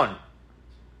abound.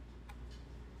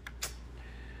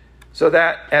 So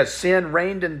that as sin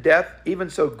reigned in death, even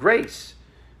so grace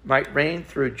might reign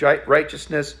through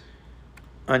righteousness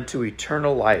unto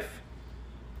eternal life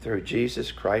through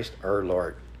Jesus Christ our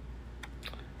Lord.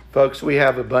 Folks, we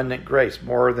have abundant grace,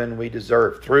 more than we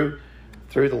deserve, through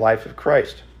the life of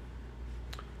Christ.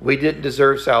 We didn't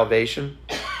deserve salvation.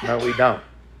 No, we don't.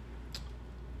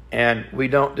 And we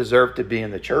don't deserve to be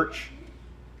in the church.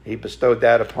 He bestowed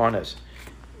that upon us.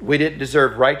 We didn't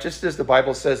deserve righteousness. The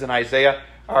Bible says in Isaiah,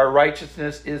 our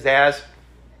righteousness is as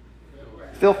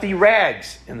filthy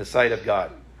rags in the sight of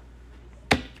God.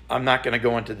 I'm not going to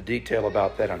go into the detail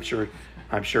about that. I'm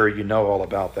sure you know all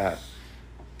about that.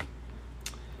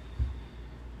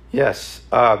 Yes,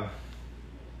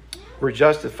 we're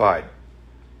justified.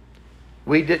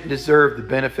 We didn't deserve the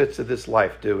benefits of this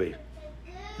life, do we?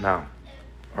 No.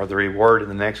 Or the reward in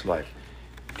the next life.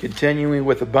 Continuing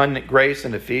with abundant grace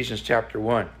in Ephesians chapter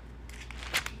 1.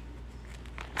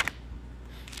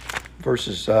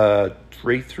 Verses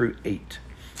 3 through 8.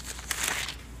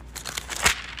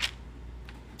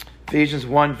 Ephesians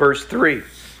 1 verse 3.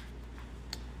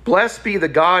 Blessed be the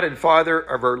God and Father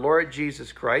of our Lord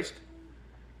Jesus Christ,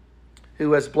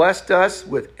 who has blessed us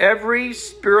with every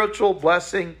spiritual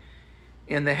blessing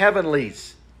in the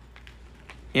heavenlies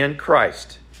in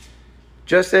Christ,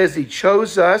 just as he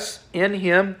chose us in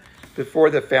him before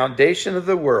the foundation of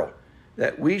the world,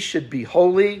 that we should be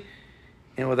holy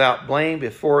and without blame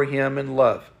before him in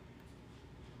love.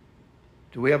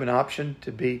 Do we have an option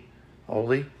to be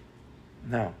holy?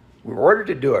 No. We're ordered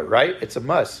to do it, right? It's a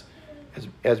must.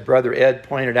 As Brother Ed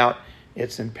pointed out,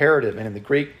 it's imperative. And in the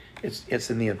Greek, it's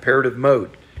in the imperative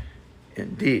mode.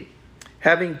 Indeed.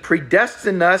 Having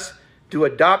predestined us to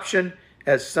adoption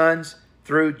as sons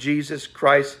through Jesus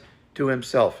Christ to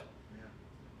himself.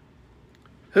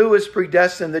 Who is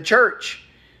predestined? The church.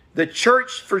 The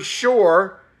church for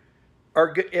sure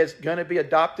is going to be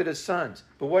adopted as sons.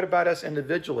 But what about us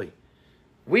individually?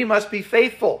 We must be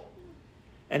faithful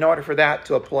in order for that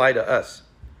to apply to us.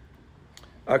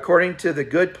 According to the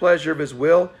good pleasure of his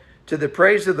will, to the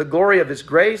praise of the glory of his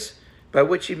grace, by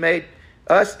which he made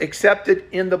us accepted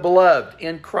in the beloved,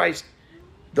 in Christ,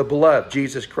 the beloved,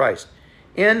 Jesus Christ.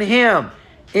 In him,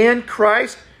 in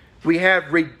Christ, we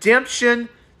have redemption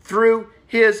through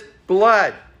his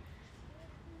blood.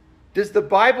 Does the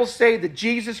Bible say that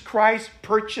Jesus Christ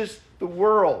purchased the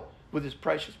world with his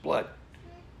precious blood?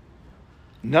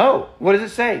 No. What does it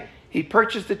say? He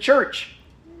purchased the church.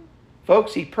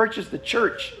 Folks, he purchased the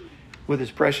church with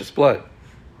his precious blood.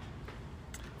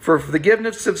 For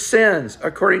forgiveness of sins,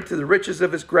 according to the riches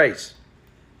of his grace,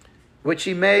 which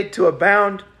he made to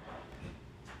abound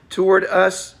toward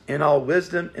us in all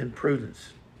wisdom and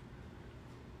prudence.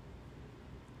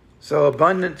 So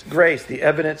abundant grace, the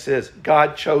evidence is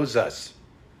God chose us.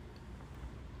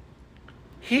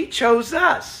 He chose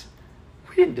us.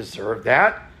 We didn't deserve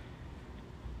that.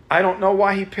 I don't know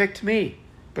why he picked me,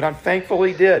 but I'm thankful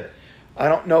he did. I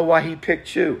don't know why he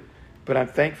picked you, but I'm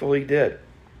thankful he did.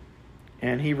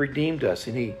 And he redeemed us,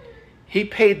 and he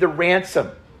paid the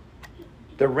ransom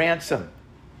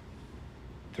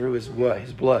through his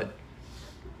blood.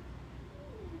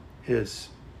 His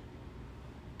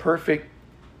perfect,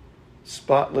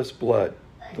 spotless blood,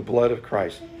 the blood of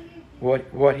Christ,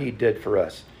 what he did for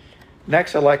us.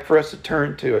 Next, I'd like for us to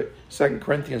turn to it, 2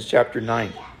 Corinthians chapter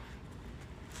 9.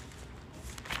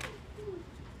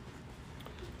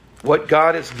 What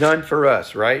God has done for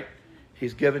us, right?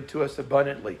 He's given to us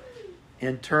abundantly.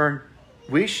 In turn,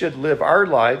 we should live our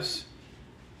lives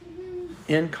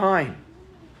in kind.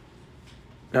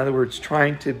 In other words,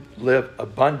 trying to live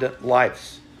abundant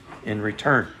lives in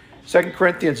return. 2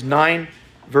 Corinthians 9,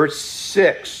 verse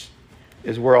 6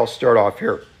 is where I'll start off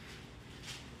here.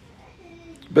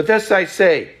 But this I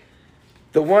say,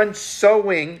 the one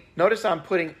sowing, notice I'm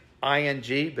putting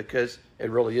ing because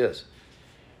it really is.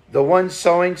 The one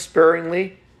sowing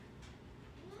sparingly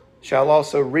shall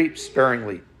also reap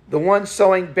sparingly. The one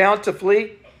sowing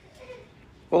bountifully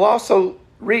will also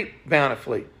reap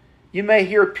bountifully. You may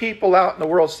hear people out in the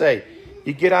world say,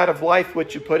 you get out of life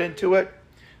what you put into it.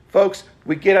 Folks,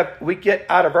 we get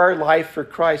out of our life for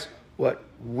Christ what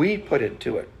we put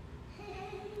into it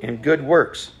in good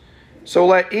works. So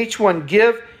let each one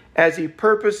give as he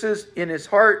purposes in his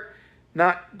heart,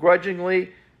 not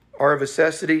grudgingly or of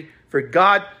necessity, for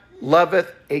God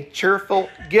loveth a cheerful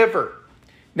giver.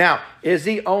 Now, is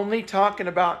he only talking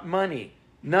about money?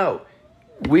 No.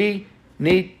 We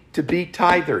need to be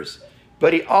tithers.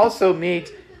 But he also means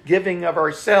giving of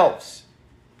ourselves.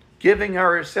 Giving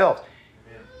ourselves.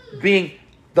 Being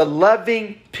the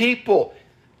loving people.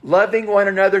 Loving one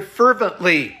another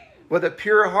fervently with a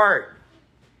pure heart.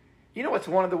 You know what's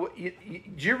one of the...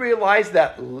 Do you realize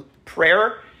that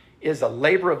prayer is a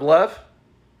labor of love?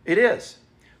 It is.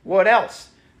 What else?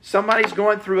 Somebody's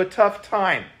going through a tough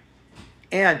time.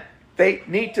 And they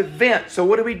need to vent. So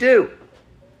what do?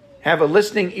 Have a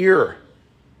listening ear.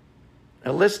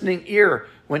 A listening ear.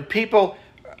 When people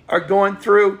are going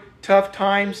through tough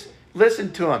times,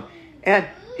 listen to them. And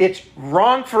it's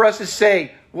wrong for us to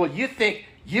say, well, you think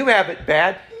you have it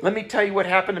bad. Let me tell you what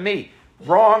happened to me.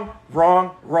 Wrong,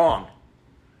 wrong, wrong.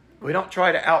 We don't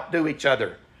try to outdo each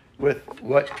other with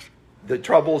what the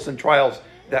troubles and trials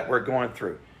that we're going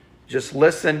through. Just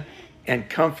listen and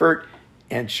comfort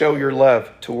and show your love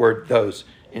toward those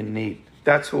in need.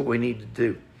 That's what we need to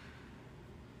do.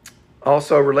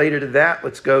 Also related to that,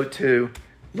 let's go to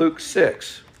Luke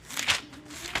 6.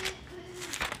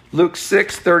 Luke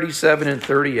 6, 37 and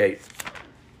 38.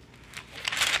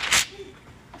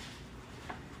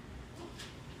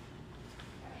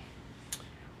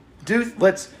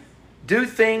 Let's do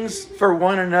things for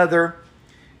one another,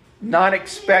 not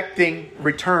expecting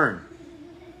return.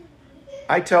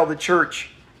 I tell the church,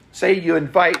 say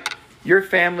your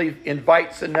family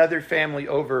invites another family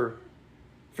over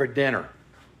for dinner.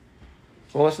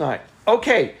 Well, it's not.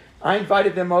 Okay, I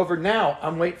invited them over now.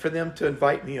 I'm waiting for them to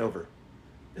invite me over.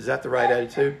 Is that the right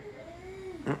attitude?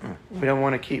 We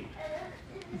don't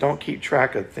keep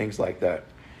track of things like that.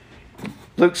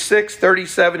 Luke 6,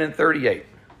 37 and 38.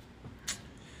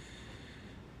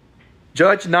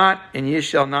 Judge not, and ye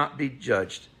shall not be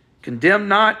judged. Condemn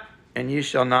not, and ye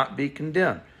shall not be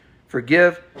condemned.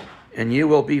 Forgive, and you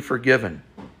will be forgiven.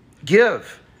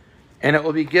 Give, and it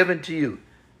will be given to you.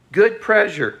 Good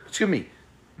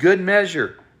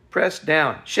measure, pressed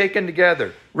down, shaken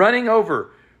together, running over,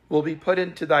 will be put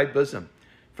into thy bosom.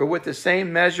 For with the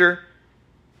same measure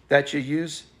that you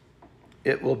use,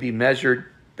 it will be measured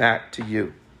back to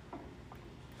you.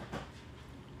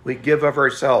 We give of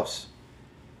ourselves,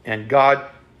 and God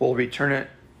will return it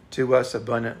to us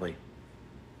abundantly.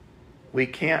 We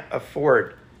can't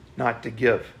afford not to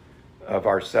give of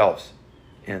ourselves.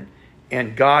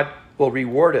 And God will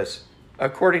reward us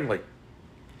accordingly.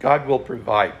 God will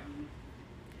provide.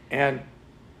 And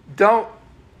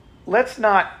let's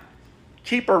not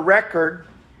keep a record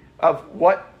of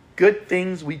what good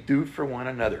things we do for one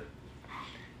another.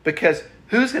 Because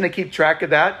who's going to keep track of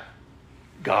that?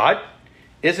 God.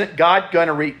 Isn't God going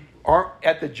to aren't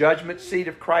at the judgment seat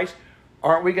of Christ?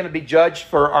 Aren't we going to be judged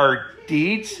for our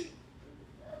deeds?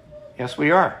 Yes,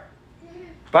 we are.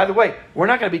 By the way, we're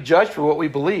not going to be judged for what we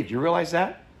believe. Do you realize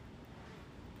that?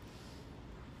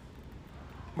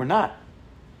 We're not.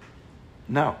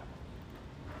 No.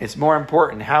 It's more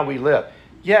important how we live.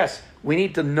 Yes, we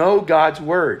need to know God's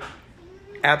word.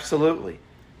 Absolutely.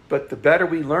 But the better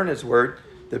we learn his word,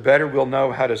 the better we'll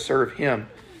know how to serve him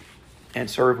and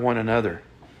serve one another.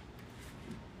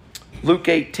 Luke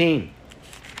 18.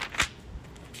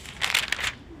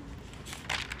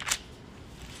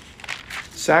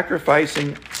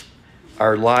 Sacrificing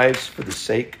our lives for the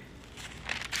sake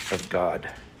of God.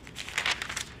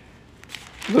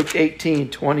 Luke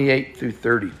 18, 28 through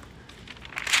 30.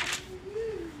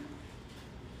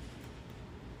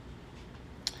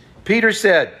 Peter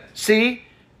said, "See,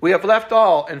 we have left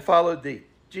all and followed thee."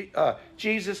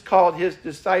 Jesus called his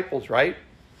disciples, right?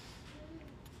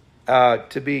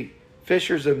 To be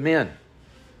fishers of men.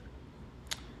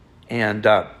 And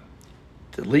to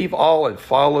leave all and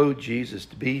follow Jesus,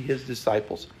 to be his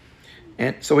disciples.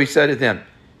 And so he said to them,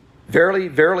 "Verily,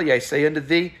 verily, I say unto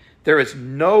thee, there is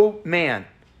no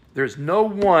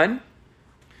one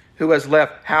who has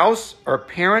left house or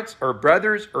parents or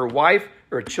brothers or wife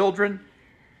or children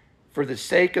for the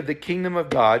sake of the kingdom of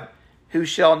God, who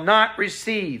shall not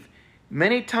receive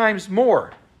many times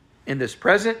more in this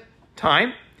present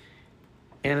time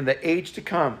and in the age to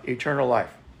come eternal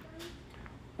life."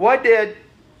 What did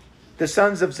the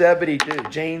sons of Zebedee do,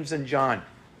 James and John,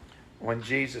 when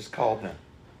Jesus called them?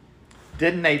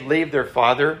 Didn't they leave their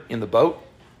father in the boat?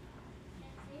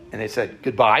 And they said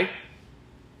goodbye.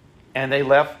 And they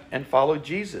left and followed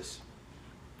Jesus.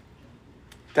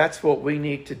 That's what we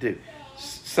need to do.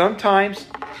 Sometimes,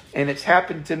 and it's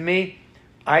happened to me,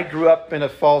 I grew up in a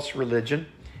false religion.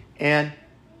 And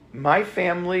my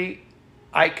family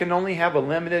I can only have a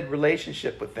limited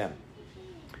relationship with them.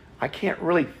 I can't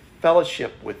really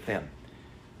fellowship with them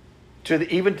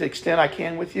even to the extent I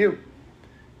can with you.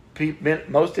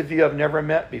 Most of you I've never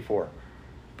met before.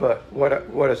 But what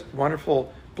a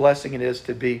wonderful blessing it is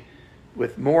to be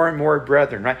with more and more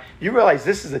brethren, right? You realize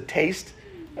this is a taste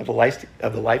of the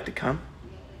life to come?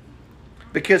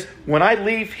 Because when I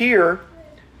leave here,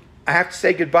 I have to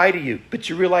say goodbye to you. But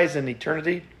you realize in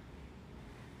eternity,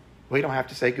 we don't have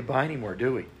to say goodbye anymore,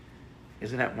 do we?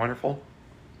 Isn't that wonderful?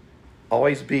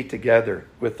 Always be together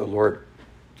with the Lord.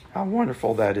 How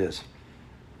wonderful that is.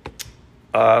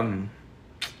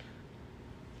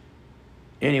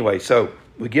 Anyway, so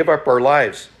we give up our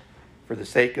lives for the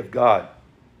sake of God.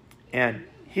 And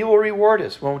He will reward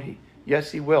us, won't He?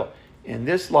 Yes, He will. In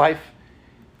this life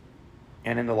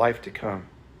and in the life to come.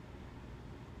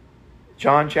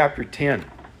 John chapter 10.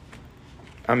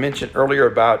 I mentioned earlier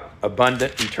about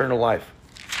abundant eternal life.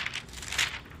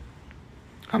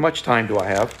 How much time do I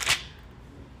have? As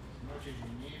much as you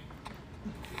need.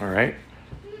 All right.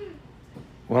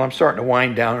 Well, I'm starting to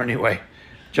wind down anyway.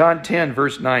 John 10,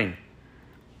 verse 9.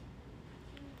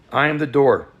 I am the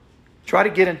door. Try to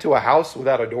get into a house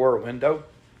without a door or window.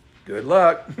 Good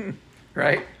luck.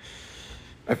 Right?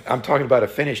 I'm talking about a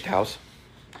finished house.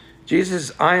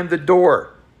 Jesus, I am the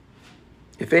door.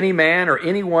 If any man or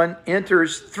anyone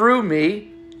enters through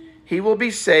me, he will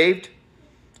be saved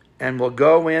and will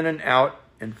go in and out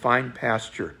and find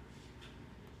pasture.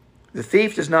 The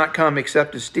thief does not come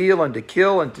except to steal and to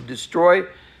kill and to destroy.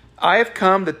 I have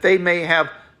come that they may have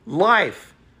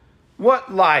life.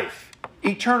 What life?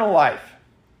 Eternal life.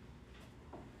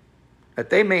 That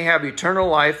they may have eternal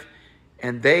life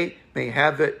and they may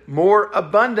have it more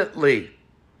abundantly.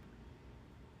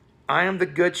 I am the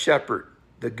good shepherd.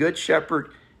 The good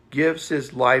shepherd gives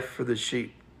his life for the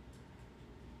sheep.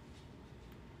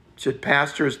 Should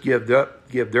pastors give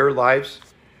their lives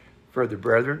for the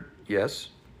brethren? Yes.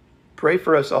 Pray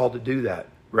for us all to do that.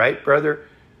 Right, brother?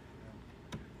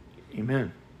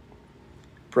 Amen.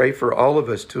 Pray for all of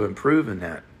us to improve in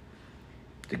that.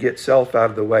 To get self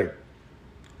out of the way.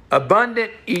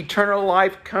 Abundant eternal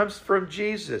life comes from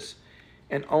Jesus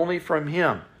and only from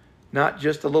Him, not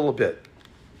just a little bit.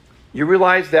 You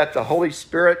realize that the Holy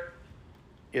Spirit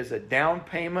is a down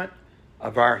payment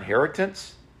of our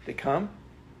inheritance to come,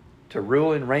 to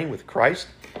rule and reign with Christ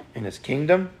in His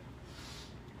kingdom.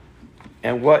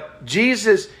 And what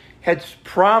Jesus had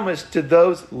promised to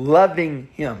those loving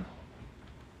Him.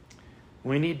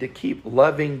 We need to keep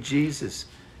loving Jesus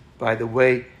by the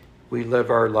way we live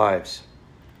our lives.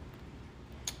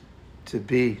 To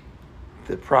be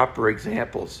the proper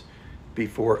examples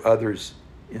before others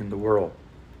in the world.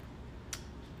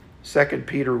 2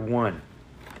 Peter 1.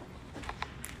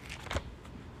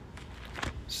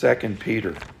 2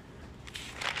 Peter.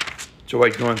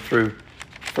 Enjoyed going through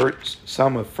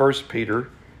some of 1 Peter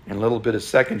and a little bit of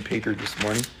 2 Peter this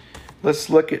morning. Let's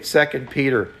look at 2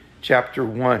 Peter chapter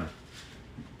 1.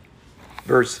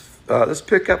 Let's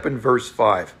pick up in verse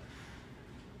 5.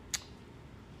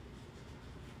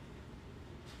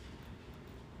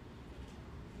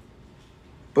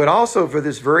 But also for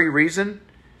this very reason,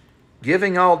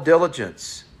 giving all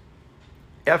diligence,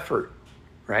 effort,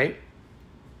 right?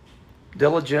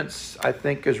 Diligence, I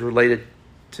think, is related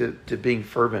to being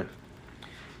fervent.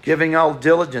 Giving all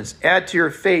diligence, add to your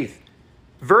faith,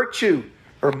 virtue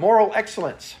or moral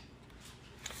excellence.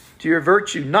 To your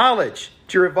virtue, knowledge.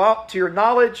 To your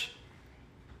knowledge,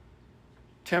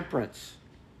 temperance,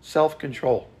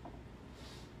 self-control.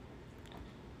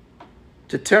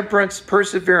 To temperance,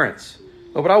 perseverance.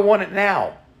 Oh, but I want it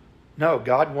now. No,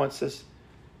 God wants us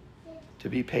to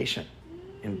be patient.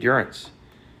 Endurance.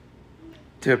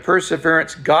 To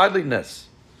perseverance, godliness.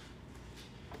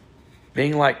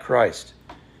 Being like Christ.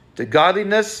 To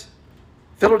godliness,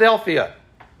 Philadelphia.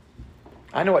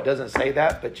 I know it doesn't say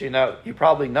that, but you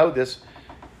probably know this.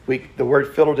 The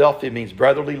word Philadelphia means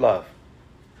brotherly love.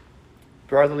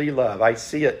 Brotherly love. I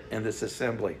see it in this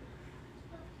assembly.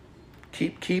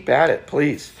 Keep at it,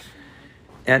 please.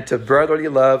 And to brotherly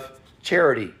love,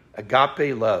 charity,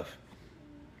 agape love.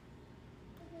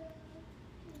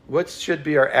 What should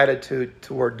be our attitude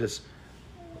toward this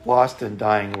lost and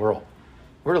dying world?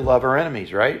 We're to love our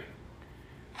enemies, right?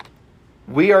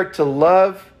 We are to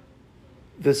love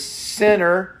the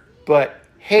sinner, but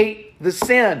hate the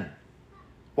sin.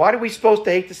 Why are we supposed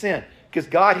to hate the sin? Because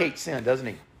God hates sin, doesn't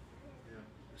He?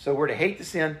 So we're to hate the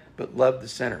sin, but love the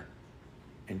sinner.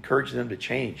 Encourage them to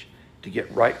change, to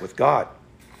get right with God.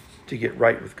 To get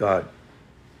right with God.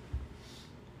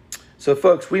 So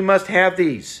folks, we must have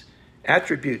these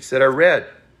attributes that are read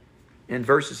in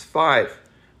verses 5.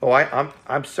 Oh,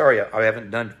 I'm sorry, I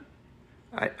haven't done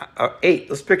 8.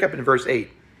 Let's pick up in verse 8.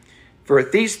 For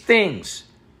if these things,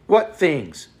 what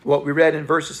things? What we read in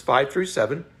verses 5 through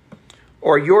 7,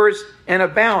 or yours and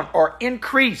abound, or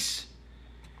increase,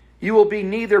 you will be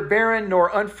neither barren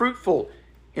nor unfruitful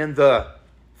in the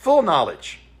full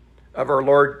knowledge of our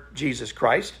Lord Jesus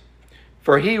Christ.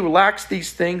 For he who lacks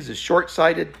these things is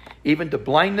short-sighted, even to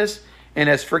blindness, and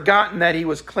has forgotten that he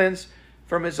was cleansed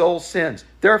from his old sins.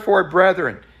 Therefore,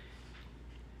 brethren,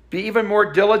 be even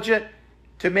more diligent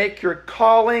to make your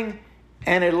calling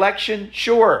and election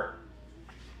sure.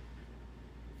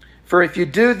 For if you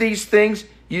do these things,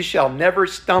 you shall never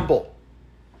stumble.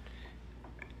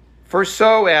 For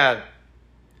so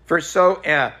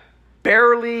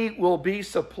barely will be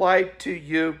supplied to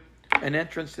you an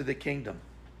entrance to the kingdom.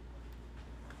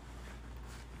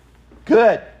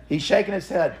 Good. He's shaking his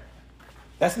head.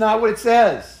 That's not what it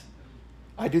says.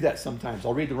 I do that sometimes.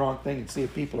 I'll read the wrong thing and see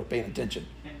if people are paying attention.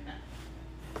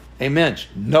 Amen.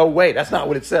 No way. That's not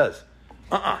what it says.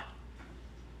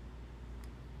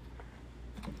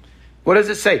 What does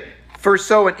it say? For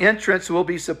so an entrance will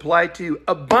be supplied to you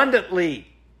abundantly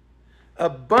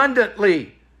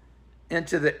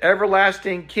into the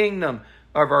everlasting kingdom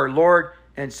of our Lord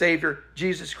and Savior,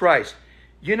 Jesus Christ.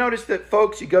 You notice that,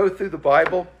 folks, you go through the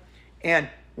Bible, and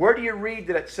where do you read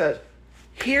that it says,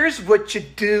 here's what you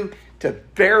do to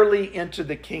barely enter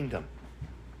the kingdom?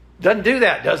 Doesn't do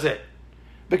that, does it?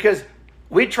 Because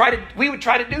we would try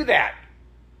to do that.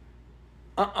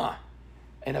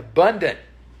 An abundant.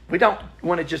 We don't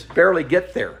want to just barely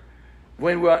get there.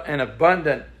 We want an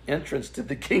abundant entrance to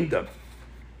the kingdom.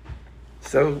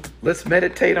 So let's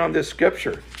meditate on this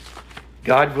scripture.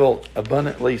 God will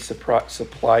abundantly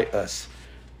supply us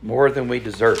more than we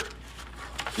deserve.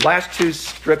 Last two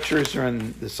scriptures are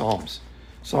in the Psalms.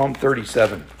 Psalm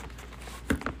 37.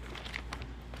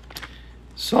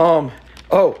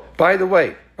 By the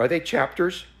way, are they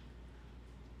chapters?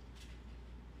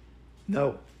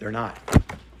 No, they're not.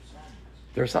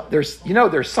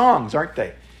 They're songs, aren't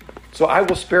they? So I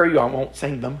will spare you. I won't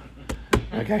sing them.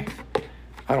 Okay?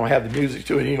 I don't have the music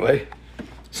to it anyway.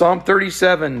 Psalm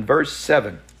 37, verse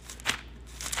 7.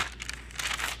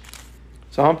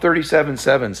 Psalm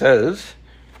 37:7 says,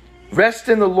 rest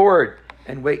in the Lord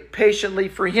and wait patiently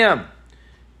for him.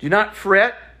 Do not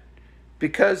fret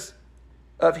because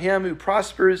of him who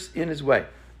prospers in his way.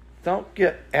 Don't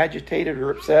get agitated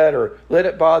or upset or let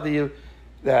it bother you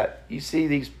that you see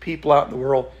these people out in the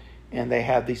world and they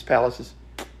have these palaces.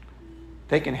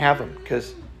 They can have them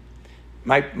because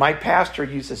my pastor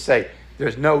used to say,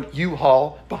 there's no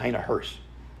U-Haul behind a hearse.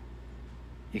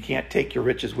 You can't take your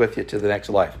riches with you to the next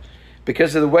life.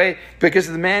 Because of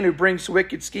the man who brings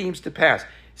wicked schemes to pass.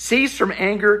 Cease from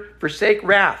anger, forsake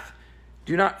wrath.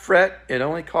 Do not fret, it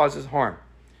only causes harm.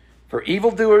 For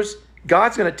evildoers,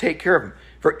 God's going to take care of them.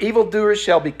 For evildoers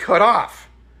shall be cut off.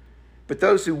 But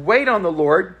those who wait on the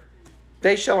Lord,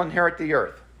 they shall inherit the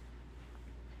earth.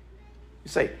 You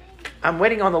say, I'm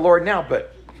waiting on the Lord now,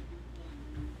 but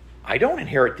I don't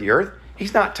inherit the earth.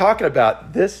 He's not talking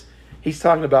about this. He's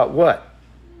talking about what?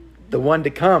 The one to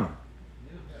come.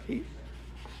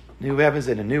 New heavens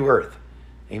and a new earth.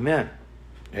 Amen.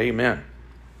 Amen.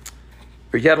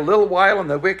 For yet a little while and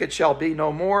the wicked shall be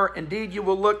no more. Indeed, you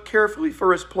will look carefully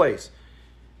for his place,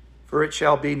 for it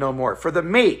shall be no more. For the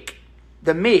meek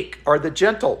or the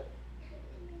gentle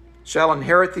shall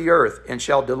inherit the earth and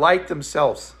shall delight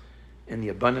themselves in the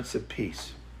abundance of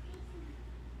peace.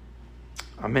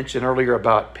 I mentioned earlier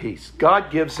about peace.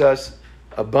 God gives us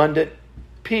abundant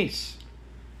peace.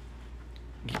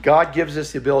 God gives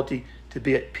us the ability to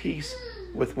be at peace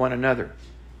with one another.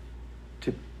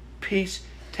 Peace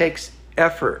takes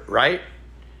effort, right?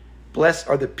 Blessed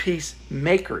are the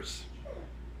peacemakers.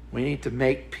 We need to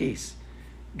make peace.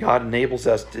 God enables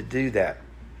us to do that.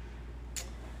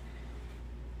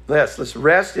 Let's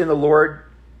rest in the Lord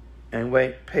and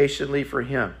wait patiently for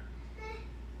him.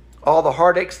 All the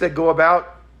heartaches that go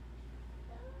about,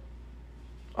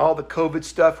 all the COVID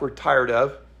stuff we're tired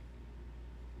of.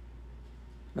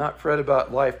 Not fret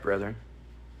about life, brethren.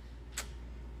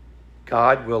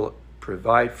 God will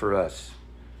provide for us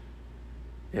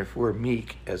if we're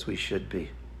meek as we should be.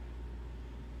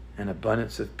 An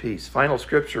abundance of peace. Final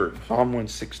scripture, Psalm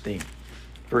 116,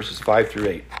 verses 5 through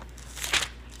 8.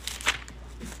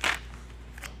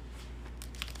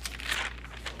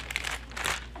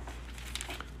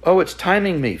 Oh, it's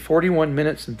timing me. 41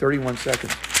 minutes and 31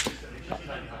 seconds.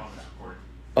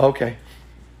 Okay.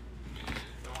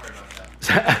 Don't worry about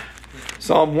that.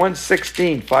 Psalm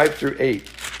 116, 5 through 8.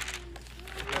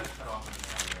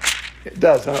 It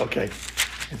does, huh? Okay.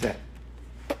 Is that?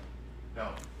 No,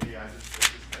 yeah, it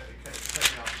cut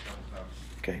me off a couple times.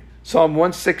 Okay. Psalm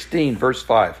 116, verse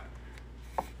 5.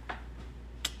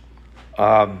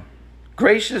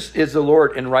 Gracious is the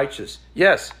Lord and righteous.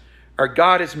 Yes, our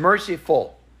God is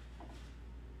merciful.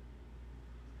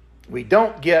 We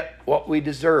don't get what we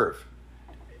deserve.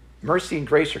 Mercy and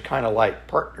grace are kind of like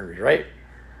partners, right?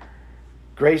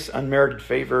 Grace, unmerited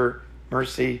favor,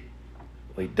 mercy.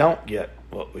 We don't get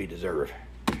what we deserve.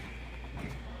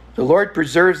 The Lord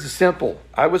preserves the simple.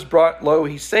 I was brought low.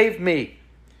 He saved me.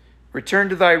 Return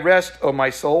to thy rest, O my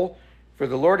soul, for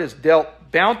the Lord has dealt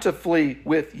bountifully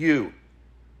with you.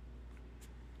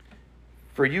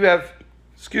 For you have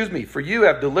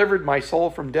delivered my soul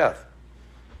from death.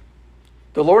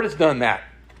 The Lord has done that.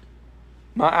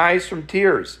 My eyes from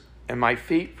tears and my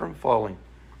feet from falling.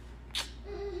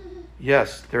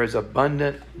 Yes, there is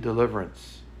abundant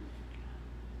deliverance.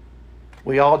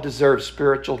 We all deserve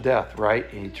spiritual death, right?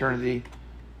 In eternity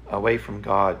away from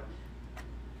God.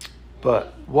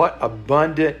 But what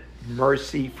abundant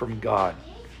mercy from God.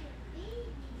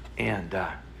 And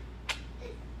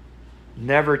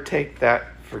never take that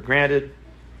for granted.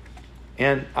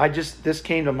 And this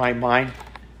came to my mind.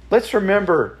 Let's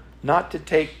remember not to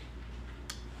take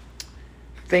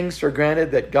things for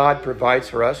granted that God provides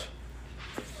for us.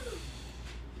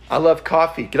 I love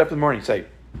coffee. Get up in the morning and say,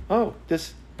 oh,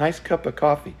 this nice cup of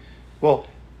coffee. Well,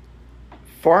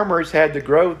 farmers had to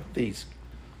grow these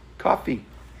coffee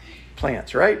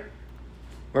plants, right?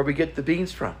 Where we get the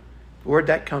beans from. Where'd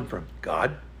that come from?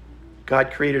 God.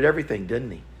 God created everything,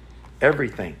 didn't he?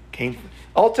 Everything came from,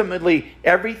 ultimately,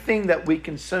 everything that we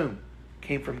consume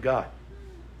came from God,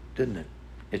 didn't it?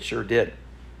 It sure did.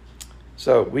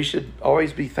 So we should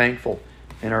always be thankful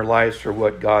in our lives for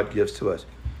what God gives to us.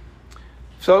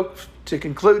 So to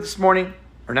conclude this morning,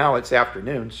 or now it's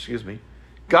afternoon,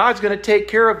 God's going to take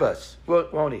care of us,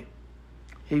 won't he?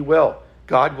 He will.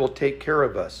 God will take care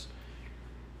of us.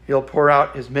 He'll pour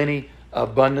out his many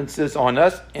abundances on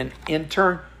us, and in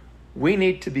turn, we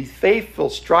need to be faithful,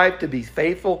 strive to be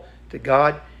faithful to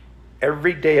God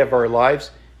every day of our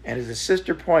lives. And as the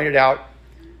sister pointed out,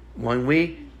 when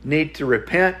we need to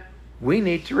repent, we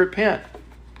need to repent.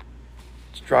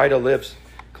 Let's try to live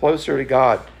closer to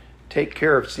God, take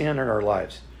care of sin in our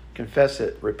lives, confess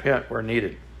it, repent where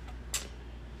needed.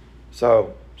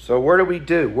 So what do we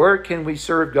do? Where can we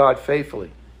serve God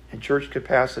faithfully in church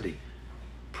capacity?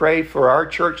 Pray for our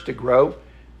church to grow.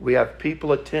 We have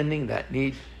people attending that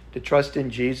need to trust in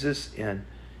Jesus and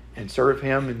serve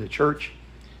him in the church.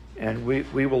 And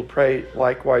we will pray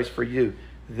likewise for you.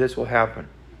 This will happen.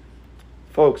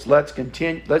 Folks, let's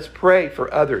pray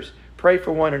for others. Pray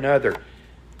for one another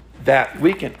that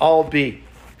we can all be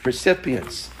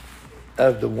recipients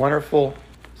of the wonderful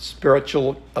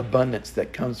spiritual abundance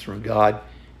that comes from God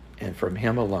and from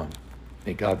him alone.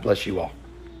 May God bless you all.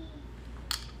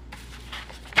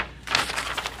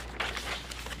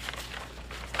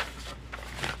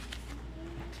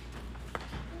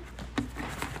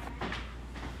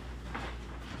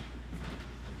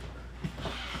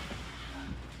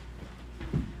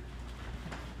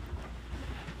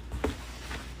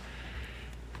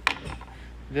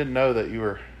 Didn't know that you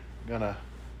were gonna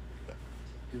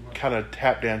kind of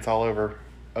tap dance all over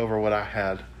what I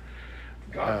had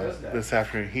God does that. this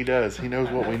afternoon. He does. He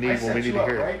knows what we need when we need to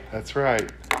hear it. Right? That's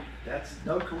right. That's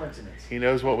no coincidence. He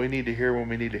knows what we need to hear when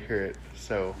we need to hear it.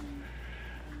 So,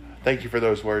 thank you for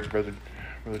those words, Brother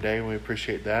Dave. We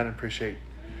appreciate that and appreciate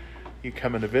you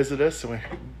coming to visit us. And we're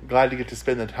glad to get to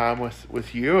spend the time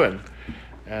with you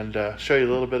and show you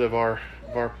a little bit of our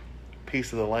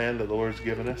piece of the land that the Lord's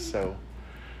given us. So.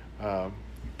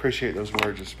 Appreciate those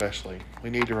words especially. We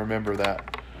need to remember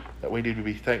that we need to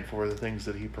be thankful for the things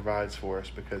that he provides for us,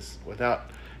 because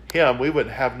without him we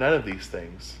wouldn't have none of these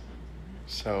things.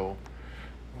 So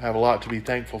we have a lot to be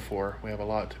thankful for. We have a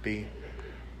lot to be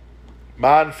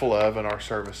mindful of in our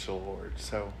service to the Lord.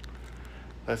 So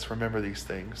let's remember these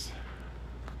things.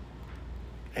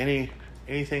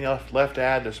 Anything else left to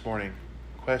add this morning?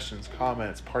 Questions,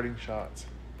 comments, parting shots?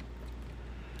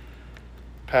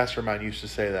 Pastor of mine used to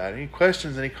say that. Any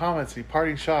questions, any comments, any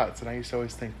parting shots? And I used to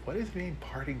always think, what does it mean,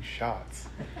 parting shots?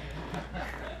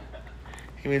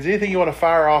 He means anything you want to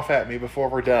fire off at me before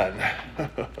we're done.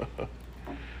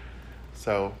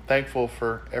 So thankful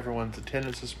for everyone's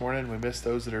attendance this morning. We miss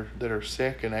those that are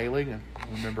sick and ailing, and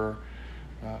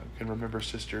remember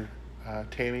Sister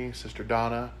Tammy, Sister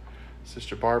Donna,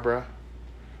 Sister Barbara.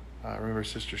 Remember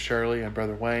Sister Shirley and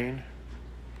Brother Wayne,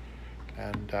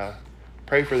 and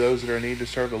pray for those that are in need to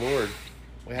serve the Lord.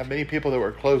 We have many people that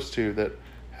we're close to that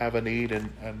have a need,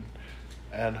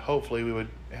 and hopefully we would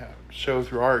show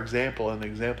through our example and the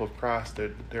example of Christ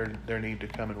that their need to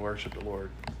come and worship the Lord.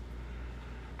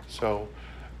 So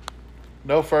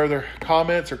no further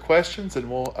comments or questions, and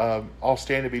we'll all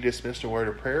stand to be dismissed in a word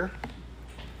of prayer.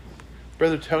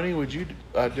 Brother Tony, would you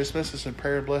dismiss us in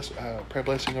prayer and prayer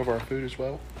blessing over our food as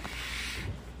well?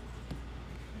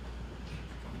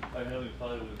 Our Heavenly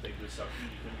Father, we thank you for this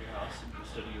opportunity to come to your house and to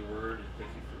study your word, and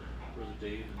thank you for Brother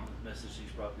Dave and the message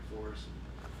he's brought before us. And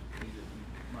thank you that we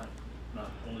might not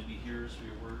only be hearers of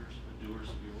your words, but doers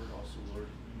of your word also, Lord.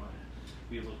 We might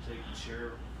be able to take and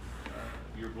share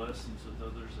your blessings with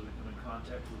others that we come in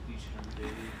contact with each and every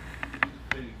day.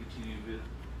 Pray to continue with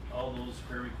all those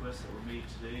prayer requests that were made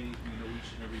today. You know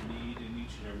each and every need in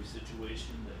each and every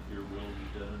situation, that your will be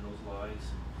done in those lives.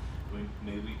 And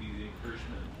may we be the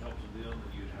encouragement and help to them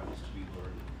that you'd have us to be,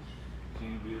 Lord.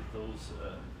 Continue to be with those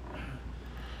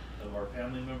of our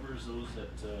family members, those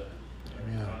that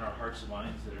are on our hearts and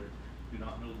minds that do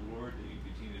not know the Lord, that you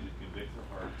continue to convict their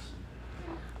hearts.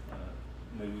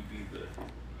 May we be the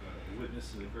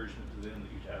witness and encouragement to them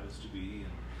that you'd have us to be.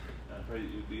 And I pray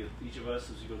that you'd be with each of us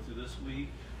as we go through this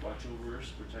week. Watch over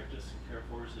us, protect us, and care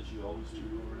for us as you always do,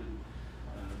 Lord. And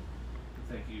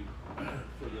thank you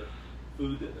for the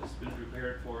food that has been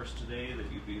prepared for us today,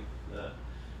 that you be with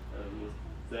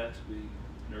that to be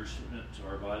nourishment to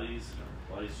our bodies and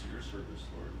our bodies to your service,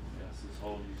 Lord. Yes, this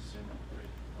all in Jesus' name I pray.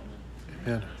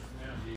 Amen. Amen.